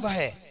 deliver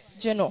her.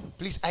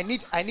 Please, I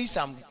need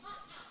some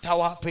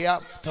prayer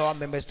tower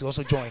members to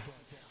also join.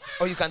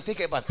 Or you can take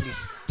her back,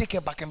 please. Take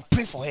her back and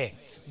pray for her.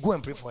 Go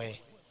and pray for her.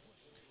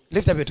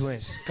 Lift up your two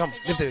hands. Come,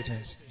 lift up your two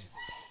hands.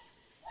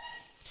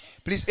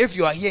 Please, if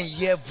you are here and you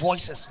hear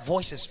voices,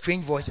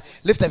 strange voices,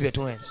 lift up your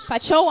two hands.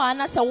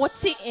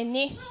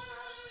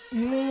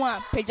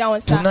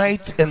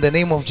 Tonight, in the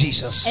name of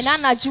Jesus,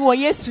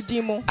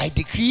 I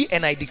decree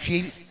and I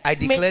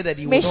declare that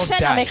you will not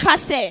die.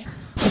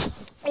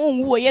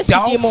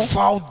 Thou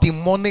foul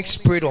demonic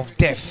spirit of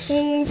death.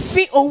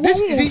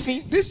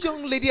 This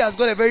young lady has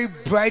got a very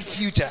bright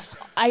future.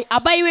 And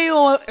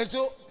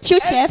so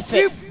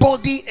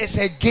everybody is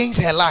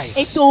against her life.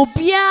 And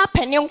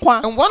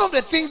one of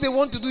the things they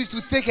want to do is to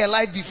take her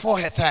life before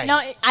her time.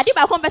 By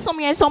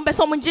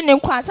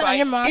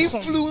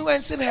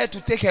influencing her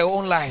to take her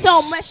own life.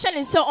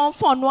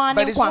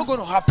 But it's not going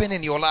to happen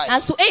in your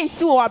life. In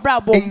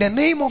the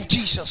name of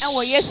Jesus. In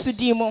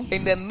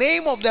the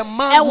name of the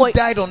man who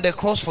died on the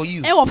cross for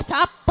you. I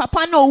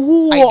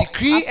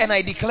decree and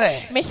I declare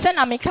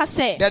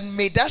that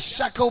may that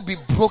shackle be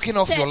broken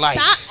off your life.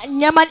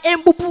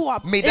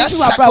 May that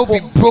shackle be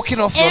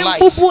broken off your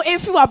life. You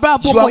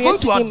are going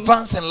to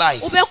advance in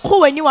life. You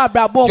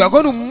are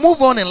going to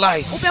move on in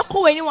life.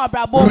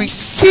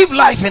 Receive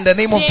life in the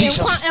name of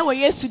Jesus.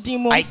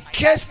 I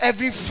curse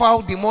every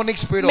foul demonic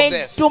spirit of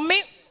death.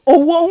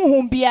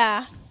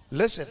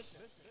 Listen,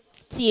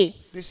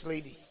 this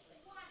lady,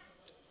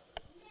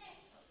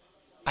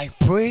 I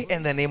pray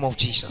in the name of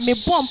Jesus.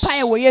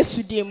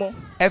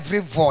 Every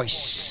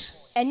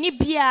voice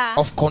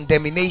of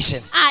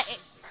condemnation,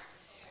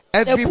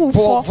 every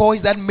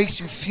voice that makes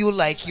you feel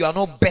like you are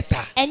not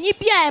better, every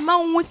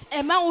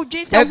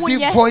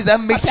voice that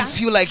makes you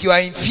feel like you are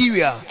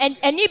inferior,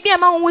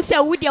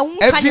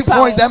 every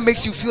voice that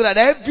makes you feel that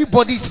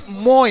everybody is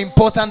more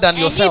important than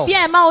yourself, tonight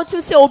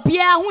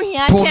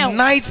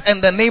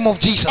in the name of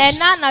Jesus, I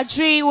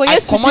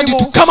command you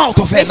to come out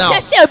of her now.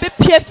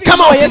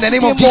 Come out in the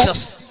name of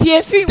Jesus.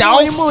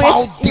 Thou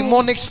foul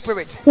demonic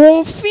spirit,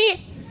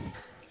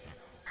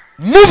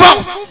 move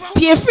out.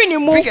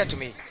 Bring it to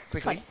me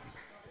quickly.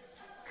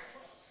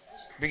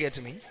 Bring it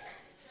to me.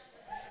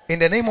 In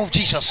the name of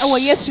Jesus.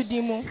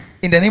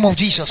 In the name of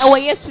Jesus.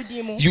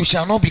 You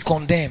shall not be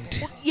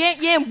condemned.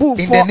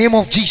 In the name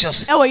of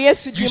Jesus.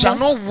 You shall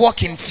not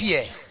walk in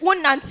fear.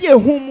 In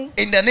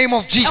the name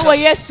of Jesus.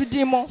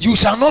 You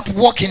shall not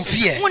walk in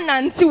fear.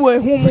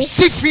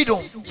 Receive freedom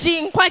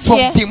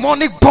from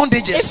demonic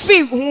bondages.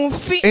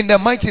 In the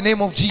mighty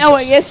name of Jesus.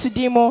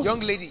 Young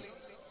lady,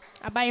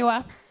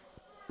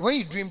 when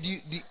you dream,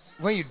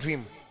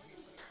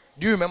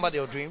 do you remember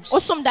your dreams?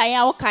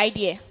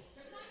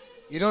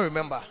 You don't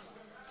remember?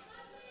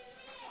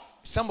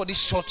 Somebody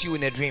shot you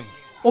in a dream.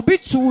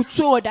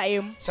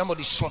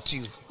 Somebody shot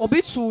you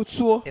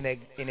in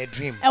a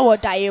dream.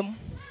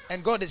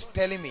 And God is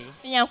telling me,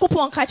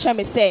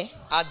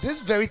 at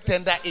this very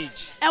tender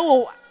age,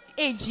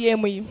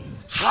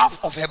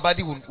 half of her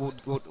body would go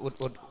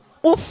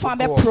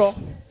off.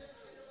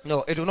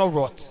 No, it will not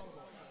rot.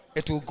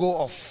 It will go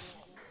off.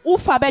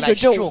 Like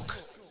stroke.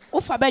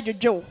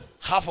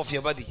 Half of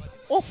your body.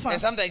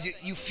 And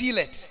sometimes you feel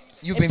it.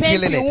 You've been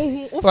feeling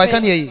it. Oh, I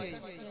can't hear you.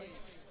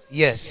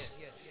 Yes.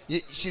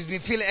 She's been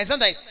feeling, and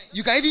sometimes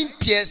you can even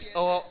pierce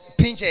or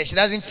pinch her. She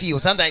doesn't feel.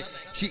 Sometimes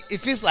it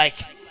feels like,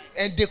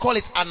 and they call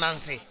it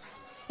anansi.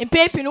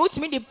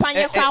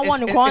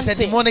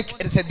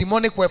 It's a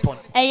demonic weapon.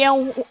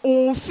 And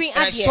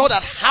I saw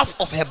that half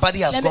of her body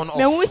has gone off.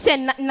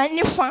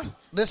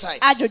 This side.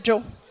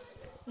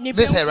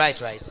 This side,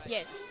 right?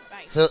 Yes,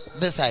 right. So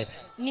this side.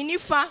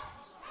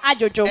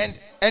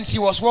 And she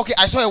was walking.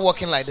 I saw her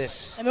walking like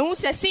this.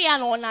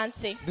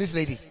 This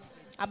lady.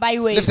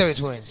 Lift up your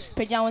two hands.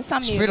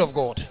 Spirit of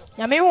God,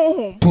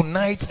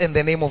 tonight in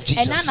the name of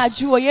Jesus,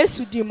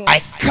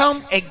 I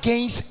come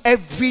against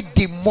every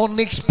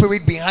demonic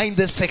spirit behind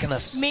this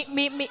sickness to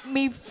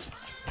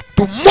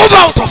move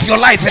out of your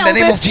life in the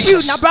name of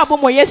Jesus.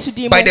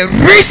 By the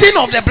reason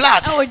of the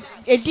blood,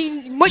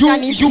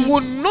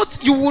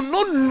 you will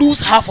not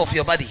lose half of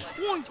your body.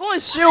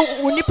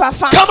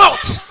 Come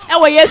out.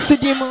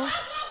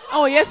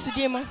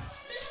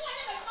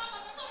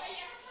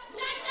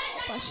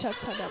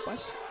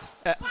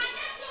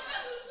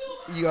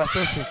 You are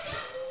still sick.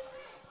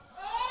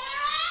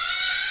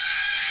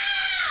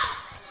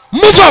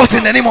 Move out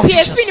in the name of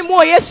Jesus.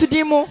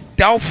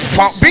 Thou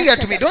bring her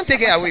to me. Don't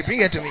take her away.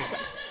 Bring her to me.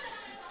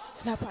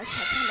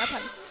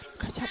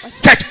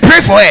 Church,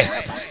 pray for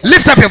her.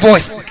 Lift up your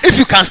voice. If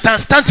you can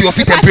stand to your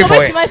feet and pray for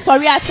her.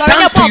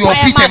 Stand to your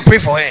feet and pray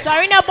for her.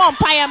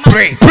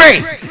 Pray.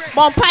 Pray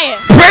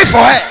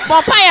for her.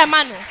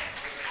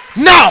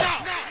 Now.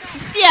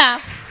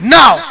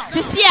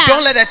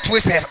 Don't let her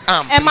twist her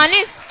arm.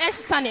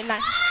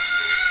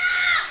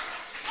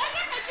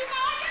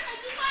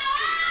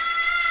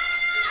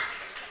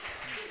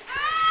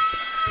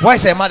 Why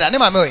is her mother?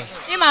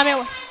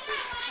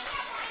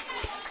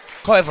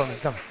 Call her for me.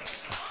 Come.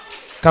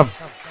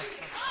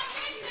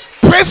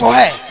 Pray for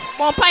her.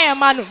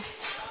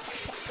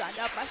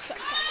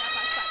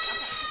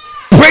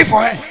 Pray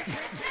for her.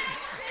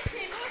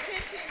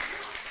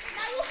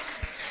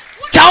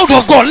 Child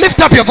of God, lift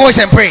up your voice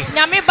and pray.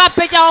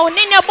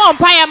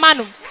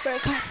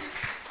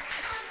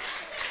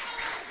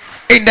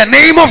 In the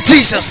name of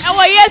Jesus.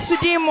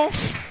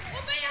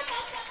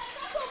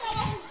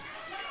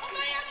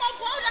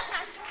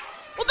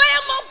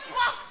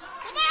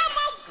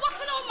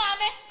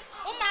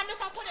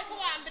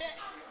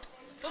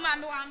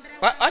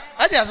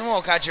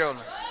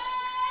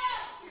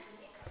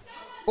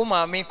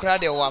 Umami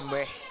crowd one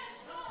way.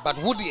 But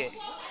would ye?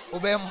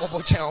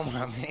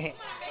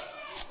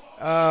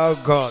 Oh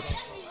God.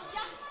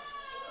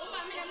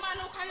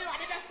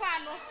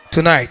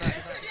 Tonight.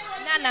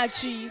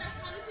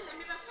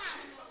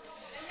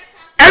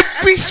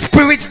 Every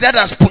spirit that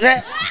has put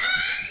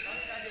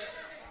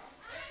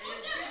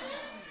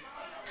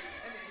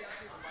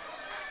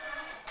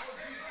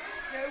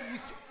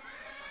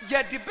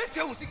yeah, the best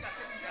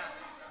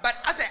but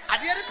as a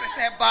other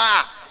person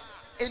bar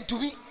into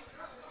me,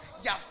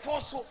 you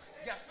force so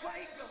you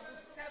try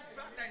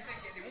several times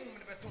and the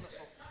woman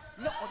so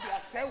no they are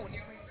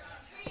saying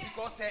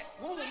because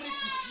one woman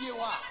to fear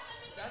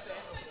that's the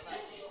end of the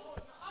life.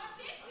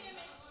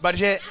 But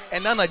yeah,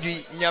 and another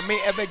nyame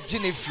ebe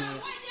gine fi mu.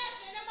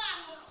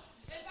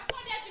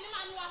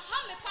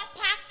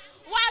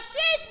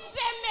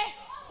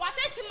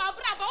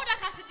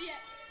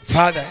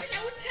 Father,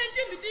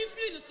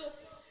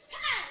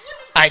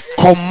 I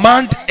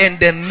command in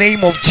the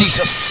name of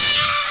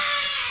Jesus,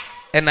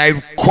 and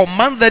I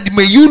command that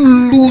may you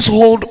lose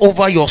hold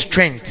over your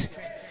strength,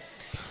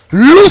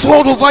 lose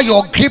hold over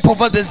your grip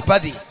over this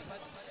body.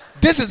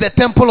 This is the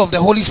temple of the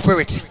Holy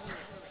Spirit,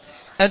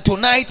 and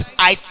tonight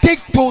I take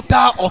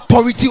total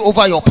authority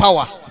over your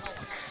power.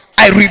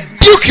 I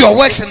rebuke your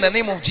works in the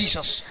name of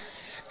Jesus,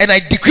 and I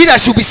decree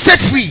that you be set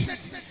free.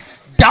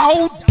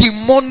 Thou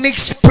demonic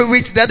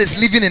spirit that is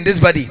living in this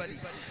body,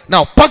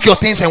 now pack your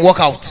things and walk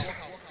out.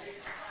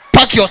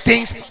 Pack your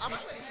things.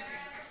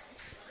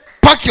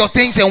 Pack your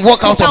things and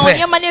walk out of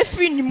here.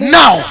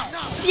 Now.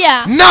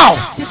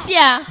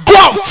 Go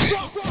out.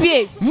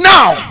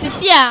 Now.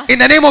 In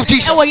the name of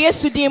Jesus.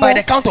 By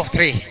the count of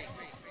 3,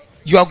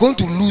 you are going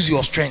to lose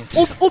your strength.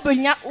 By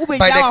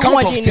the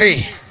count of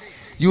 3,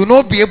 you will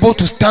not be able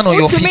to stand on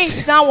your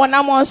feet.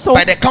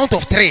 By the count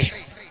of 3,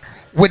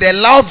 with a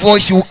loud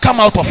voice, you will come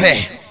out of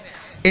here.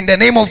 In the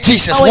name of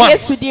Jesus. 1.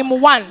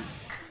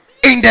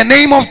 In the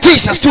name of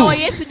Jesus, 2.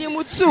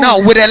 Now,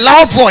 with a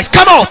loud voice,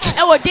 come out.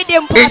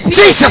 In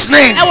Jesus'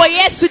 name. Now,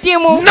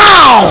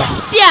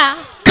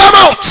 come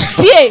out.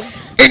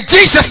 In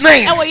Jesus'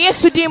 name.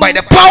 By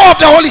the power of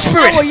the Holy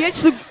Spirit,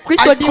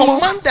 I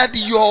command that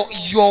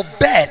your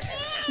bed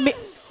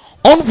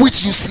on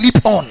which you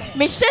sleep on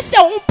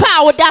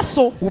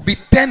will be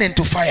turned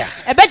into fire.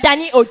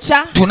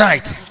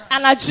 Tonight,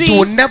 you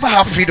will never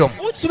have freedom.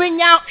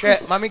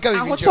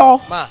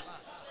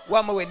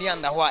 Wama weni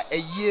anda hwa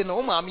eyiye no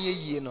umami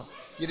eyiye no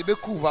yede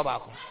beku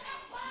babako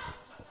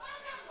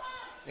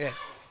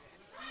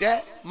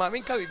yeah mami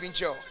nka we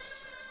bincho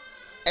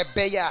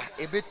ebeya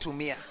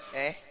ebetumia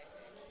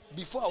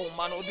before a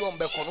man odi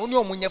ombeko no oni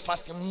omunye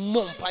fasting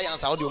mompa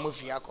yansa odi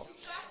omafia ko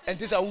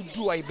entisa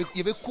udu a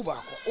yebeku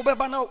bako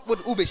ubeba na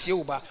ubesie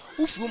uba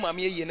ufu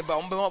mami eyiye ne ba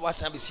ombema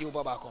wasa besie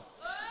uba bako.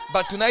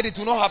 But tonight it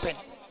will not happen.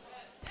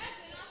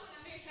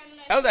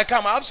 Elder,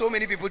 come, I have so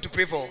many people to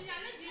pray for.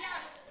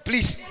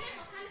 Please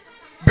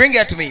bring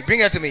her to me. Bring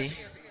her to me.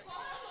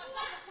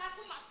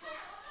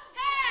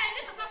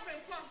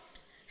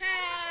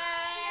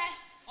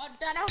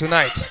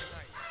 Tonight.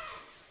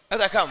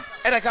 Elder, come.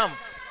 Elder, come.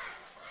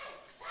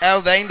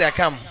 Elder, in there,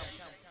 come.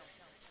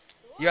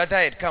 You are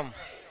tired. Come.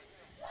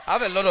 I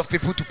have a lot of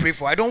people to pray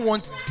for. I don't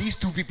want these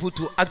 2 people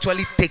to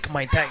actually take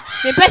my time.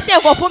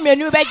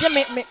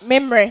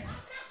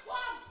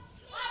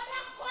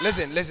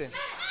 Listen.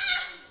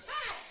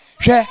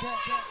 Sure.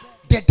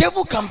 The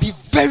devil can be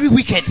very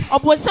wicked.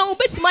 Look at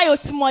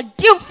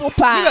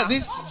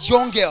this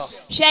young girl.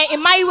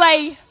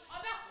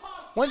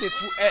 When they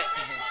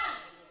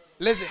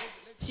listen.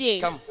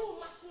 Come.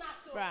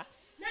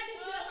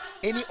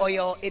 Any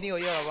oil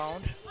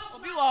around?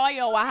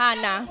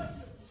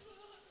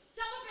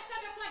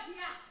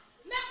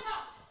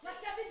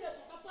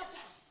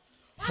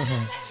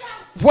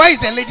 Where is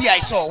the lady I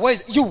saw? Where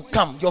is you?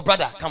 Come, your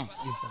brother. Come.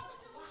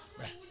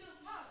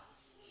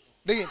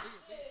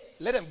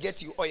 Let them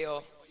get you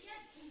oil.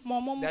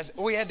 That's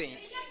oil thing.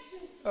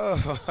 Oh.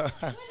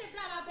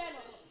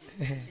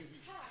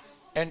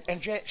 and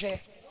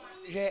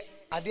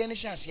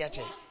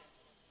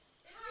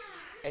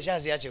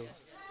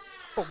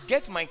oh,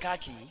 get my car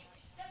key.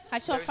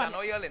 There is an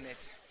oil in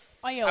it.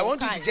 I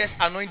want you to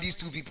just anoint these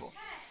 2 people.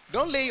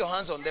 Don't lay your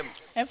hands on them.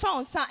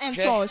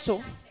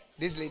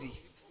 This lady,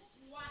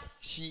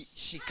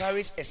 she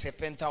carries a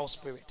serpentine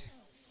spirit.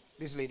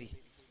 This lady.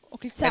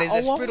 There is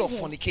a spirit of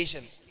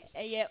fornication.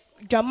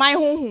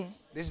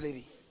 This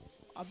lady.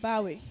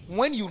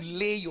 When you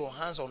lay your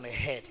hands on her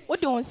head, you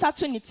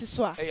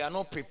are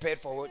not prepared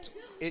for it.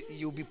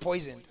 You'll be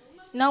poisoned.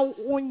 Get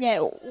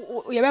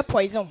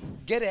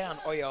her an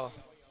oil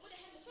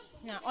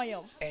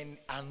and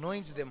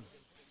anoint them.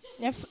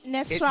 The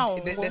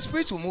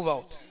spirits will move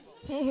out.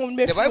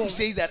 The Bible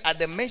says that at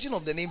the mention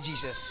of the name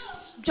Jesus,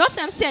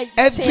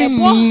 every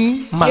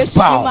knee must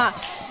bow.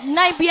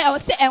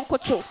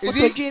 You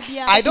see,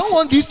 I don't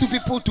want these 2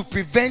 people to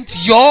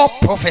prevent your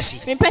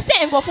prophecy.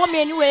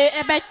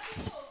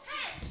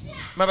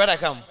 My brother,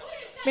 come.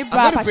 I'm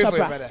going to pray for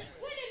your brother.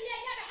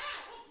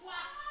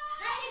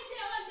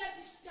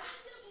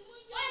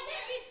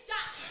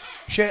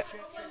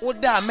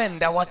 Oda men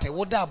that what?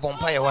 Oda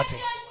bompire what?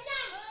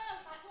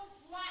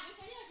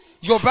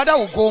 Your brother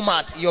will go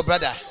mad. Your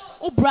brother.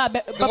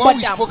 The one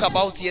we spoke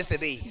about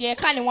yesterday. He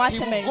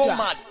will go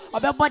mad.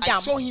 I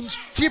saw him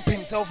strip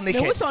himself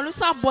naked.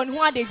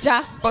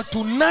 But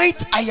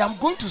tonight I am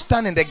going to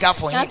stand in the gap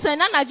for him.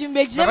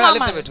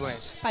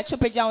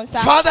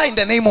 Father, in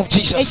the name of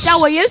Jesus,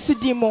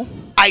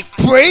 I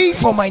pray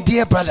for my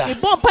dear brother.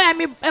 And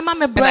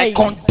I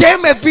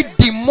condemn every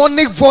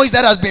demonic voice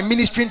that has been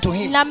ministering to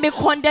him. I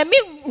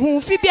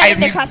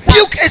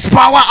rebuke its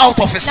power out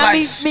of his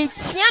life.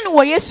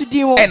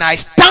 And I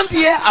stand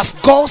here as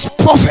God's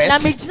prophet.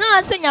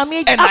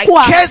 And I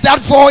curse that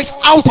voice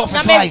out of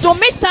his life.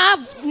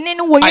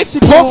 I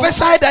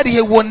prophesy that he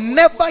will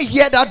never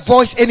hear that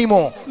voice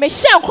anymore.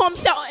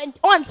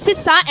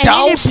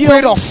 Thou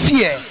spirit of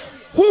fear.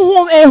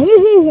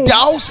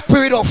 Thou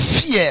spirit of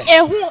fear,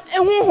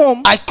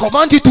 I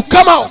command you to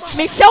come out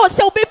in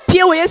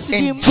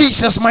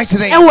Jesus' mighty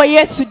name.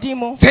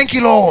 Thank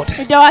you, Lord,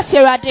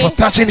 for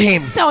touching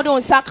him in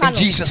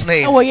Jesus'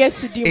 name.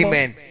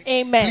 Amen.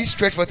 Please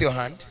stretch forth your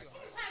hand.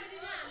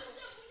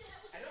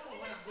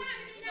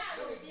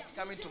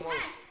 Coming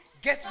tomorrow,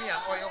 get me an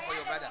oil for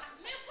your brother.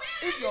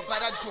 If your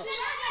brother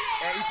jokes,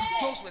 if he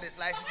jokes with his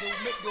life, they'll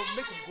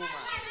make him go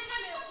mad.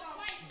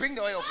 Bring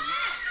the oil,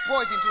 please.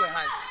 Pour it into her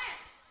hands.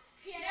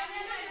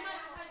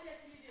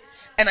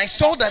 And I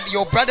saw that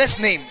your brother's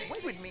name.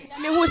 Wait with me.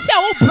 Go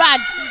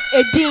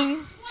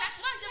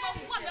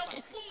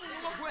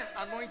and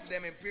anoint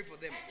them and pray for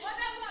them.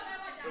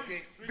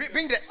 Okay.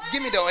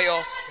 Give me the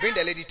oil. Bring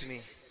the lady to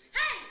me.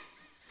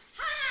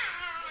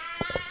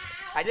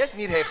 I just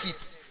need her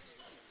feet.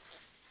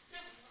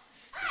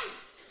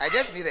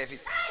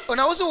 Oh,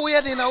 now also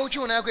weird in our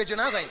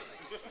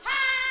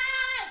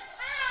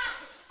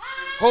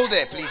hold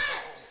her, please.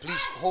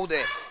 Please hold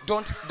her.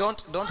 Don't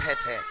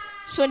hurt her.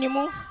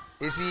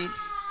 You see,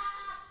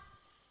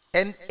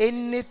 and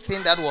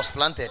anything that was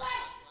planted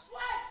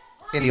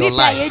in your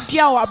life,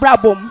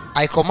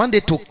 I command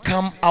it to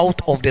come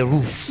out of the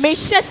roof.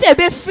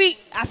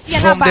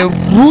 From the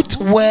root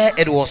where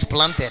it was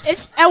planted.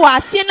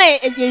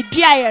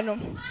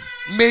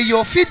 May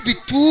your feet be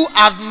too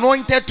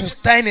anointed to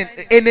stand in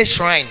any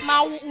shrine.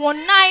 By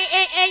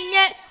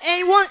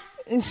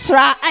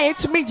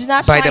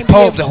the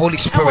power of the Holy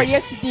Spirit.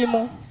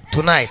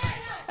 Tonight.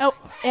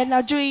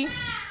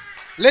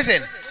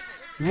 Listen.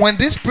 When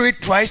this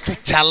spirit tries to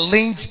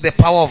challenge the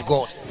power of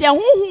God,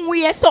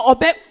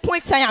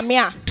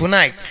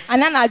 tonight,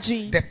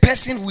 the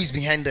person who is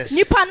behind us,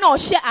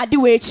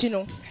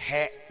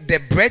 the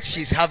bread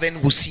she's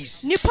having will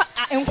cease. In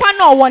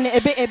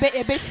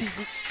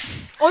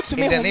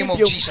the name of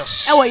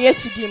Jesus,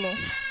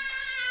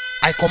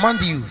 I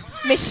command you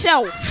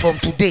from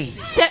today,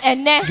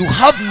 you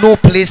have no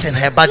place in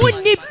her body.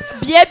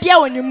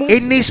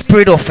 Any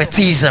spirit of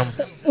fetishism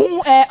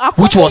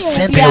which was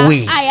sent her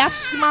way,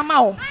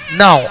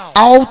 now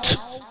out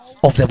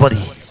of the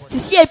body.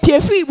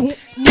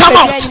 Come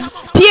out.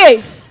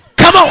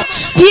 Come out.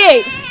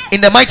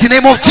 In the mighty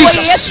name of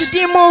Jesus.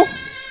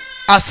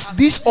 As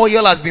this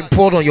oil has been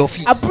poured on your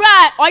feet,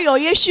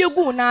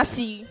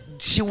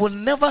 she will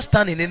never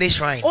stand in any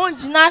shrine.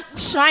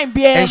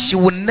 And she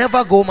will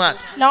never go mad.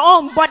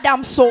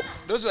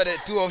 Those were the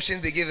two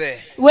options they gave her.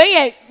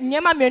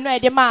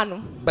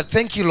 But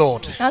thank you,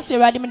 Lord,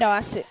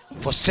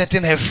 for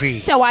setting her free.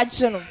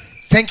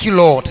 Thank you,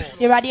 Lord,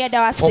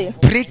 for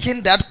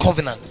breaking that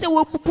covenant. There's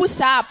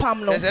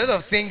a lot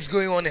of things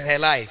going on in her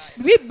life.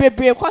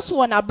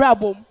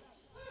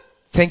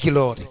 Thank you,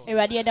 Lord.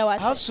 I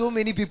have so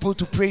many people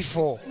to pray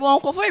for. Who is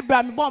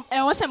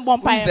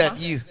that?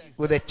 You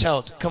with a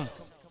child? Come.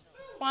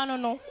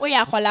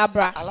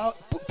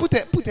 Put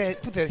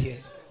her here.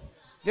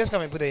 Just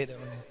come and put her here.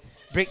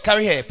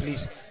 Carry her,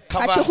 please.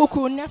 Cover.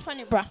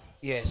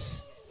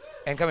 Yes.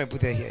 And come and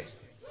put her here.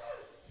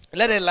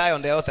 Let her lie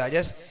on the altar. I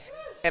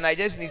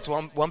just need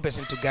one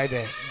person to guide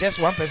her. Just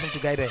one person to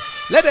guide her.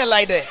 Let her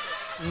lie there.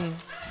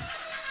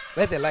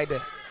 Let her lie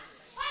there.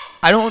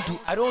 I don't want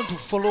to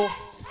follow.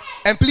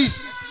 And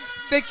please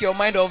take your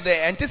mind off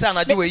there. And this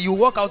another way you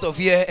walk out of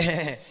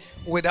here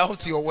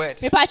without your word.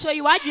 I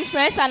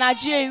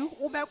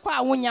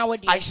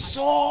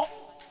saw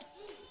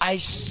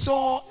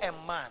a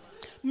man.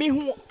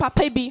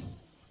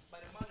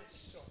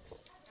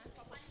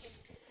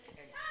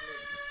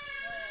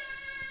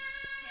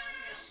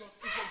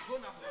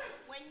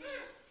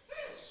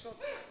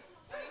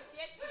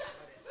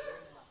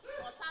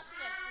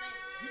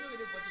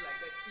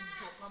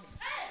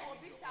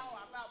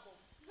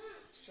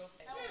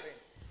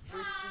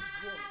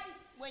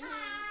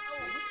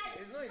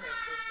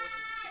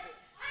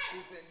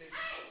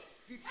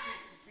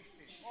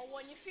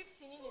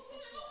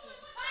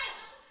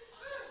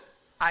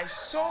 I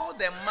saw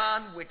the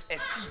man with a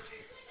seed.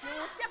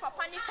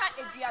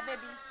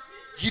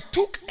 He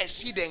took a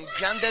seed and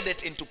grounded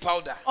it into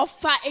powder. And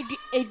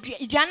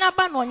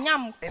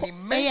he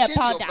mentioned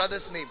your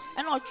brother's name.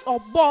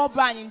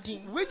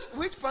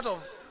 Which part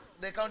of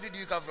the country do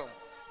you come from?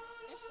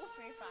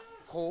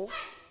 Ho?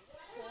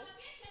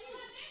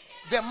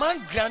 The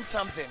man grant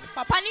something.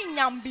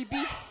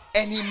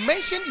 And he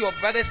mentioned your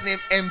brother's name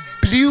and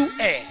blew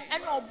air.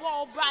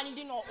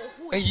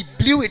 And he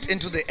blew it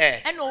into the air.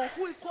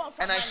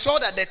 And I saw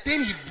that the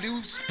thing he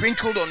blew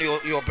sprinkled on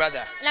your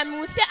brother.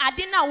 And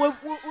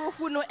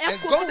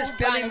God is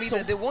telling me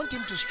that they want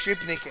him to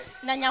strip naked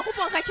and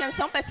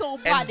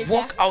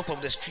walk out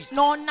of the street.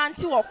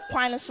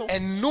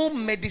 And no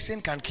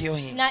medicine can cure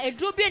him.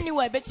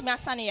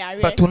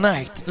 But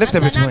tonight, lift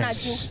up your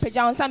hands.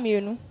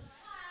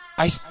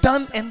 I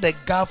stand in the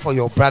gap for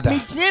your brother.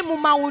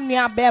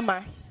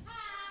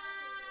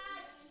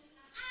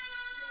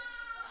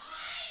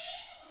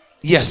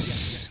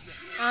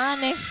 Yes.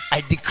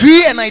 I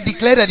decree and I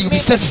declare that you'll be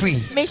set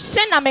free.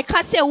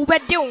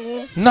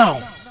 Now,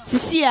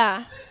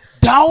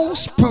 thou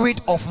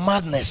spirit of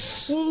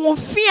madness,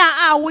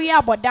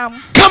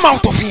 come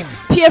out of him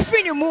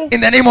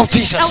in the name of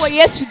Jesus.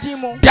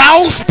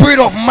 Thou spirit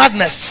of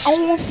madness,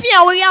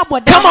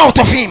 come out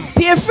of him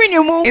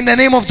in the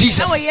name of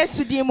Jesus.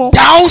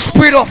 Thou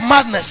spirit of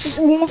madness.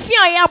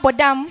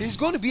 He's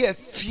going to be a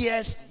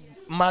fierce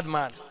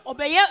madman.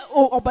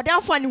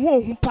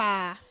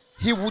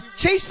 He would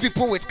chase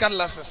people with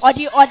cutlasses,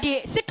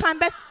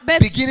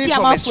 beginning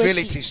from his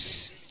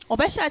relatives.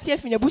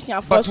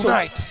 But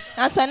tonight,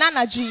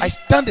 I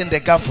stand in the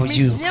gap for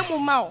you.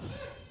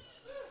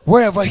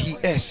 Wherever he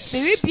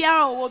is,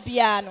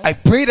 I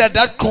pray that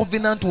that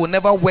covenant will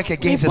never work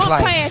against his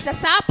life.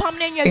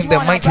 In the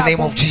mighty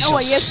name of Jesus.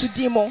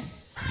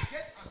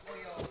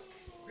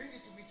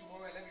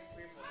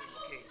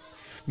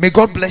 May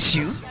God bless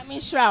you.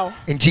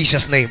 In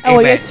Jesus' name.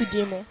 Amen.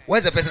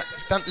 Where's the person?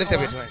 Stand, lift up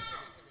your hands.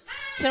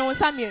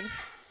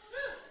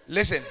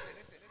 Listen.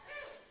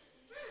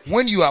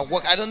 When you are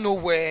work, I don't know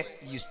where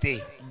you stay,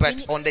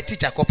 but on the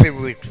Teacher Copy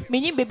Road, a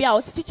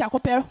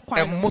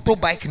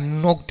motorbike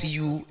knocked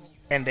you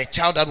and the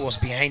child that was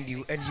behind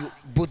you, and you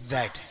both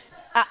died.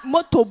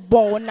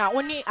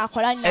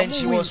 And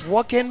she was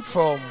walking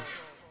from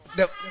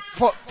the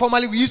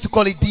formerly we used to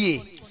call it DA.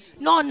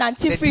 No,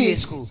 the DA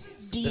school,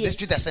 the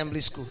District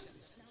Assembly School.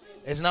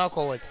 It's now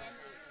called what?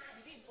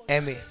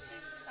 MA.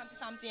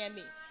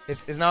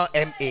 It's now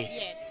MA.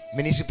 Yes.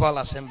 Municipal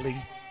Assembly,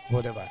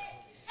 whatever.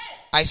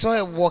 I saw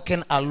her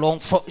walking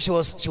along. She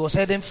was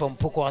heading from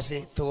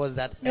Pokwase towards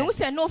that end.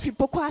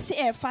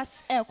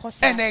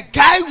 And a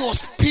guy was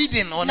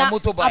speeding on a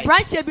motorbike.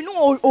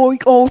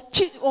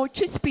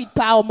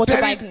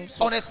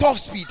 On a top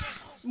speed.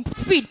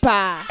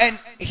 And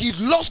he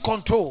lost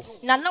control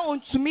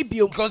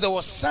because there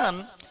was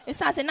sun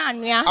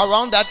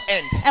around that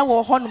end. And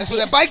so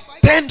the bike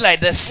turned like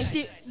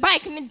this.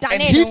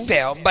 And he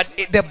fell, but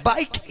the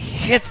bike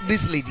hit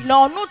this lady. And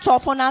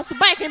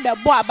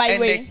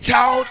the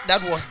child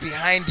that was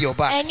behind your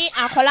back. And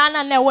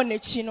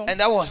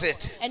that was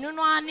it.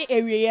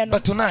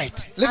 But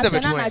tonight, lift up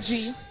your hands.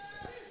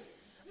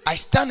 I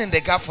stand in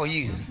the gap for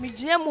you.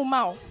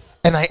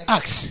 And I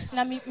ask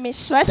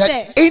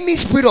that any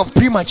spirit of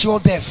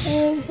premature death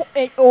will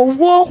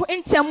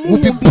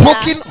be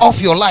broken off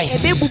your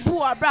life in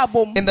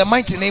the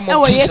mighty name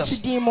of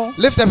Jesus.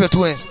 Lift up your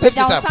two hands. Lift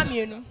it up.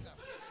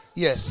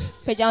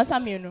 Yes.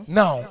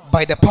 Now,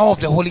 by the power of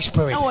the Holy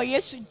Spirit,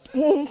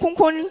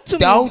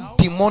 thou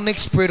demonic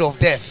spirit of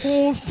death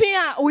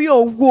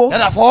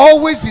that have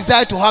always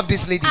desired to have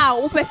this lady,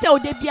 I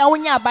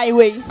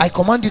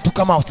command you to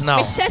come out now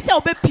in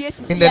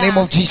the name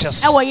of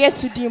Jesus.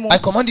 I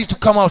command you to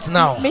come out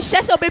now in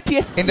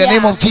the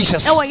name of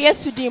Jesus.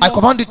 I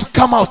command you to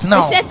come out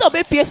now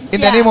in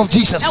the name of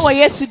Jesus. I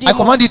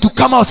command you to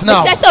come out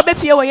now in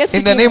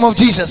the name of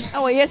Jesus.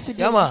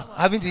 Yama,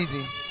 haven't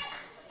eaten.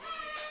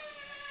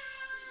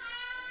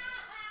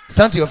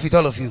 Stand to your feet,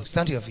 all of you.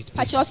 Stand to your feet.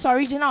 Please.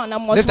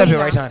 Lift up your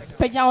right hand.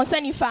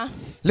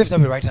 Lift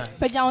up your right hand.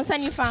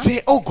 Say,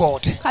 oh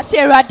God.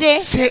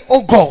 Say,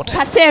 oh God.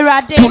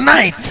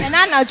 Tonight.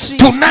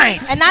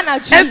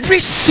 Every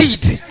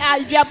seed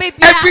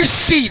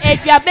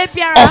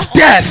of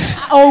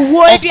death,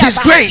 of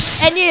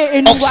disgrace,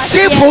 of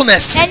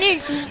sinfulness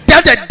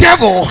that the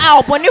devil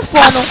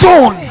has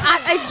sown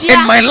in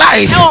my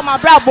life,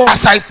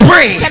 as I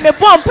pray,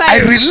 I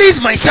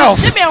release myself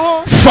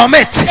from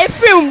it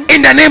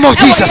in the name of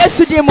Jesus.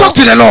 Talk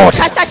to the Lord.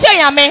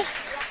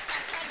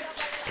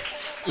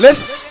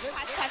 Listen.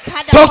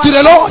 Talk to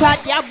the Lord.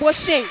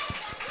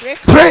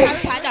 Pray.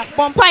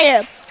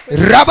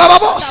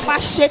 Rabababos.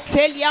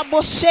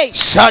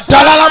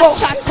 Shatalabos.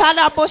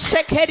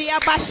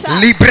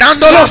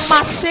 Librandolos.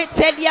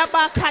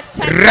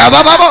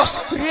 Rabababos.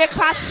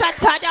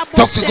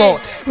 Talk to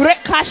God.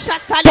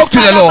 Talk to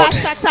the Lord.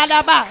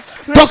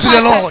 Talk to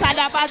the Lord.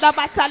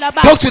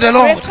 Talk to the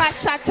Lord.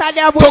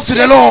 Talk to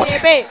the Lord.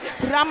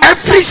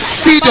 Every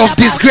seed of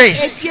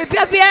disgrace,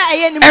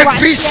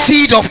 every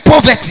seed of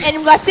poverty,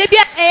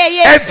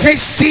 every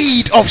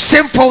seed of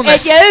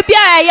sinfulness,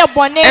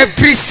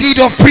 every seed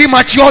of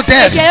premature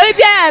death,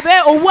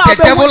 the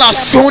devil has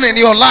sown in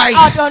your life.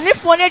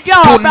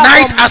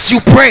 Tonight as you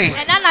pray,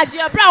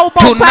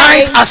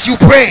 tonight as you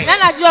pray,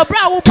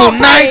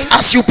 tonight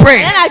as you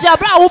pray,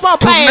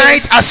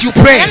 Tonight as you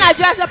pray.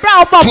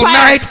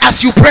 Tonight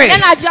as you pray.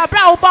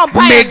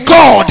 May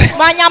God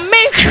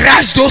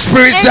crush those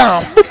spirits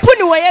down.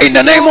 In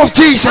the name of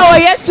Jesus.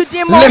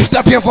 Lift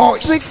up your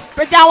voice and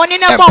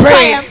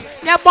pray.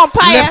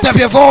 Lift up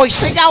your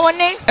voice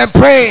and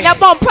pray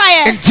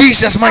in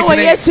Jesus' mighty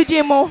name.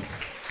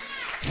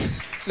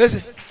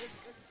 Listen.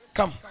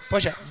 Come,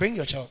 Pasha, bring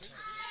your child.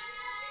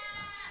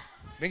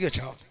 Bring your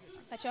child.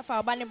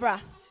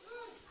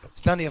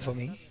 Stand here for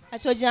me.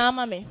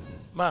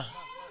 Ma,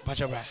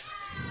 Pasha,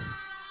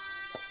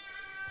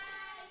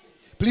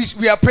 please,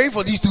 we are praying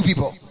for these two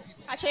people.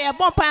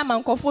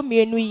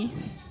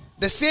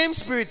 The same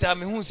spirit I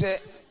mean who said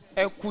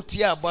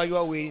Ekutia by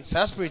your way,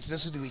 some spirit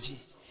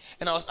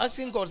and I was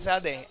asking God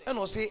Saturday, and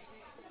I say,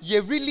 ye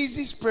release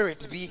this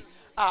spirit be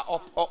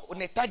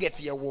on a target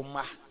ye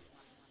woma.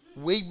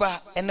 Way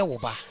ba and no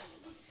ba.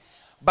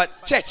 But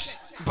church,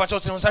 but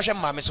what's on Sasha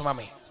Mammy so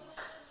mammy.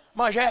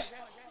 Maja,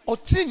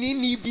 Otini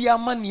ni be a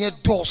man ye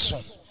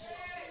Dawson.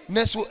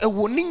 Neso a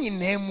warning in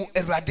him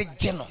a radic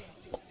general.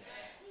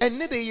 And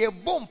neither ye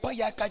bompa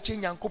ya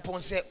catching and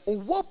coupon say, O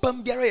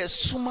wapam biara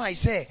suma I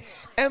say,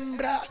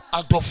 Embra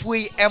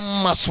adofwe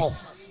emmaso.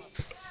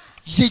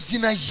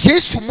 Yejina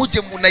Yesu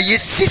mujemuna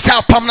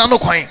yesisa pamna no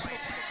coin.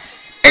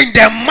 In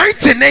the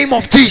mighty name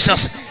of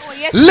Jesus,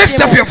 lift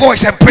up your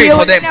voice and pray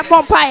for them.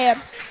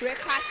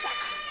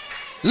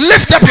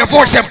 Lift up your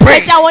voice and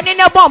pray. Talk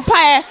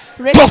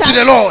to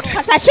the Lord.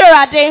 Talk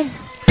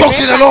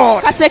to the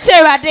Lord.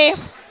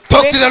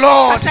 Talk to the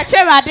Lord.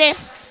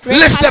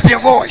 Lift up your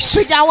voice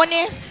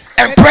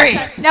and pray.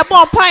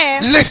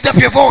 Lift up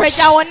your voice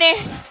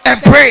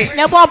and pray.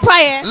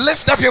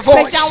 Lift up your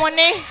voice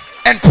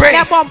and pray.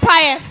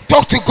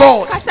 Talk to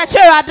God.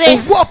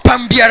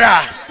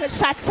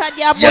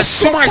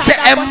 Yesuma se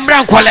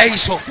emra nkwala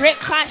iso.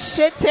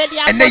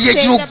 Ene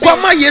yeju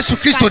gwama Yesu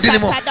Kristo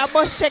dinimo.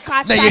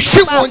 Na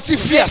yeshi wonti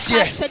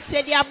fiase.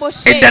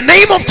 In the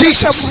name of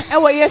Jesus.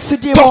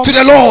 Talk to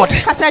the Lord.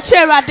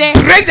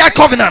 Break that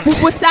covenant.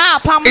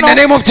 In the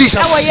name of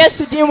Jesus.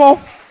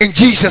 In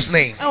Jesus'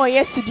 name.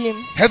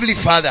 Heavenly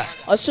Father.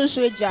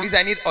 Please,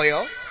 I need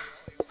oil.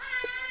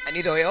 I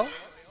need oil.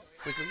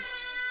 Quickly.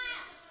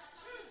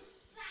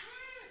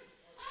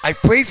 I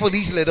pray for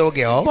this little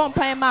girl.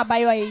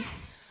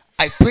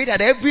 I pray that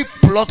every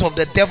plot of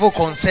the devil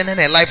concerning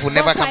her life will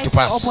never come to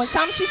pass.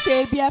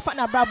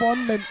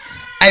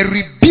 I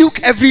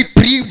rebuke every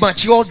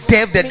premature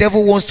death the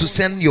devil wants to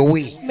send your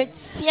way. I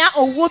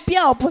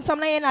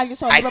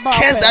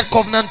curse that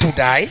covenant to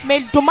die.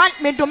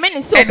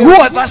 And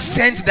whoever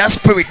sends that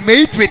spirit,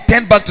 may it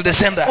return back to the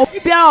sender.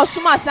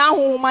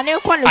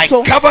 I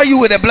cover you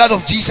with the blood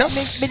of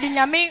Jesus.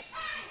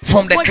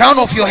 From the crown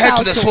of your head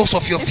to the soles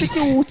of your feet.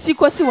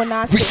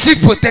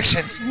 Receive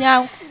protection.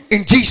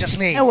 In Jesus'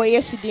 name.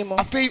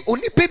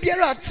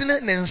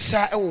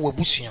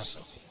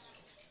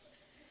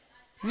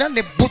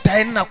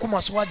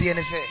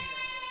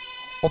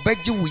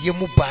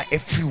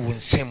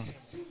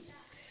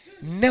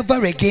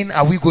 Never again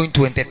are we going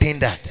to entertain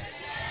that.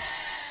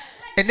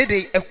 And then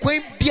they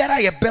biara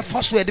ye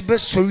befa so ye de be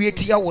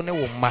sorieti ya wo ne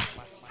wo ma.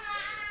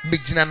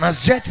 Megina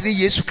Nazareth ni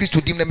Yesu Kristo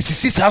dim na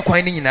misisi sa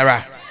kwan ni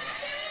nyinara.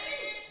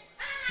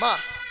 Ma,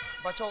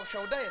 but you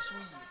shall die as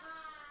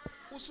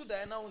we. Usu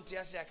da na unti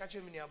ase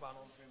akache mi ni aba no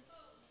frem.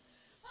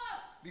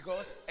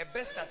 Because a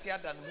best atia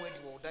than when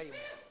you will die.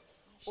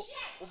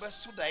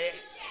 Obesu da ye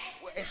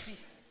esi.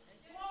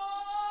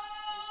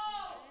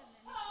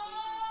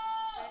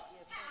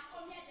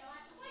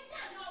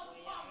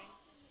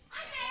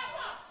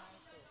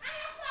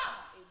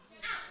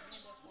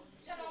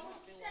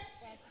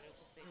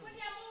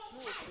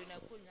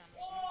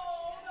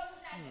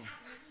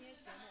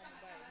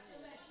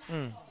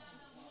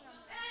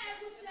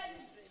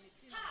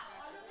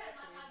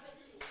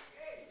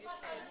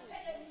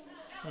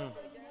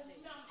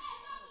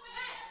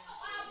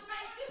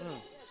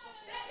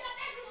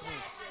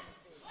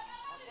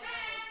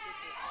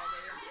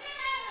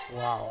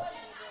 Wow.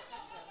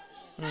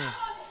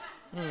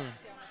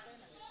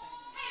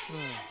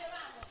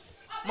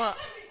 Ma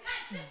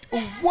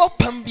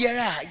wopam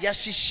biara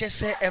yahihye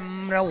se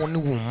emra woni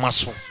wo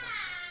maso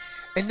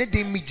ene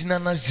de mijina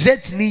na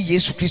zet ni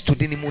Yesu Kristo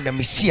de ni mu na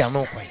mesia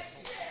no kwan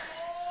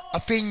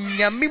afa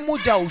nyame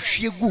moja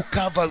ohwie gu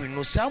Calvary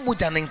no sa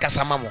moja ne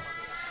nkasa mamo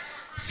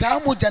sa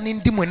moja ne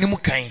ndi mu anim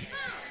kan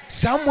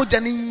sa moja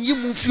ne yi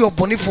mu fi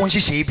obonefo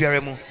nhyehyɛ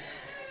biara mu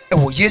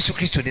ewo Yesu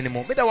Kristo de ni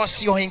mu meda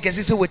wase yo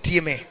henkese se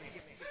watie me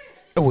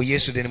ewo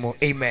Yesu de ni mu.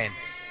 Amen.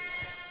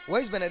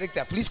 Where is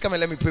Benedicta? Please come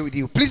and let me pray with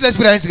you. Please let's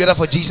put our hands together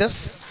for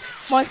Jesus.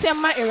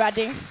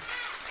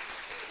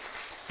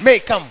 May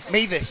come,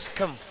 Mavis,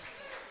 come.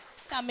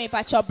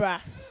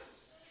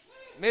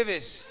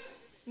 Mavis.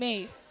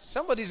 May.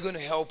 Somebody is going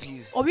to help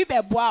you.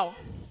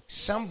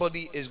 Somebody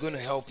is going to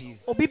help you.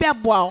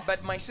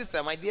 But my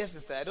sister, my dear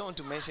sister, I don't want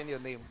to mention your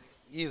name.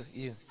 You.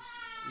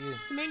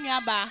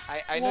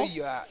 I know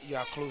you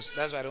are close.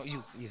 That's why I don't.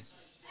 You.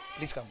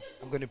 Please come.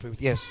 I'm going to pray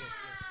with you. Yes.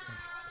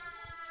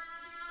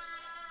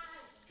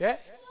 Yeah.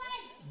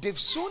 They've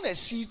sown a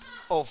seed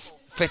of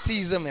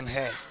fertilization in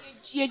her.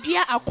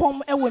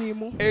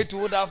 it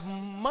would have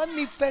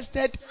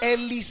manifested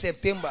early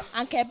September.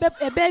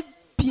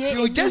 She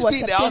will just be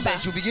in the house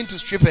and she'll begin to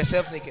strip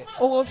herself naked.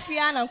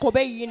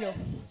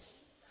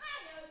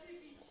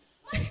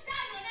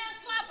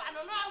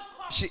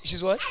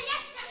 She's what?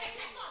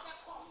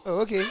 Oh,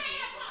 okay.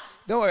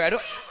 Don't worry.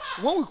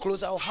 When we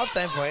close, I'll have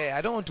time for her.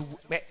 I don't want to.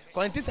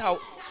 Because this how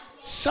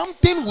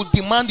something would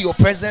demand your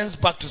presence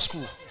back to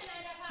school.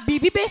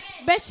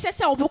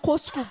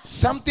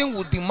 Something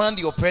would demand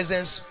your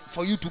presence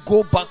for you to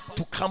go back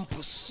to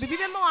campus.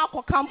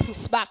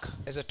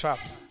 It's a trap.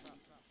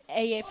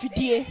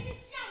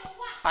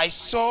 I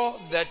saw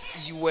that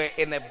you were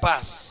in a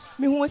bus.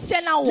 You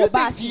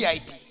think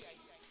VIP?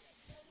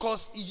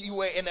 Because you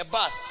were in a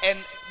bus and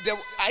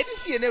I didn't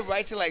see any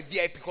writing like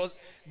VIP because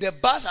the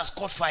bus has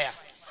caught fire.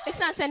 And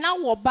it's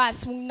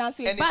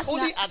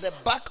only at the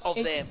back of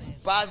the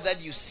bus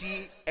that you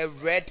see a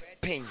red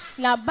paint.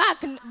 But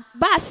you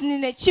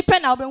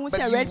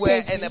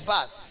were in a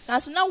bus.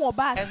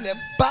 And the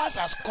bus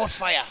has caught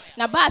fire.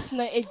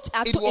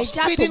 It was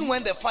fading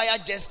when the fire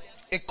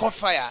it caught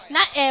fire. And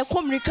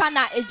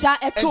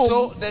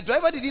so the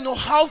driver didn't know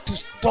how to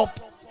stop.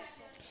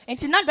 He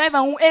didn't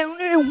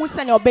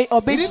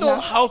know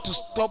how to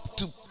stop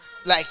to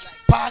like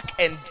park,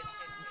 and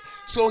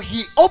so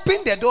he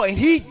opened the door and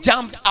he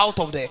jumped out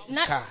of the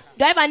car.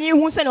 And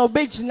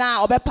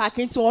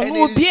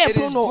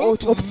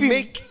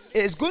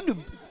it's going to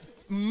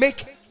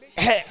make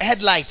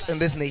headlights in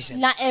this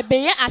nation.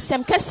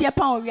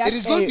 It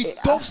is going to be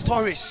top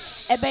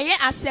stories.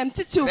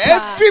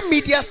 Every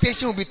media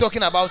station will be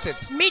talking about it.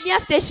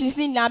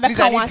 Please,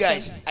 I need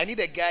guys. I need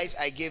the guys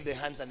I gave the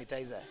hand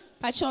sanitizer.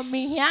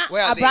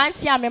 Where are they? I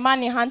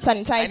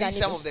need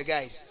some of the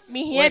guys.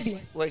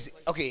 Where is it?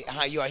 Okay,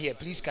 you are here.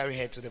 Please carry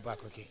her to the back,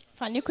 okay?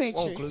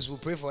 One close, we'll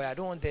pray for her. I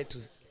don't want her to.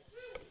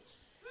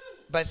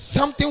 But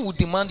something will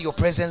demand your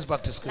presence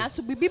back to school.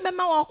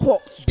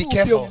 Be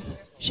careful.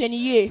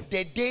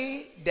 The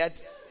day that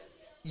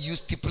you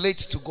stipulate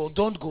to go,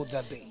 don't go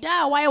that day.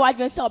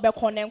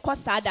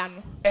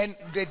 And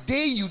the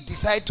day you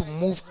decide to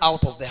move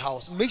out of the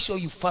house, make sure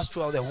you fast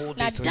throughout the whole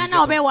day till you get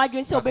home.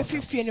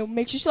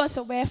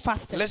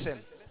 Listen,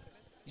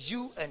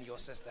 you and your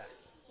sister,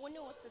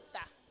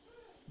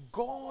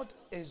 God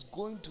is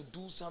going to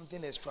do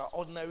something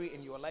extraordinary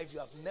in your life you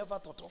have never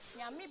thought of.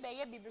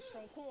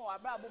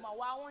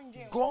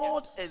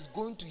 God is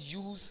going to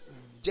use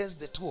just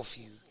the two of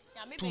you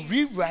to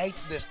rewrite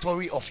the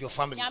story of your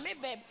family.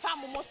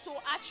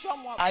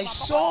 I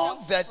saw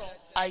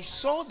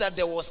that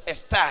there was a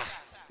star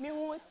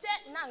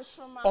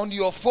on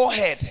your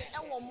forehead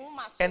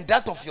and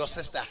that of your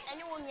sister.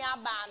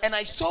 And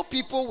I saw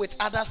people with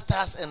other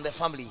stars in the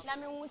family.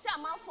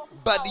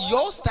 But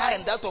your star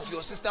and that of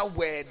your sister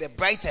were the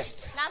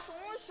brightest.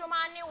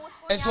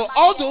 And so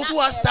all those who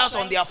have stars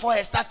on their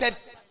forehead started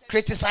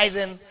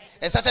criticizing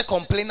and started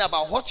complaining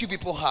about what you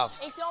people have.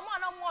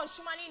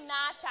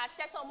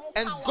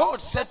 And God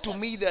said to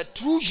me that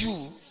through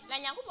you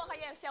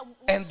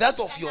and that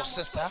of your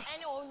sister,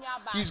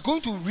 He's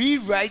going to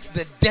rewrite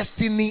the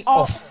destiny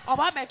of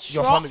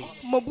your family.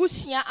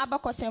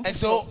 And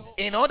so,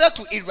 in order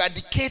to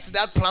eradicate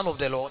that plan of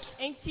the Lord,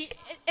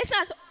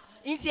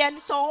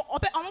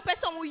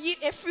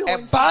 a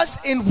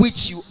bus in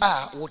which you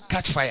are will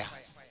catch fire.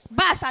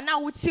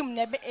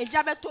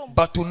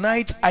 But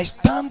tonight, I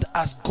stand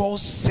as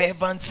God's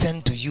servant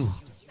sent to you.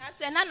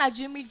 Can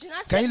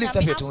you lift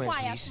up your two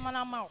hands, please?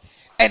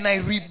 And I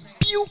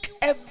rebuke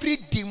every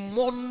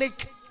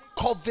demonic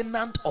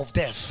covenant of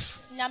death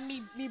that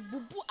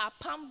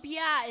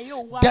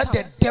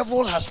the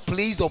devil has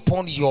placed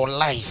upon your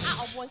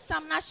life.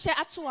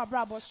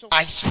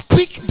 I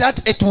speak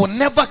that it will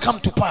never come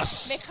to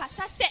pass.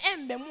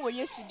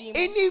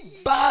 Any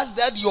bars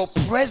that your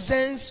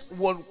presence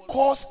will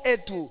cause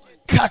it to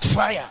catch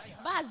fire.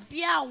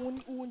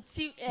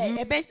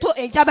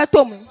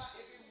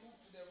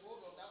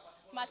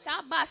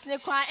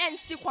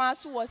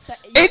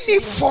 Any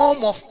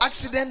form of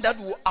accident that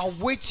will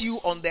await you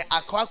on the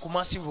Accra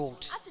Kumasi road,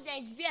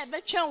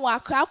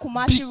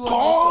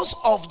 because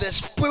of the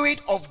Spirit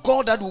of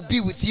God that will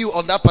be with you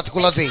on that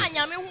particular day,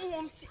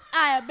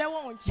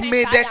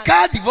 may the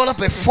car develop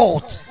a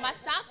fault.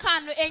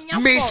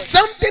 May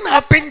something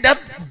happen that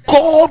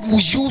God will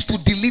use to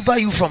deliver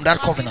you from that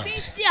covenant.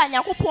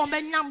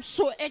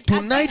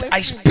 Tonight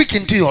I speak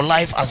into your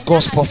life as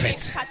God's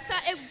prophet,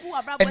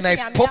 and I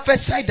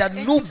prophesy that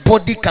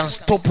nobody can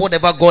stop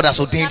whatever God has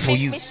ordained for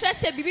you.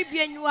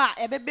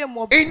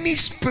 Any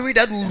spirit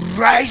that will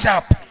rise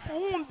up.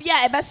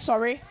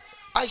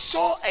 I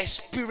saw a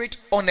spirit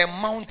on a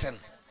mountain.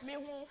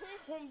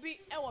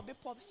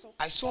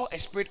 I saw a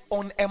spirit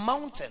on a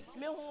mountain.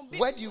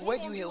 Where do you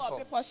hail from?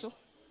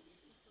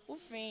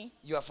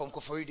 You are from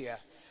Koforidua.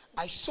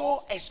 I saw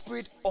a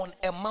spirit on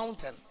a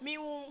mountain.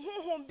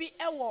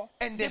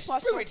 And the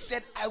spirit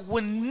said, I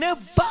will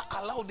never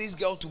allow this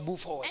girl to move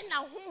forward.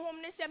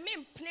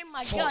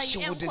 For she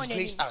will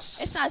disgrace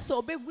us.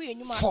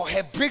 For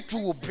her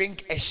breakthrough will bring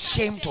a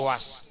shame to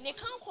us.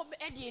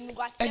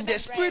 And the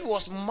spirit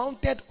was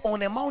mounted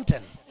on a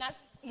mountain.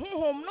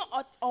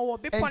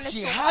 And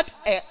she had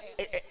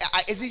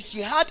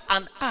she had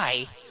an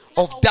eye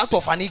of that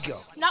of an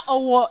eagle.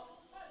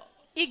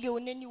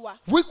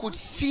 We could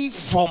see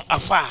from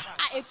afar.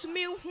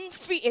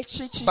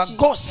 But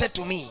God said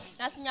to me,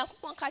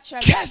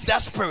 curse that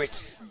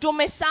spirit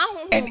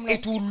and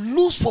it will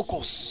lose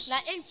focus.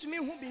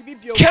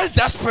 Curse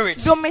that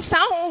spirit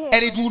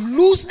and it will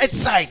lose its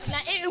sight.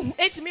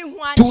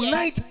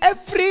 Tonight,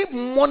 every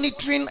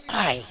monitoring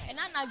eye.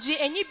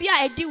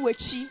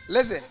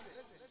 Listen,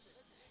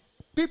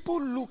 people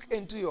look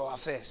into your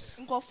affairs.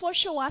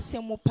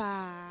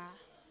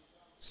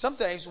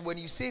 Sometimes when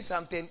you say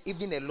something,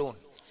 even alone,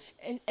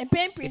 it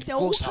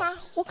goes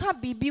out.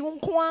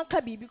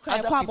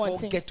 Other people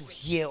get to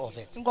hear of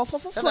it.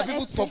 Sometimes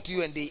people talk to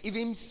you and they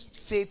even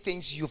say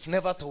things you've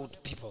never told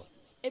people.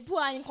 I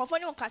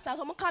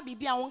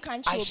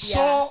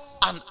saw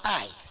an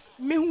eye.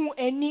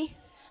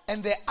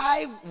 And the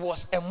eye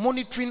was a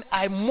monitoring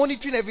eye,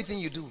 monitoring everything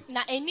you do.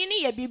 But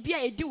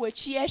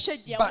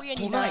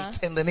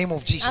tonight, in the name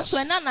of Jesus,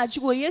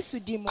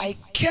 I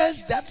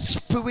curse that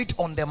spirit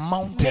on the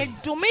mountain.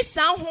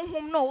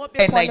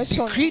 And I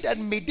decree that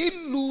may they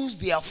lose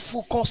their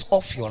focus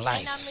off your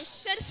life.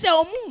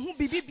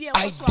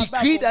 I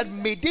decree that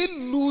may they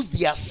lose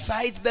their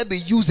sight that they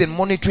use in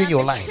monitoring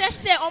your life.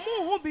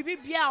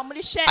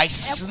 I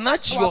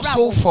snatch your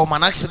soul from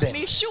an accident.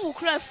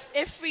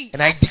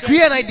 And I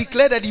decree and I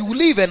declare that you will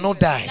live and not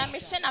die. In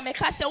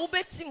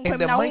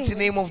the mighty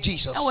name of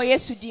Jesus.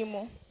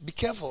 Be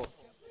careful.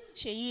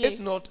 If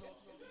not,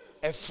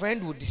 a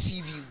friend will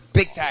deceive you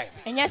big time.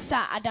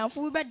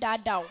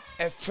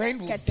 A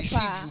friend will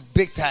deceive you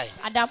big time.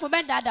 And if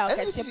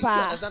you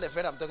understand the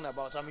friend I'm talking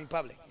about, I'm in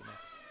public.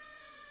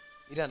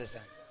 You don't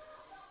understand.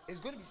 It's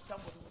going to be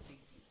somebody who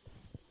hates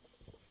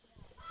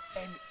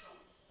you. And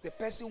the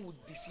person will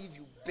deceive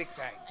you big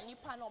time.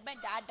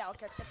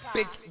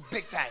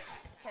 Big time.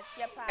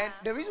 And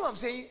the reason why I'm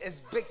saying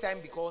is big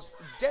time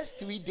because just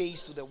 3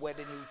 days to the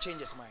wedding, he will change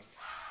his mind.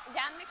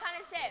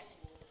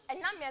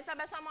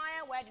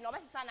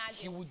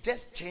 He would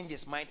just change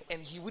his mind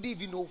and he wouldn't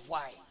even know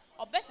why.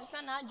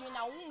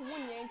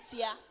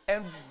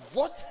 And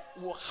what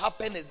will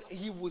happen is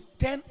he will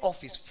turn off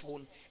his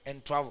phone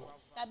and travel.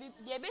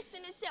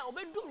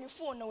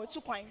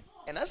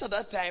 And as at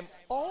that time,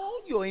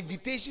 all your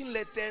invitation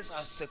letters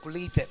are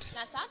circulated.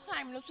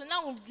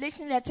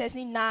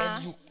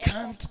 And you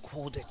can't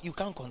hold it. You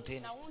can't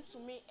contain it.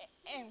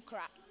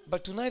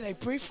 But tonight I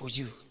pray for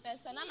you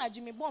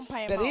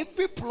that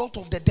every plot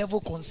of the devil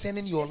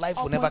concerning your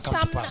life will never come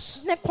to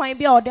pass.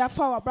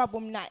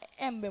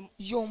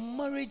 Your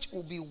marriage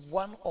will be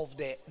one of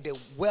the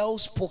well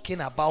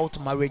spoken about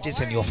marriages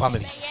in your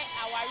family.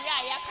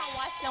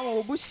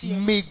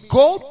 May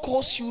God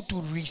cause you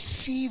to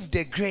receive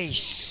the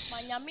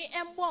grace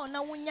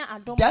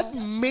that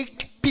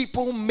make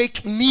people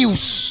make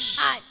news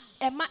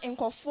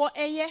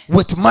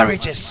with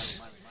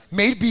marriages.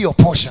 May it be your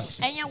portion.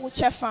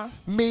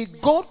 May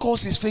God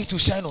cause his face to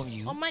shine on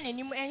you. And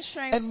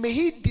may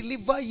he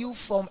deliver you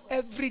from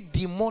every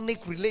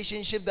demonic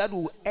relationship that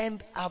will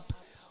end up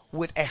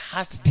with a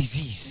heart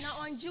disease.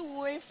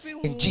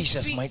 In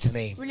Jesus' mighty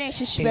name.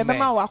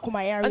 Amen. Auntie,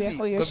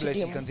 God bless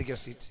you. You can take your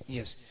seat.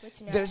 Yes.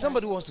 There is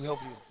somebody who wants to help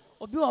you.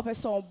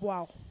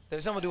 There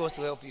is somebody who wants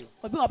to help you.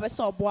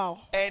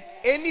 And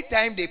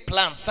anytime they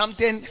plan,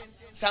 something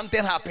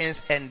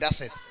happens and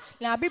that's it.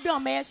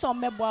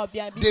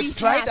 They've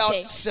tried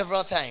out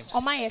several times.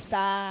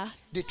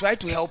 They try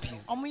to help you.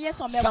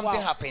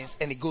 Something happens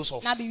and it goes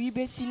off. But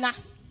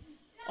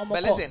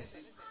listen,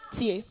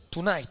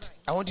 tonight,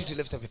 I want you to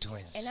lift up your two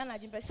hands.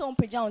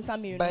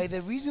 By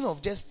the reason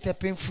of just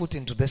stepping foot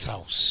into this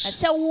house,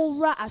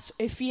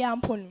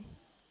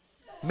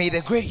 may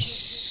the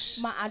grace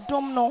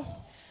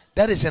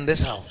that is in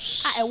this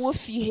house,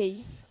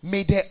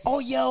 may the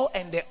oil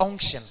and the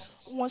unction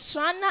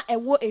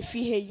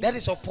that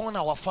is upon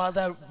our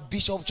father,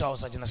 Bishop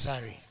Charles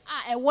Agyinasare,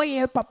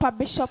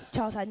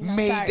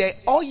 may the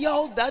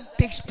oil that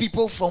takes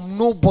people from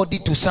nobody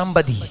to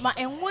somebody, let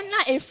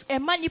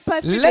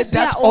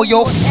that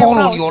oil fall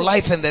on your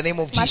life in the name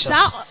of Jesus.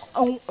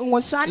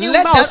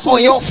 Let that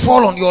oil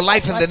fall on your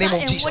life in the name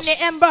of Jesus.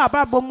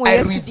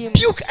 I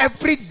rebuke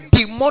every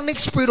demonic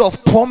spirit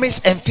of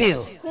promise and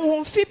fail.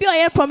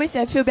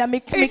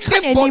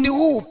 Anybody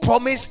who will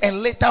promise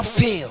and later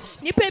fail,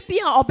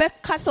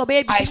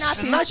 I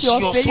snatch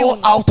your soul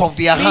out of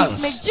their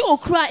hands.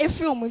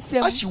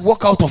 As you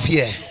walk out of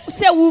here,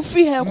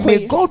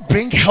 may God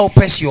bring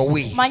helpers your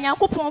way.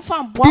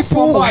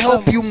 People will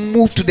help you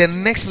move to the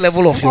next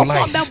level of your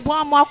life.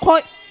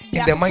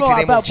 In the mighty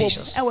name of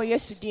Jesus.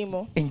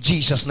 In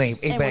Jesus' name.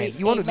 Amen.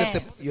 You want to lift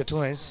up your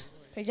two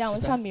hands?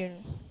 Sister?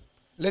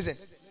 Listen.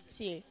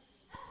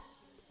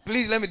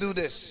 Please let me do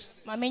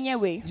this.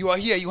 You are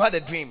here. You had a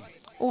dream.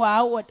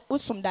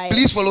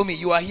 Please follow me.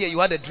 You are here. You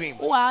had a dream.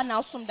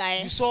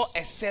 You saw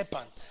a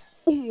serpent.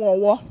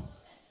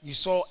 You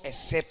saw a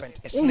serpent,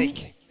 a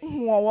snake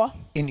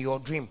in your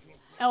dream.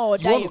 You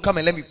want to come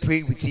and let me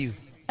pray with you?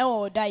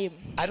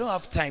 I don't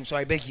have time, so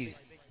I beg you.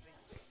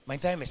 My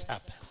time is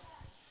up.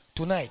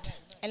 Tonight,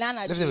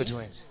 lift up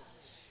your hands.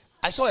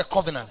 I saw a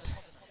covenant.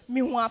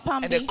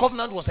 And the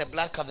covenant was a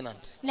blood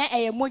covenant.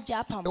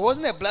 It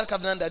wasn't a blood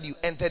covenant that you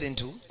entered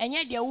into,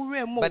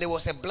 but it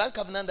was a blood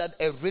covenant that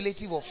a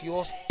relative of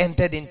yours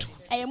entered into.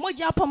 The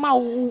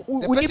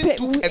person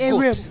took a goat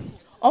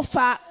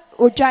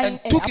and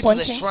took it to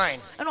the shrine.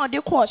 And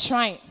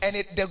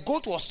the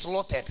goat was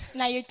slaughtered.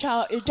 When the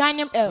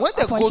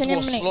goat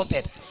was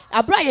slaughtered,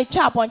 the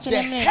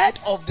head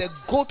of the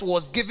goat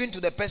was given to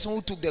the person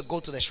who took the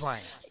goat to the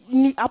shrine.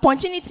 And they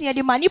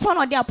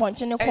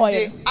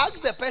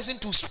asked the person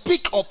to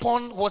speak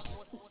upon what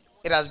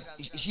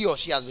he or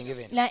she has been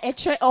given. And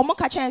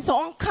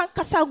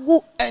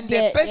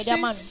the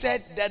person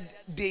said that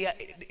they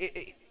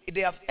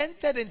have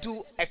entered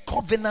into a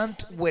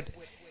covenant with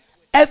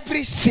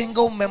every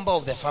single member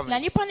of the family.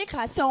 And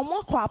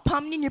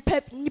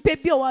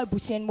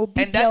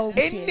that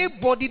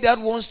anybody that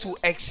wants to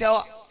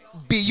excel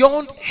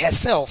beyond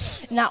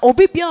herself and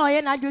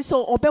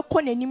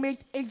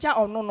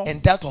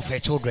that of her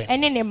children,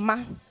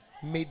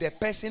 may the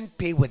person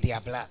pay with their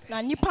blood.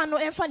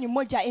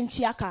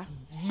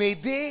 May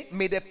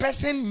the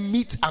person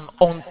meet an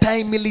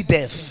untimely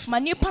death.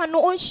 And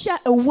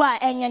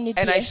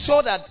I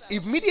saw that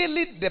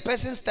immediately the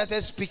person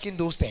started speaking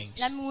those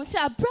things onto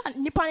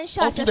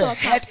the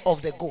head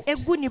of the goat. He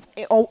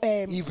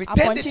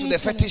returned it to the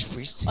fetish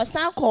priest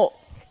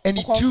and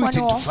he threw it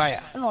into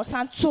fire.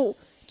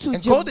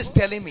 And God is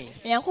telling me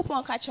there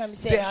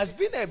has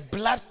been a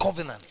blood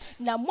covenant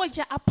in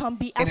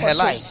her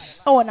life,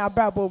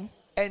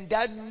 and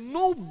that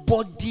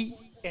nobody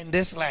in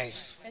this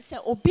life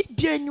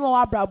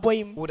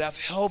would have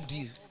helped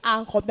you.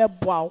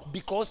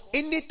 Because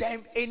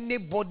anytime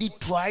anybody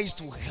tries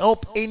to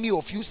help any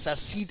of you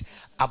succeed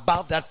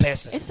about that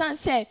person, the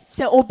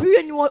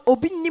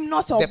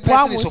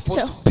person is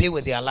supposed to pay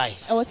with their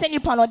life.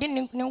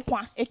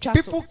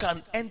 People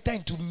can enter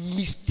into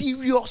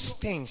mysterious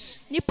things,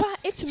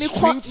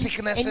 strange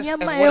sicknesses,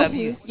 and what have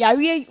you,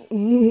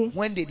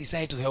 when they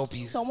decide to help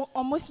you.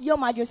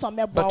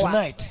 But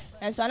tonight,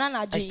 I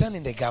stand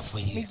in the gap for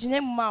you.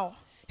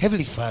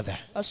 Heavenly Father,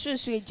 I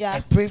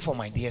pray for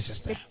my dear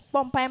sister.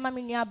 And I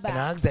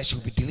ask that she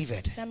will be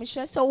delivered. I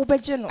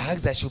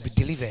ask that she will be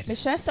delivered. I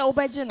ask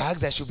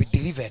that she will be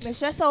delivered. I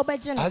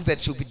ask that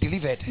she will be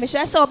delivered. I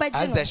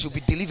ask that she will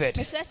be delivered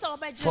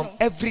from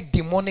every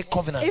demonic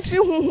covenant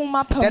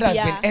that has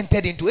been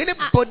entered into.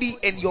 Anybody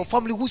in your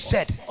family who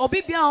said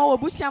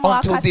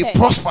until they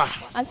prosper,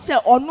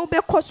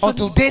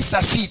 until they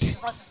succeed,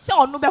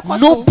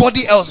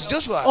 nobody else,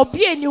 Joshua,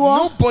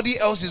 nobody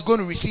else is going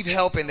to receive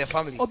help in the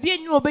family.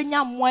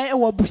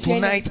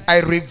 Tonight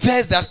I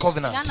reverse that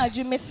covenant.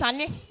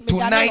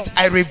 Tonight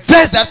I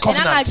reverse that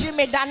covenant.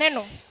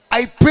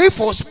 I pray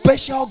for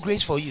special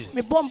grace for you.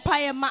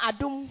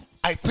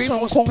 I pray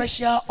for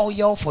special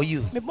oil for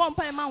you.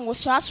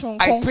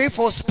 I pray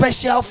for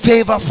special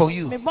favor for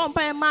you.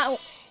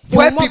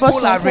 Where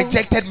people are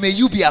rejected, may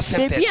you be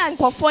accepted.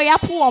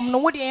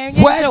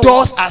 Where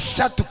doors are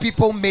shut to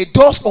people, may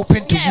doors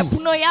open to you.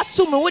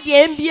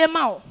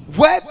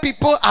 Where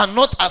people are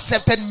not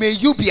accepted, may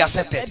you be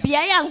accepted.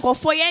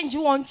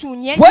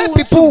 Where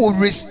people will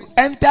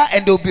enter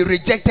and they will be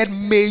rejected,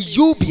 may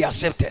you be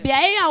accepted.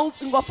 Tonight,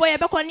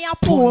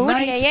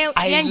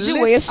 I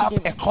lift up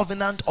a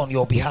covenant on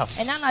your behalf.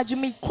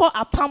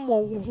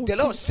 The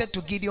Lord said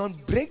to Gideon,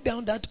 break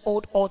down that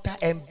old altar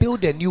and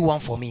build a new one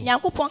for me.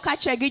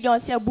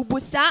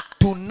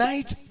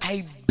 Tonight,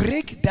 I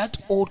break that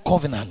old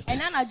covenant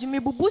and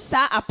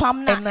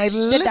I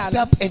lift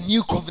up a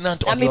new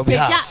covenant on your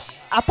behalf.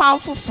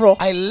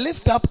 I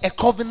lift up a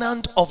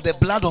covenant of the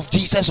blood of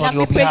Jesus on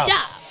your behalf.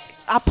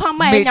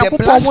 May the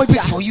blood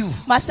speak for you. In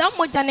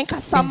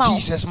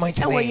Jesus'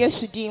 mighty name.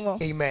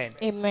 Amen.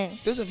 Amen.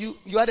 Those of you,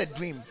 you had a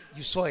dream.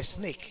 You saw a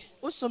snake.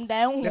 Lift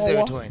up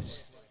your two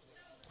hands.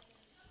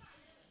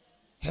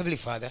 Heavenly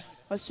Father.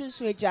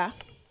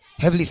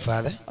 Heavenly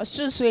Father. I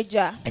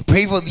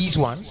pray for these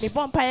ones. I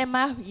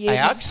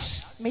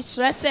ask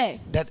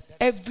that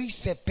every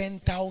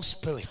serpentine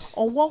spirit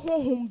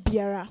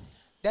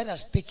that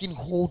has taken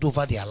hold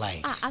over their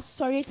life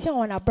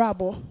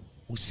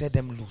will set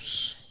them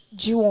loose.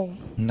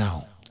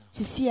 Now,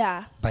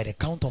 by the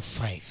count of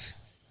 5,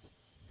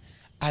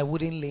 I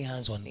wouldn't lay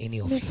hands on any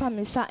of you,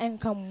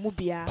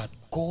 but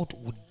God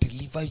would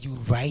deliver you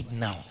right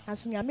now.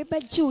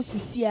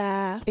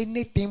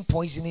 Anything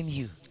poisoning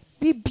you.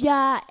 Some of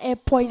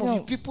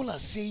you people are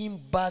saying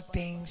bad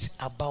things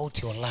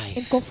about your life.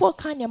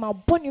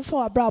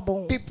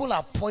 People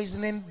are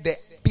poisoning the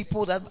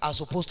people that are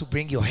supposed to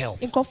bring your help.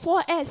 The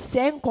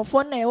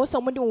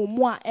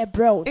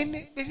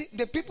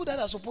people that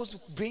are supposed to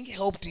bring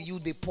help to you,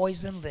 they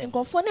poison them.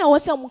 But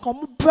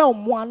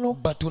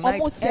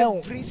tonight,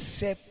 every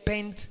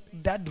serpent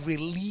that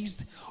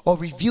released or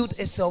revealed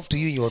itself to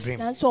you in your dream,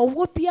 tonight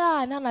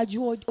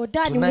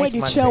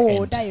marks the end.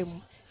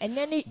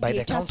 By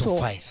the count of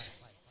 5.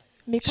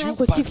 You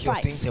pack your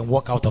things and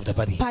walk out of the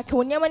body.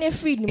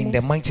 In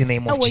the mighty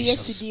name of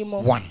Jesus.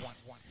 1.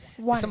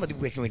 Is somebody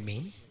working with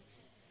me?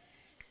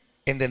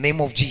 In the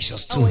name of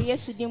Jesus. 2.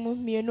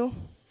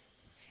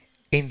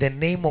 In the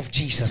name of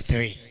Jesus.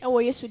 3.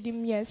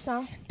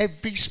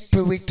 Every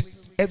spirit,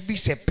 every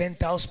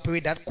serpentine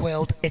spirit that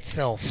quelled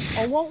itself,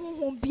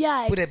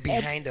 put it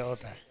behind the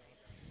altar.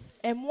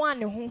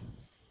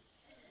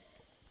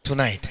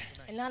 Tonight.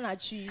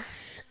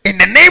 In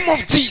the name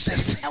of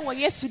Jesus.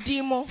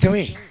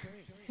 3.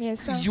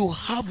 You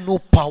have no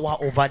power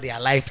over their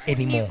life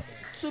anymore.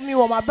 In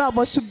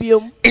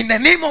the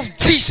name of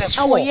Jesus.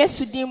 4.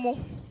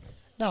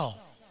 Now,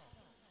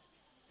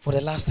 for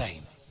the last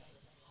time.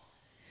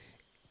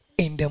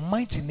 In the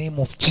mighty name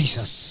of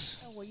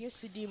Jesus.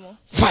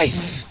 5.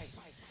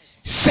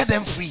 Set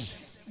them free.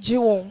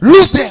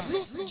 Lose them.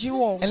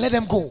 And let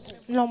them go.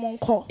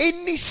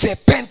 Any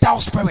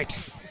serpentine spirit.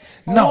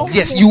 Now,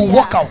 yes, you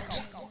walk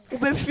out.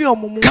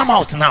 Come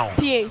out now.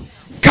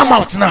 Come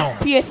out now.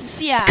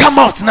 Come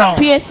out now.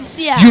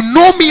 You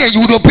know me and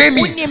you would obey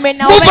me.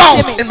 Move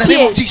out in the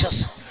name of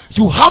Jesus.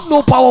 You have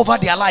no power over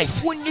their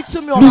life.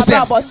 Lose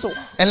them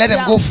and let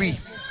them go free.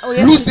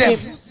 Lose them.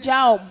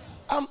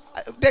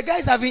 The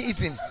guys haven't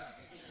eaten.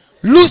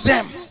 Lose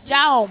them.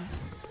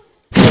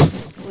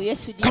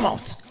 Come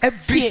out.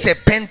 Every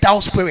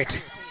serpentine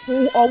spirit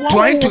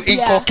trying to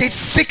inculcate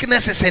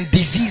sicknesses and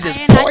diseases,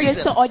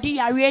 poison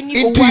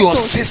into your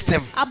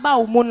system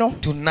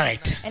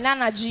tonight.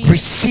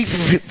 Receive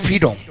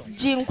freedom.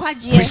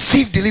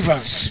 Receive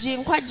deliverance.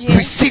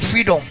 Receive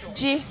freedom.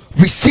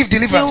 Receive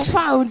deliverance.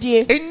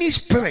 Any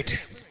spirit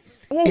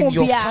in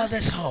your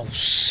father's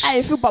house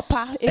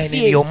and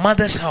in your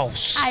mother's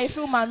house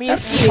that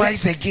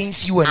fights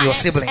against you and your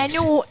siblings,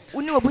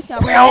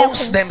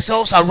 quells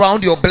themselves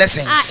around your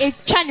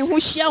blessings,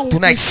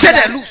 tonight set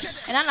them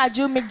loose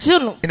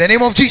in the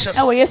name of Jesus.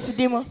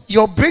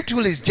 Your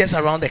breakthrough is just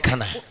around the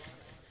corner,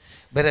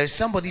 but there is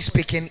somebody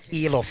speaking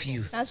ill of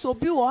you. There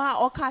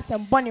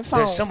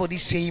is somebody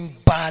saying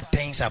bad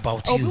things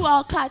about you.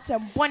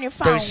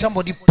 There is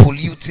somebody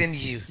polluting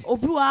you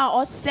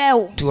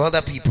to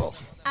other people.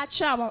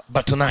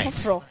 But tonight,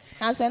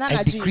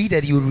 I decree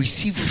that you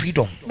receive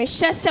freedom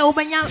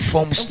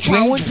from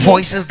strange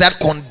voices that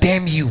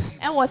condemn you.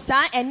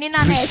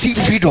 Receive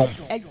freedom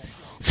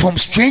from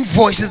strange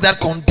voices that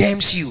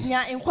condemns you.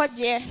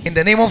 In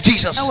the name of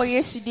Jesus.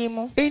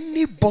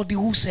 Anybody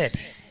who said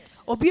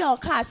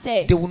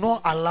they will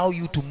not allow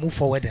you to move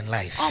forward in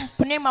life.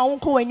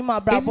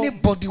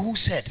 Anybody who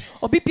said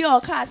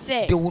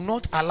they will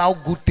not allow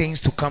good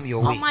things to come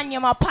your way.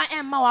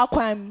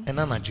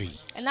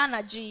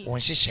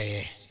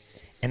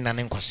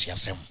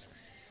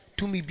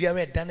 To me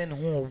biara dan ne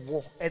ho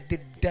wo e de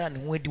dan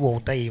ho edi wo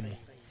da yemu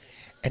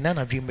ena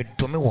na dwe me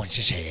dome won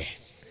hyehye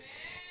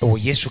e wo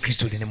Yesu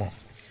Kristo de ne mo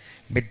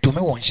me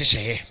dome won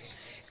hyehye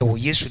e wo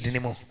Yesu de ne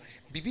mo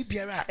bibi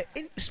biara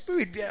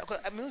spirit biara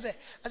I mean say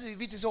as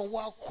bibi te say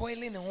wo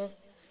coiling ne ho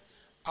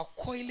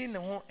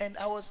and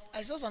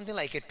I saw something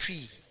like a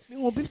tree.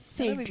 That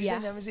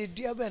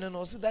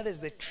is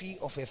the tree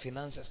of your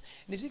finances.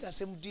 Nisika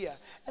sem dua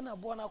and a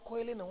bona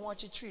coiling and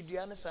watch a tree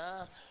dua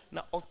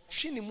na o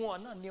chini mo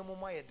na nemo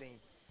ma yeden.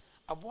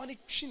 Abwani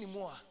chini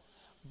mo.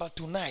 But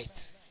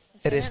tonight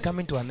it is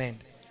coming to an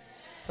end.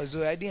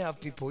 So I didn't have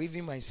people.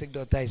 Even my sick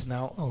daughter is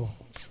now. Oh,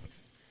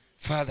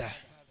 Father,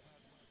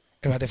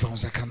 rather from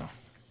Zakano.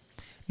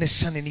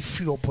 Nesan any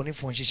free upon it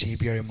for she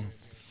be a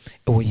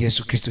oh yes,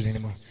 Christ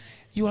anymore.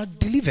 You are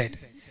delivered.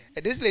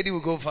 And this lady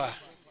will go far.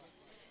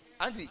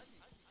 Auntie,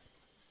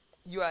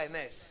 you are a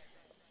nurse.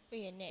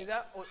 Is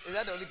that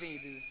the only thing you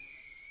do?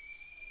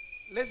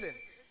 Listen,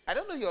 I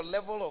don't know your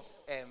level of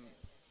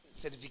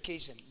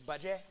certification,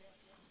 but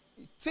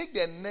take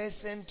the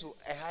nursing to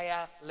a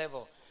higher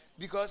level,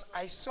 because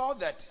I saw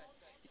that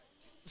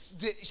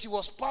she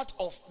was part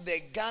of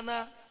the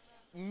Ghana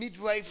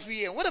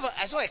midwifery and whatever.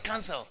 I saw a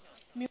council,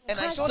 and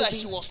I saw that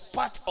she was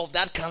part of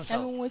that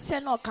council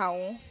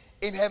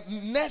in her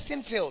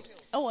nursing field.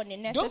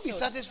 Don't be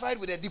satisfied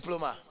with a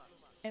diploma.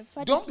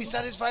 Don't be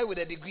satisfied with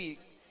a degree.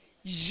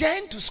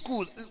 Yearn to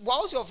school.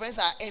 Whilst your friends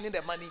are earn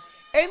the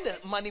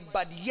money,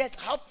 but yet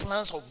have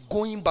plans of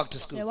going back to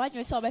school.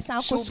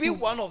 She'll be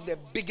one of the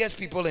biggest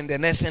people in the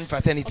nursing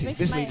fraternity.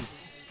 This lady.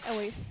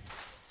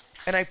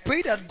 And I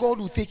pray that God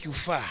will take you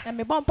far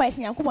and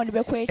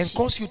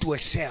cause you to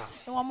excel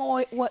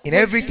in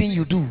everything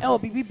you do in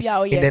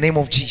the name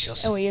of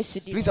Jesus.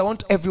 Please, I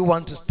want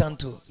everyone to stand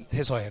to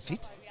his or her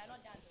feet.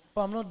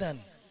 Oh, I'm not done.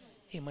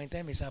 Hey, my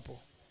time is up.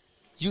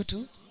 You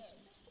too?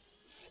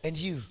 And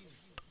you?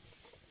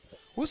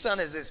 Whose son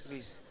is this,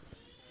 please?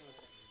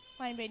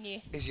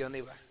 Is your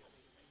neighbor.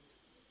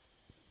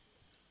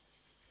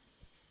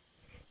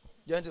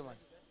 Gentlemen,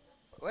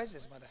 where's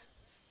his mother?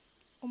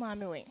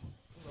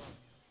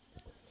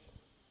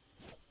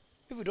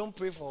 If we don't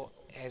pray for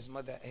his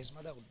mother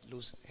would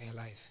lose her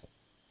life.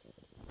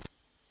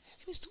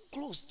 And it's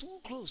too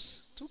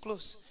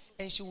close.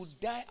 And she would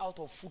die out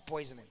of food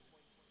poisoning.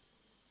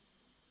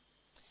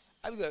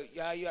 Abigail,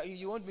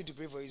 you want me to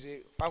pray for you? Say,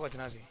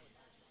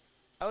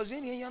 I was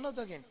saying here, you're not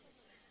talking.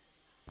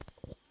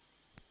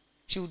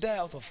 She will die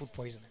out of food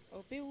poisoning.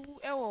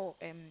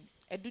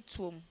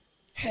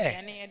 Hey.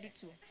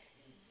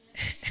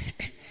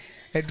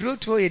 A draw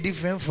to is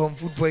different from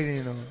food poisoning,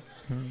 you know.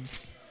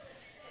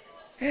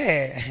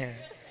 Hey.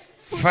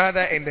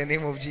 Father, in the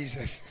name of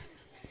Jesus.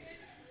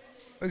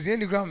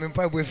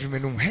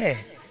 Hey.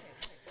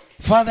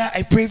 Father,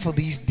 I pray for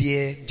this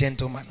dear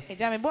gentleman.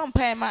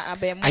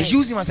 I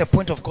use him as a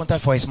point of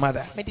contact for his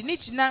mother.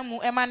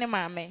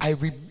 I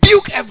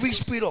rebuke every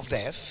spirit of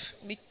death.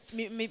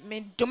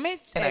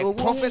 And I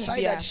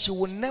prophesy that she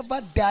will never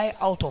die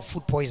out of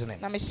food poisoning.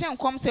 Any poison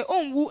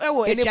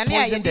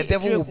the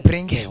devil will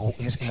bring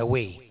her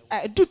way,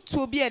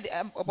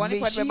 may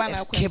she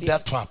escape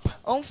that trap.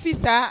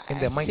 In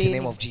the mighty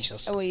name of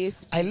Jesus.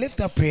 I lift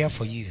up prayer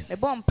for you.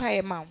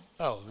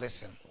 Oh,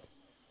 listen.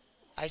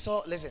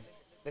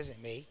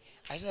 Listen, May.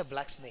 I saw a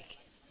black snake.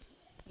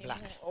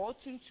 Black.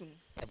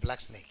 A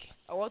black snake.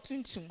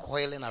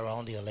 Coiling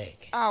around your leg.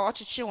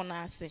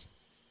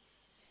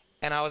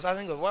 And I was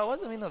asking God,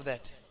 what's the meaning of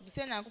that?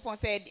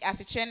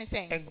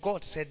 And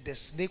God said the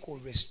snake will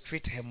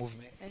restrict her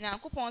movement. In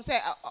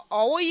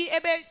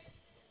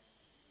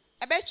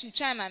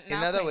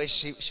other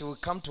words, she will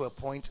come to a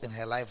point in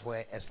her life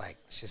where it's like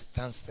she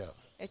stands still.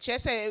 No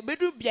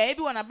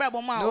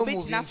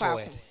moving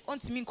forward.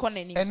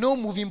 And no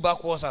moving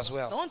backwards as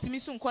well.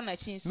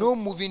 No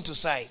moving to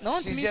sides.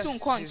 She's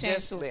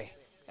just there.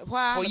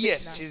 For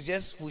years, she's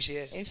just who she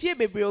is.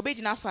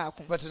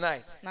 But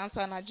tonight,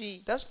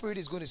 that spirit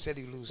is going to set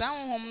you loose.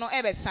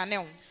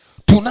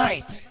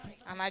 Tonight,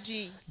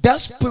 that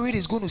spirit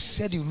is going to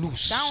set you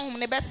loose.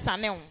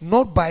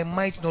 Not by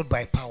might, not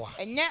by power,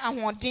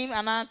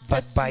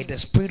 but by the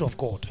Spirit of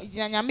God. I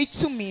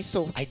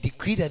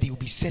decree that you will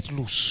be set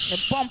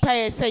loose in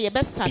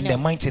the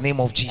mighty name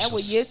of Jesus.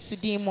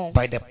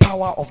 By the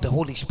power of the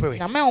Holy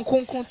Spirit,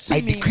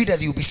 I decree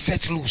that you will be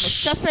set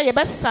loose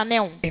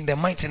in the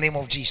mighty name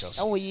of Jesus.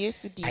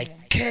 I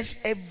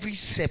curse every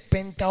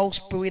serpentine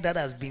spirit that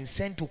has been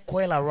sent to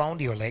coil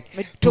around your leg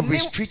to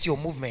restrict your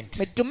movement.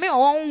 I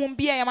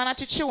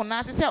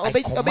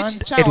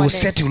command it will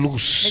set you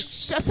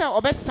loose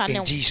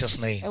in Jesus'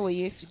 name.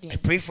 I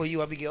pray for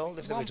you, Abigail.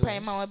 Lift up your two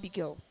hands.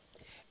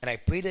 And I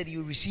pray that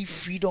you receive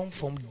freedom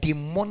from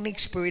demonic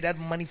spirit that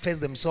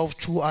manifest themselves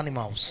through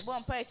animals.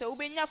 Come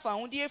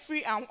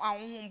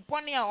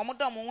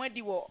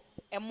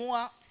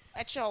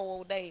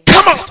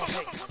out of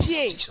her,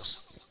 Jesus.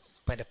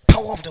 By the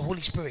power of the Holy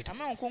Spirit.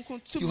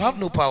 You have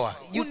no power.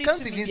 You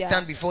can't even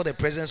stand before the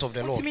presence of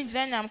the Lord.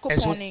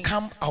 And so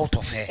come out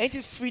of her.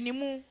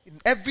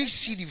 Every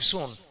seed you've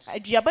sown,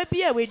 take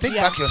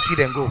back your seed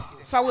and go.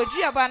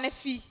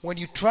 When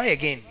you try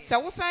again,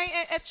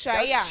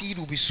 that seed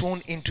will be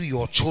sown into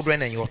your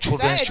children and your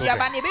children's children.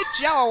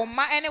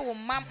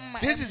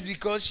 This is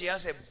because she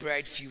has a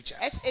bright future.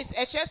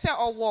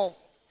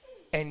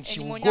 And she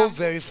will go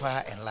very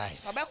far in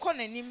life.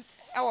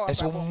 And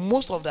so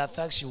most of the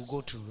attacks she will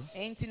go through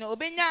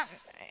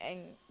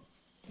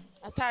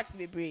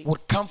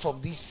would come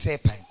from this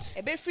serpent.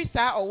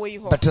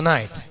 But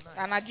tonight,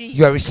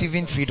 you are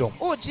receiving freedom.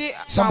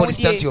 Somebody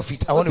stand to your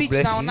feet. I want to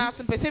bless you.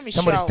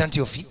 Somebody stand to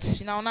your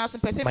feet.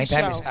 My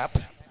time is up.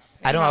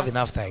 I don't have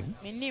enough time.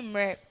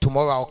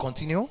 Tomorrow I'll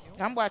continue.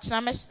 I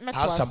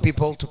have some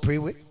people to pray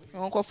with.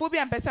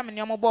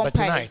 But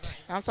tonight,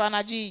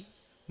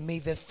 may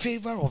the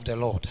favor of the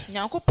Lord,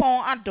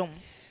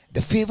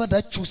 the favor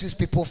that chooses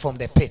people from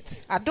the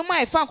pit and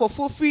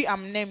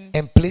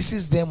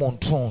places them on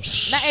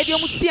thrones,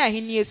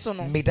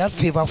 may that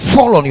favor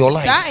fall on your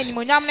life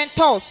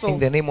in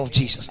the name of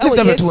Jesus. Lift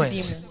up your two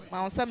hands.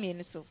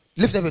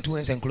 Lift up your two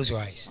hands and close your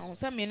eyes.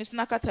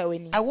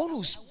 I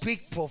want to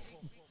speak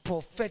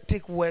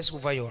prophetic words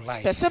over your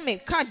life.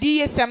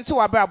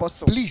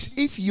 Please,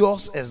 if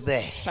yours is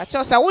there,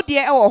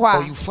 or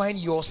you find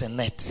yours in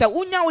it,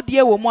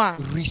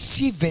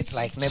 receive it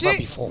like never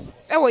before.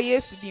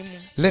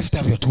 Lift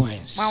up your two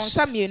hands.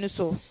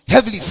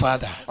 Heavenly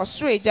Father, I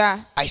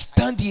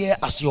stand here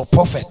as your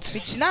prophet,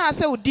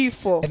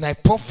 and I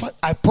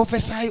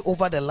prophesy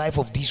over the life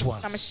of these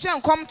ones,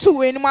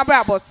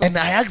 and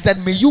I ask that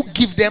may you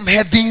give them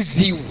heaven's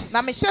due,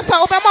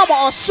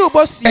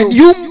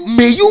 and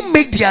may you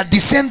make their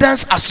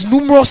descendants as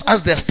numerous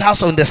as the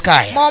stars on the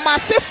sky.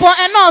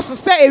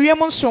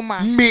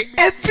 May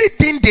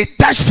everything they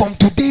touch from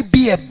today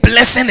be a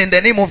blessing in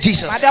the name of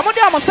Jesus.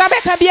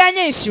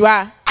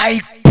 I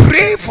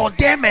pray for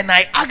them and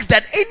I ask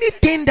that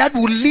anything that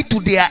will lead to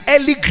their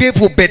early grave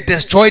will be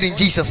destroyed in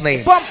Jesus'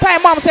 name. Father,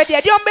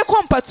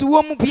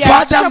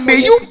 may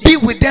you be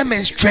with them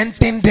and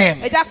strengthen them.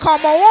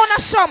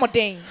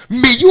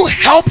 May you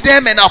help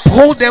them and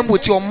uphold them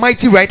with your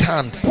mighty right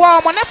hand.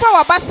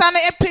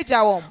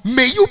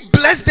 May you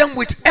bless them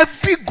with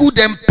every good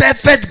and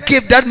perfect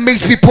gift that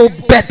makes people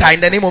better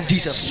in the name of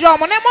Jesus.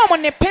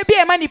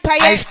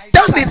 I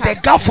stand in the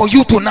gap for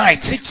you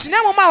tonight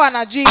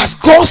as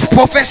God's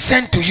prophet prophet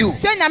sent to you.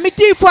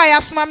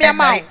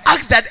 And I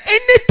ask that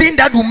anything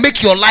that will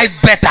make your life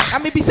better,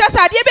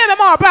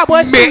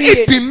 may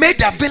it be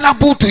made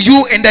available to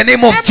you in the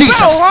name of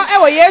Jesus.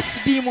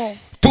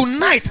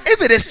 Tonight,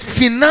 if it is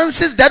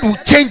finances that will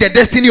change the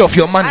destiny of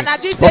your money,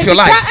 of your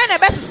life,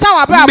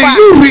 may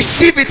you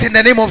receive it in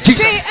the name of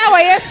Jesus.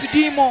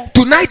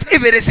 Tonight,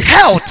 if it is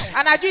health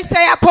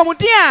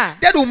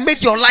that will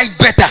make your life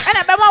better,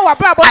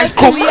 I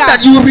command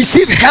that you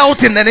receive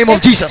health in the name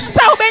of Jesus.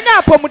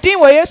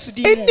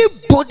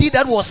 Anybody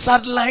that was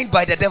sidelined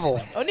by the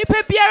devil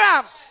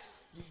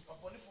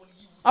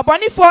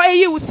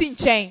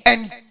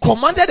and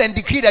commanded and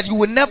decreed that you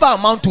will never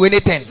amount to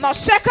anything,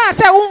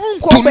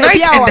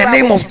 tonight in the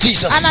name of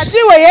Jesus,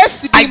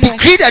 I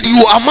decree that you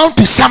will amount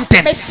to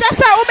something.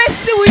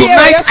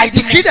 Tonight I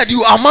decree that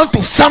you amount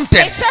to something.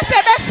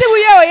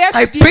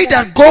 I pray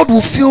that God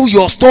will fill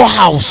your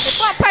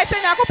storehouse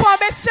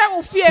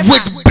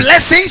with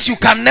blessings you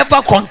can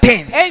never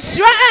contain.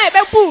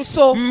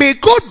 May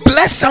God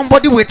bless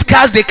somebody with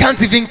cars they can't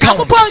even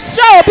count.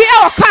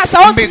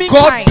 May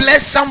God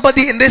bless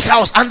somebody in this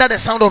house under the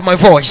sound of my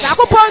voice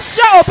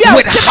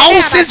with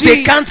houses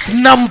they can't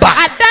number.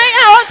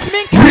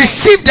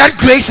 Receive that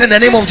grace in the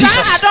name of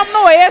Jesus.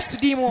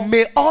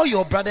 May all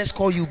your brothers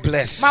call you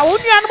blessed.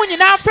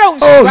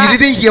 Oh, you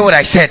didn't hear what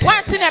I said.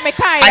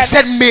 I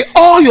said may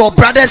all your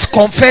brothers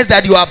confess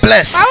that you are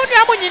blessed.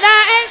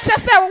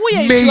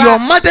 May your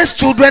mother's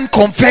children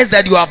confess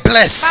that you are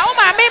blessed.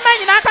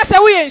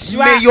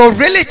 May your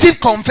relative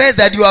confess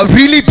that you are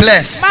really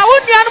blessed.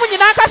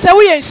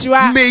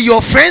 May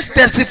your friends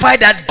testify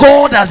that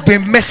God has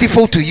been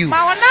merciful to you.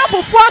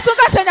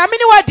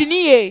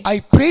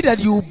 I pray that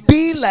you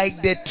be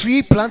like the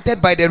tree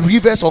planted by the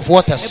rivers of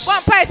waters.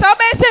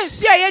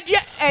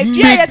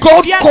 May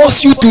God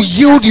cause you to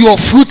yield your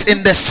fruit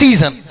in the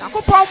season.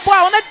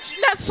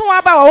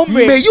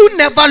 May you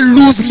never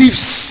lose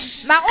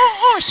leaves.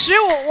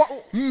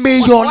 May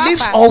your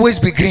leaves always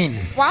be green.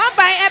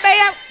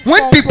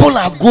 When people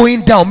are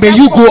going down, may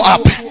you go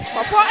up.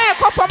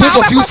 Those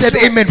of you said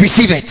amen,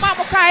 receive it.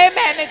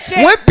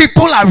 When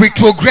people are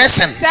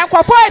retrogressing,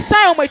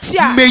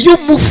 may you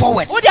move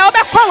forward.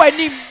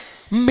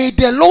 May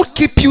the Lord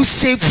keep you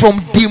safe from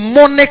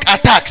demonic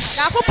attacks.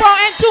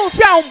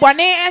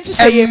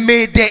 And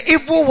may the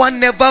evil one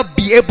never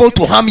be able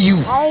to harm you.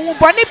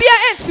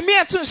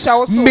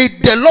 May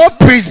the Lord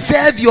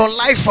preserve your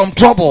life from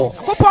trouble.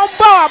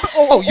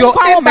 Oh, your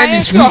amen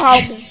is weak.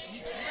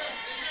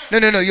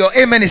 No, your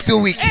amen is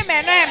still weak.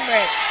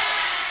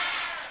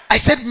 I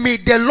said, may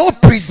the Lord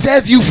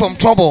preserve you from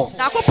trouble.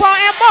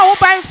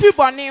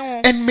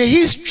 And may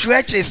he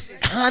stretch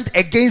his hand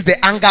against the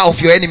anger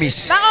of your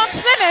enemies.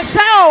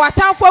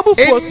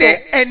 Any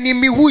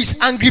enemy who is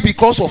angry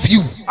because of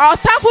you,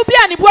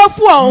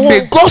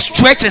 may God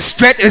stretch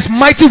his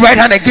mighty right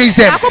hand against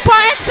them.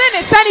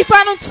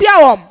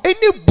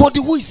 Anybody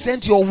who is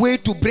sent your way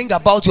to bring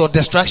about your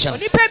destruction,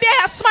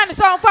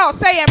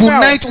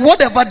 tonight,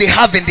 whatever they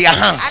have in their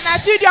hands,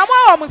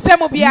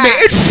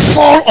 may it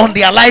fall on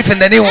their life in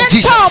the name of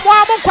Jesus.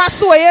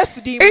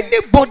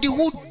 Anybody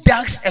who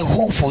digs a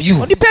hole for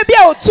you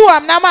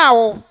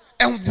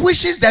and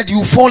wishes that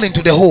you fall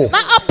into the hole,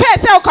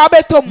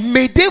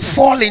 may they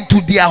fall into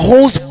their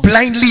holes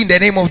blindly in the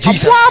name of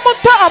Jesus.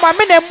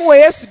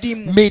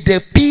 May the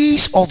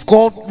peace of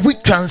God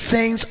which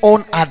transcends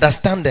all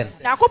understanding,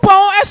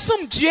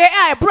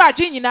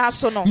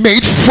 may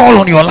it fall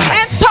on your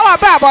life.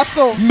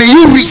 May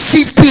you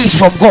receive peace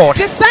from God.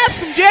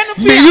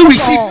 May you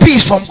receive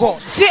peace from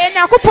God.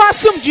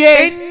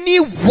 Any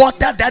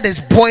water that is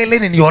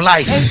boiling in your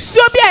life,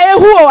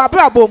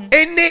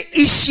 any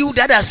issue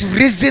that has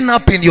risen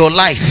up in your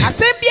life,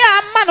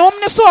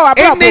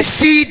 any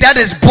sea that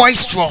is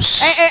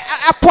boisterous,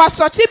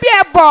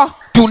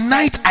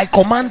 tonight I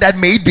command that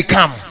may it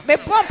become.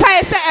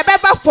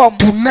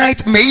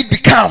 Tonight may it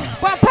become.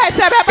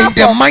 In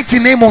the mighty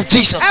name of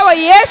Jesus.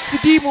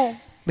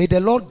 May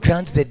the Lord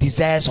grant the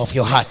desires of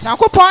your heart.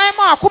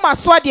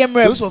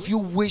 Those of you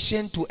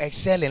wishing to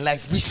excel in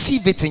life,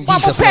 receive it in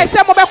Jesus' name.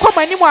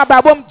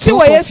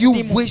 Those of you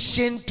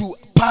wishing to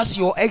pass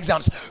your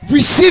exams,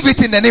 receive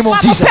it in the name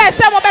of Jesus.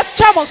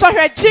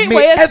 May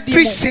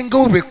every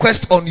single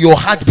request on your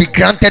heart be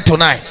granted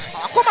tonight.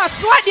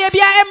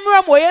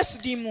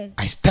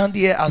 I stand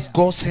here as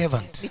God's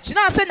servant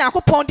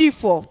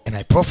and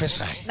I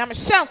prophesy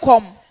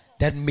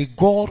that may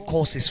God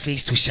cause his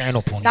face to shine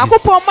upon you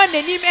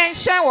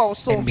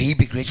and may he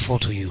be grateful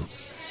to you.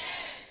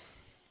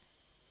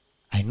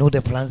 I know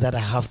the plans that I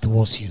have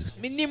towards you,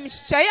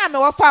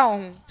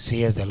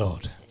 says the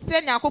Lord.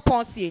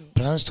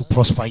 Plans to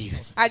prosper you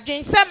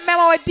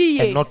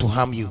and not to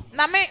harm you.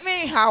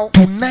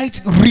 Tonight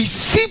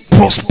receive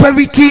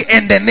prosperity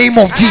in the name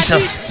of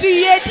Jesus.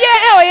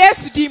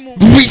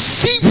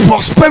 Receive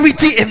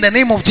prosperity in the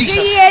name of Jesus.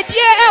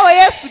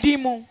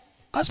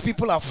 As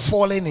people are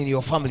falling in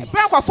your family,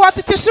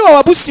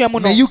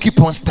 may you keep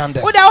on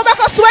standing.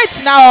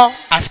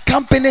 As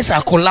companies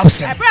are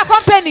collapsing,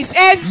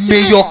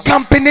 may your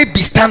company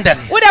be standing.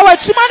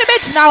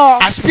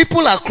 As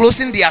people are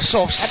closing their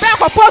shops,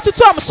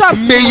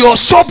 may your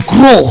shop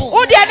grow.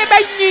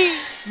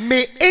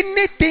 May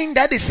anything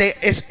that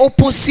is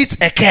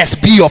opposite a curse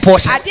be your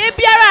portion.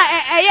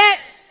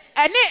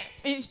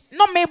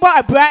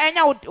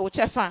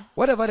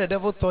 Whatever the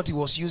devil thought he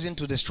was using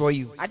to destroy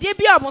you, may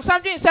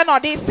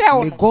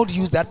God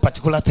use that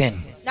particular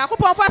thing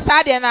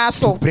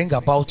to bring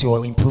about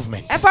your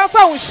improvement.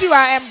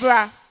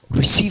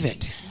 Receive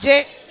it.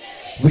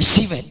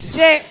 Receive it.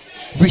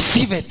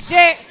 Receive it.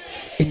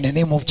 In the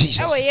name of Jesus.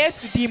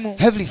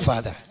 Heavenly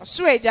Father,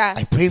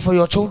 I pray for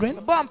your children.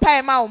 I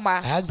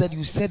ask that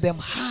you set them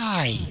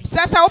high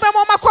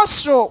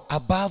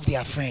above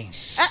their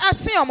friends,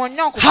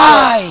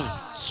 high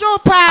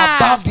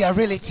above their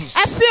relatives,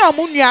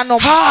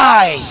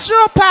 high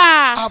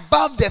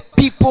above the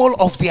people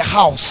of their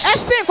house.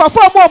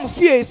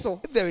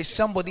 If there is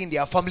somebody in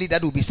their family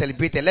that will be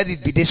celebrated, let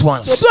it be this one.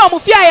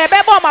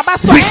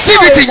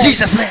 Receive it in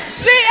Jesus' name.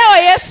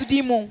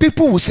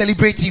 People will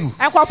celebrate you.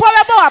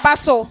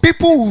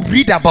 People will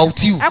read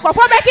about you.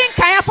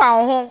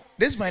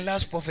 This is my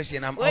last prophecy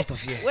and I'm out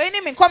of here.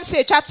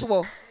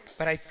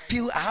 But I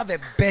feel I have a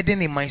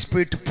burden in my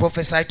spirit to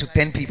prophesy to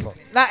 10 people.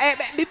 I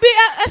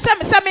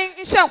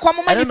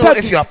don't know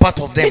if you are part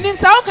of them.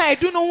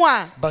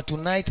 But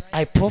tonight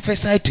I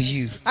prophesy to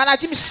you that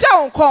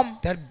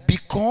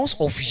because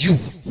of you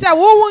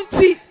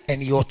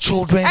and your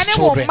children's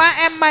children,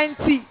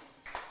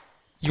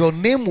 your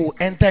name will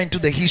enter into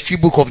the history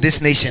book of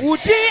this nation.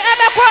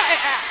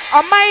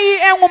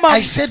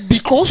 I said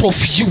because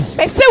of you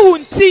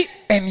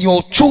and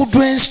your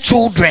children's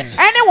children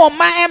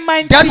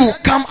that will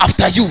come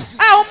after you,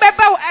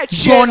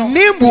 your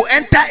name will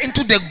enter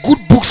into the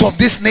good books of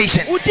this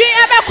nation.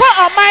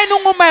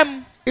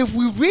 If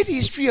we read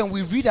history and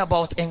we read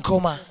about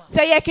Nkrumah,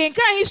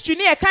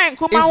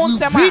 if we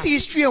read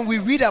history and we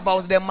read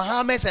about the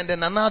Mohammeds and the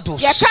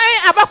Nanados,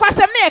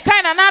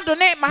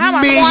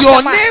 may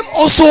your name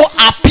also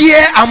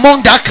appear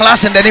among that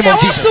class in the name of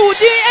Jesus.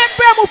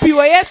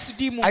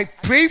 I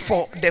pray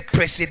for the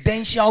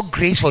presidential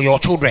grace for your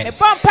children.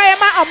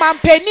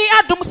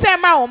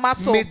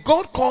 May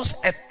God cause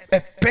a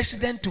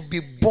president to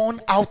be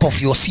born out of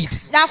your seed.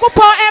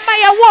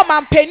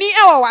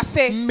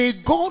 May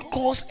God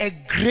cause a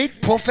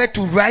great prophet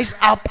to rise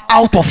up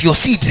out of your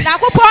seed.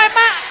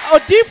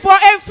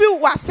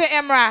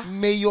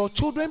 May your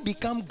children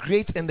become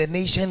great in the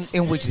nation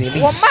in which they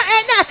live.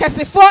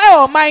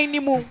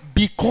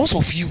 Because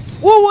of you,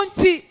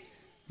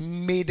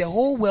 may the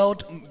whole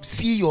world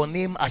see your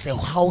name as a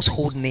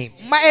household name.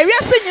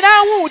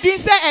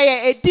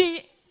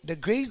 The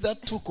grace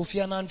that took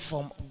Kofi Annan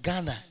from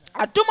Ghana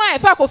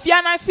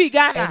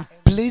and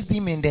placed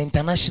him in the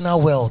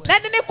international world, may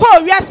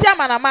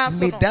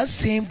that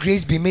same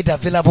grace be made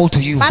available to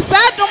you.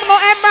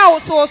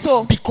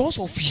 Because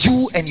of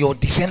you and your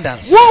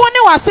descendants,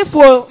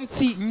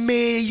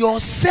 may your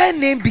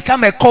surname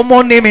become a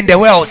common name in the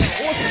world.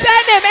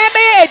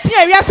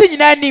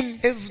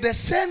 If the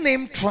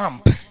surname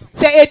Trump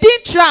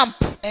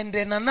and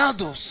the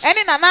Nanados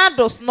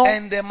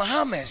and the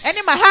Mohammeds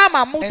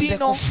and the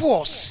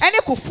Kufuors and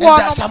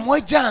the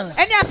Samuel Jans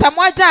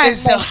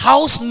is a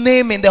house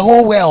name in the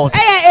whole world,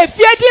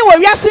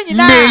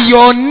 may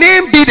your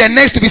name be the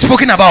next to be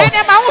spoken about.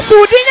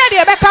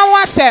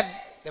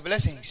 The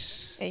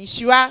blessings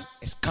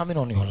is coming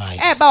on your life.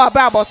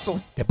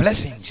 The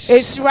blessings,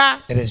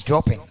 it is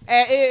dropping.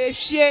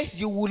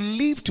 You will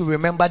live to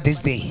remember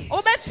this day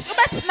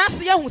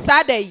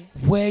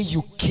where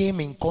you came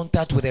in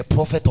contact with a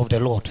prophet of the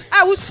Lord,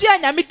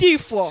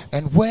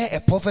 and where a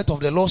prophet of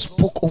the Lord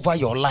spoke over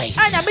your life,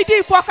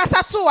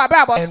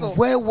 and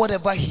where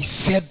whatever he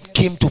said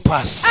came to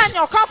pass.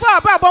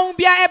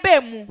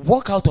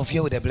 Walk out of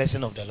here with the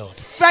blessing of the Lord.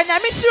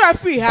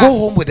 Go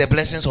home with the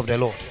blessings of the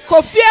Lord.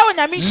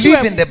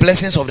 Live in the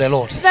blessings of the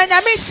Lord.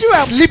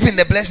 Sleep in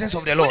the blessings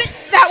of the Lord.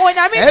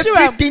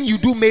 Everything you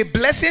do, may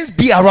blessings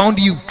be around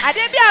you.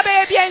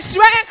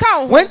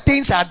 When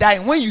things are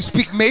dying, when you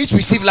speak, may it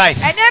receive life.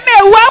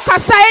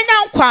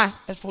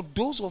 And for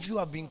those of you who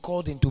have been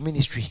called into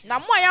ministry,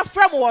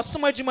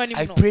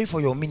 I pray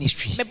for your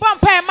ministry.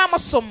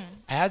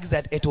 I ask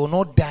that it will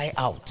not die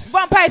out.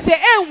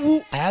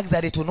 I ask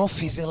that it will not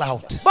fizzle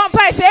out.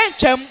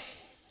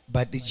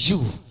 But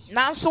you,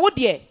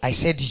 I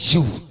said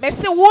you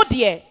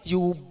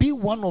will be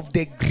one of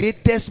the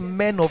greatest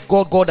men of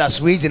God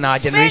has raised in our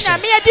generation.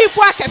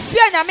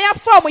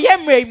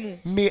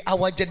 May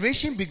our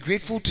generation be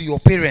grateful to your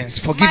parents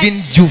for giving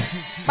you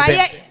to them.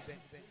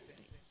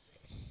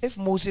 If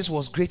Moses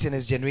was great in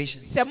his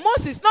generation, and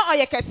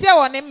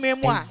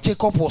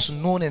Jacob was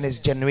known in his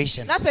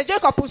generation, then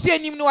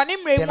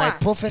I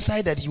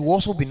prophesy that you will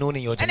also be known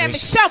in your generation.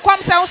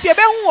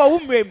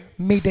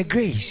 May the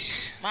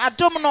grace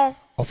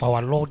of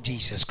our Lord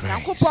Jesus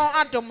Christ,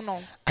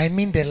 I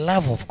mean the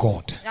love of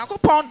God,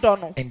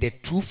 and the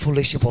true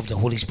fellowship of the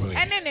Holy Spirit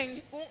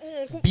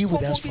be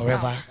with us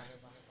forever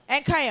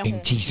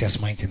in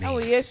Jesus' mighty name.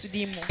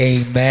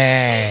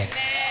 Amen.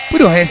 Put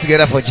your hands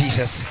together for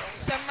Jesus.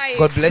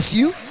 God bless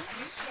you.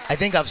 I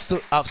think I've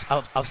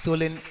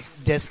stolen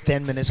just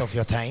 10 minutes of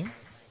your time.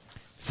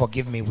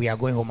 Forgive me. We are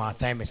going home. Our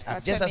time is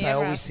up. Just as I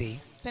always say,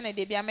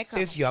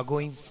 if you are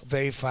going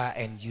very far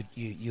and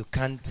you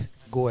can't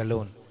go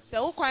alone,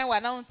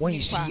 when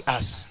you see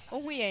us,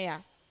 we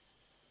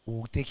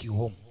will take you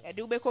home.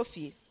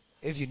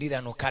 If you need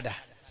an Okada,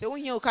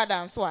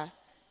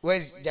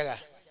 where's Jaga?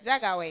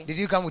 Did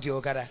you come with your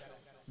Okada?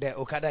 The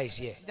Okada is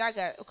here. So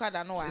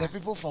the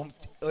people from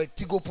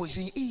Tigopo is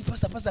saying, hey,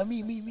 Pastor,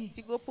 me.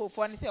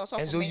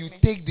 And so you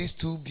take these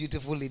two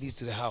beautiful ladies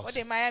to the house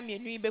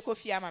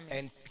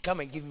and come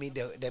and give me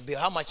the bill.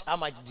 How much how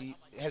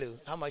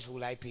much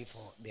will I pay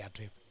for their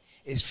trip?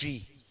 It's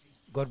free.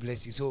 God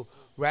bless you. So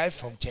right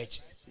from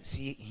church,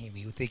 see him.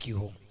 He will take you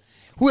home.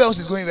 Who else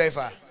is going very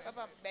far?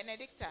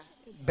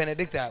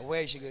 Benedicta.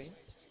 Where is she going?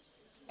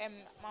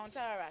 Mount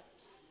Ararat.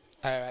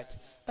 Ararat.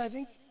 I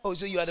think. Oh,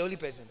 so you are the only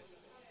person.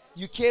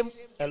 You came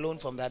alone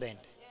from that end.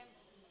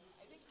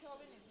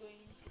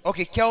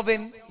 Okay,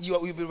 Kelvin,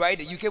 you'll be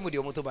riding. You came with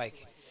your motorbike.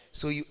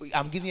 So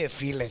I'm giving you a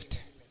free lift.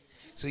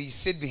 So you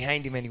sit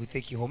behind him and he will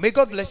take you home. May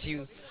God bless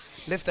you.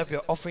 Lift up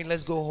your offering.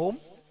 Let's go home.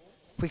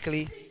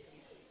 Quickly.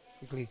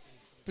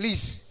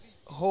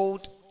 Please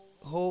hold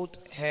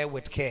her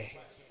with care.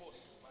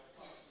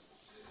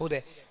 Hold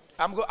her.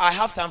 I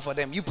have time for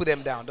them. You put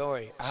them down. Don't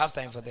worry. I have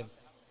time for them.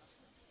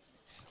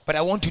 But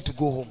I want you to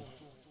go home.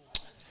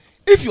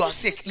 If you are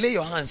sick, lay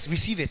your hands.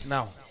 Receive it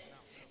now.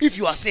 If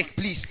you are sick,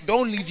 please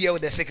don't leave here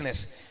with the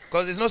sickness.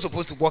 Because it's not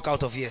supposed to walk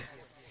out of here.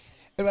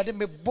 Erade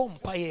me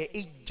bompa ye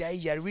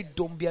ejai yare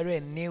dom biara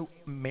ene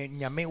me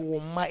nyame wo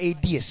ma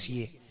edi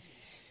esie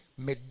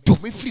me do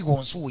me free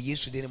won so wo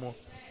Yesu de ne mo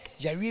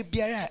yare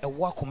biara e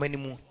wo akoma ni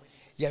mu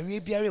yare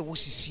biara e wo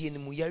sisie ni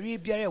mu yare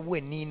biara e wo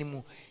ani ni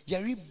mu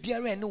yare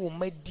biara ene wo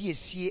ma di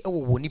esie e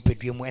wo ni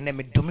padua mu ene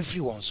me do me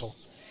free won so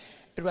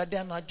erade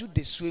anaju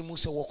de sue mu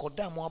se wo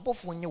koda mo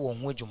abofo nye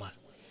won ho adwuma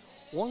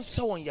won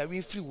sa won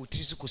yare free wo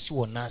tiri so kosi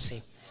won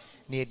nase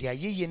na ye de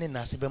ayeye ne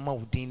nase be ma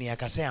wo din ne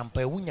akasa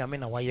ampa e wo nyame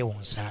na waye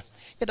won sa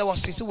yeda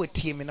wasese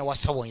watie me na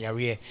wasa won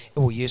yare e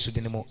wo Yesu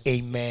de ne mo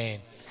amen.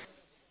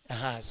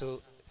 So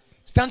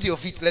stand to your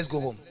feet, let's go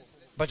home.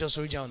 But just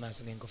original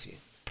nase ne ngofie.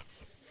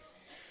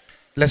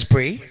 Let's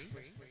pray.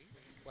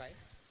 Why?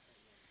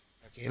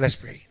 Okay, let's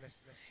pray.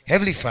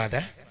 Heavenly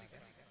Father,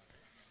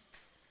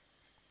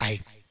 I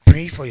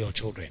pray for your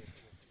children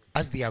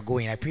as they are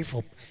going. I pray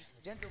for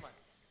gentlemen.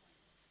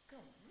 Come,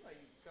 who are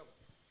you? Come.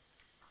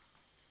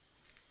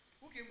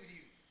 Who came with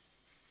you?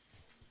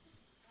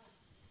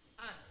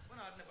 And when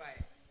I was nearby.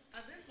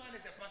 And this man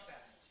is a pastor.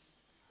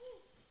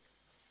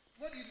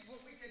 What do you do?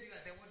 What do you do?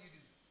 What do you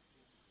do?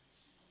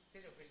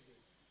 Take your place.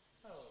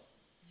 Oh,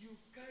 you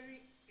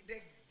carry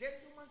the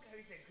gentleman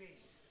carries a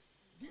grace.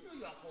 Do you know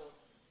you are called?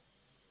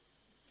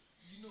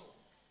 You know.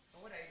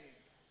 And what are you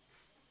doing?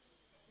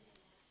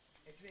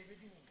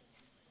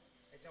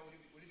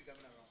 Will you be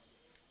coming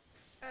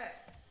around?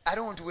 I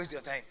don't want to waste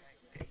your time.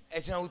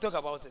 We'll talk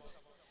about it.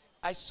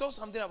 I saw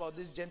something about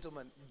this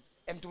gentleman,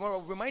 and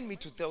tomorrow remind me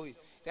to tell you.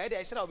 The idea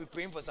I said I'll be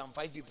praying for some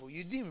 5 people.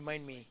 You didn't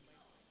remind me.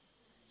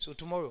 So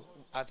tomorrow,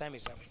 our time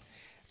is up.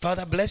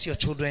 Father, bless your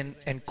children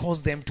and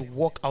cause them to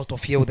walk out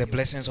of here with the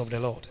blessings of the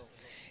Lord.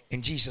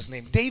 In Jesus'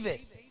 name. David,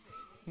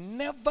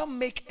 never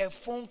make a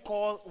phone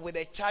call with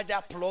a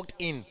charger plugged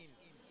in.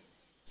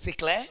 Say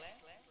Claire?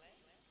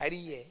 I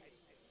didn't hear.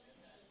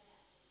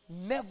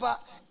 Never,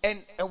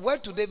 and a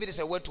word to David is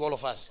a word to all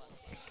of us.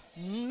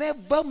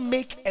 Never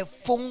make a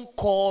phone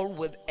call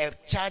with a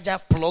charger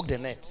plugged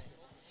in it.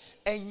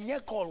 And your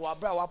call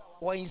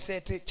wa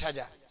insert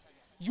charger.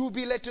 You'll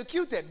be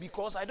electrocuted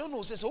because I don't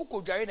know say so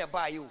could in a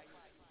buy you.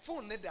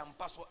 Phone need them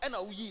password and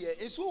a year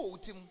is so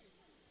team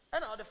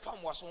and the farm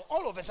was on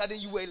all of a sudden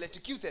you were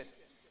electrocuted.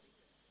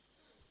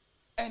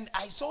 And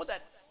I saw that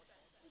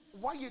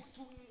why you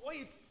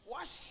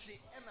wash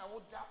it and I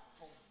would that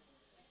from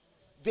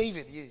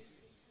David, yeah.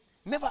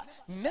 Never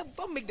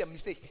make the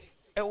mistake.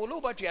 A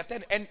low battery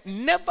attend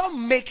and never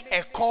make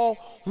a call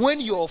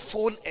when your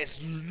phone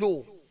is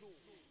low.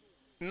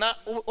 Now,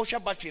 Osha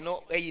battery no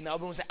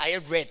now say I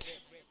have red.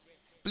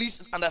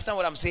 Please understand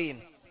what I'm saying.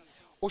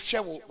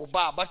 Osha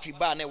battery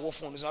bar na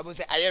phone so I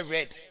say I have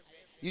red.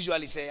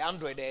 Usually say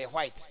Android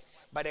white,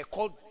 but they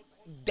call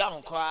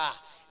down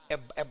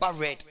a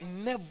red.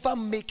 Never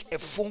make a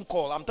phone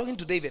call. I'm talking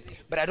to David,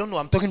 but I don't know.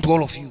 I'm talking to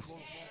all of you.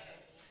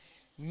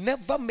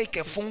 Never make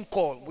a phone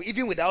call,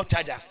 even without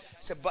charger.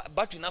 Say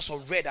battery now so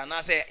red, and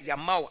I say your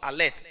mouth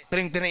alert,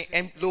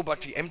 low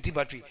battery, empty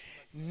battery.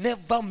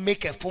 Never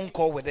make a phone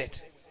call with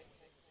it.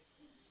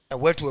 A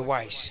word to a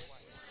wise.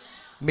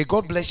 May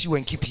God bless you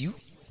and keep you.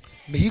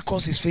 May He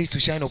cause His face to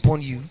shine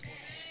upon you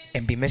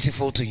and be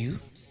merciful to you.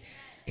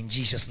 In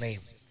Jesus' name.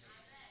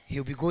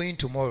 He'll be going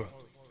tomorrow.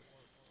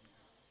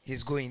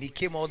 He's going. He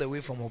came all the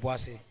way from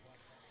Obuasi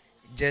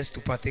just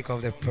to partake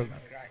of the program.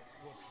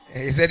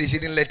 He said he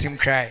shouldn't let him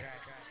cry.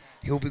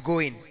 He'll be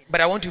going.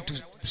 But I want you to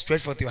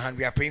stretch forth your hand.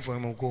 We are praying for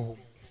him. We'll go home.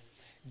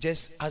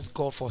 Just ask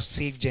God for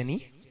safe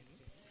journey.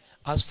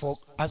 Ask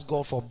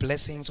God for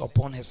blessings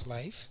upon his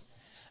life.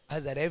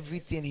 Ask that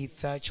everything he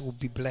touches will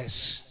be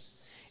blessed.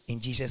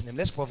 In Jesus' name.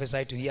 Let's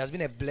prophesy to him. He has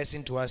been a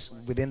blessing to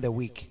us within the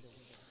week.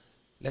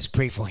 Let's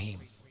pray for him.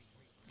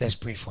 Let's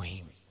pray for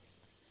him.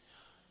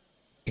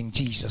 In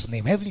Jesus'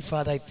 name. Heavenly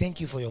Father, I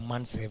thank you for your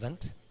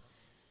manservant.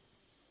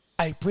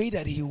 I pray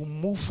that he will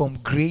move from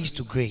grace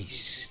to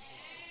grace.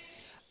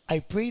 I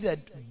pray that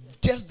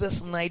just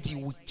this night you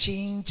will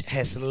change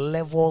his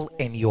level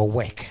in your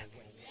work.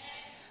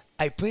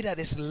 I pray that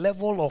his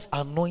level of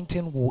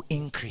anointing will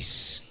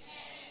increase.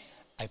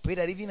 I pray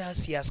that even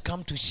as he has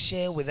come to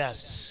share with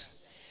us,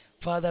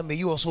 Father, may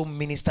you also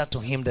minister to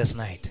him this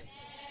night.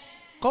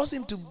 Cause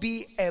him to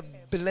be a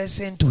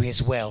blessing to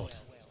his world.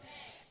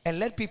 And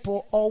let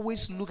people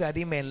always look at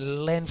him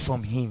and learn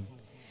from him.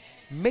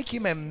 Make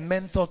him a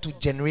mentor to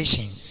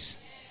generations.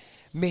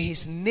 May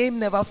his name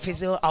never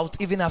fizzle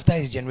out even after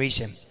his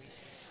generation.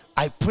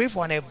 I pray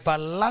for an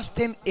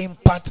everlasting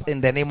impact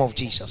in the name of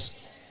Jesus.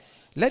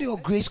 Let your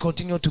grace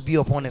continue to be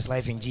upon his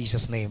life in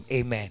Jesus' name.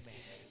 Amen.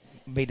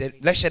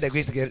 Let's share the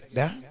grace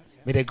together.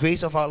 May the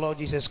grace of our Lord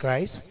Jesus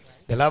Christ,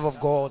 the love of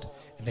God,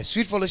 and the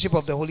sweet fellowship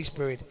of the Holy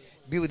Spirit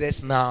be with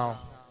us now.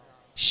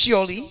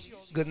 Surely,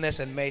 goodness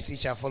and mercy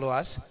shall follow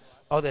us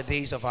all the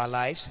days of our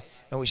lives,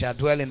 and we shall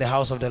dwell in the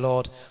house of the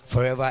Lord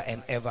forever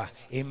and ever.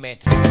 Amen.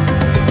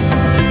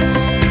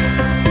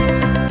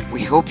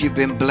 We hope you've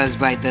been blessed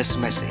by this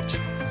message.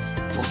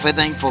 For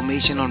further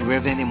information on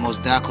Reverend Amos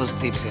Darko's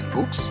tips and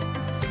books,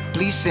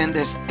 please send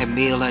us a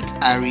mail at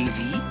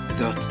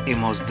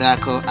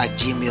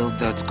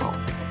rev.amosdarko@gmail.com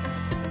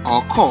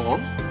or call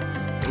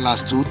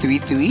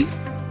 +233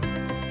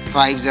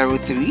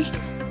 503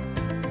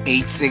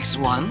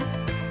 861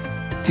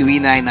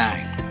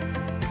 399.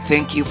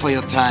 Thank you for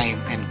your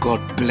time and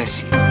God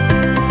bless you.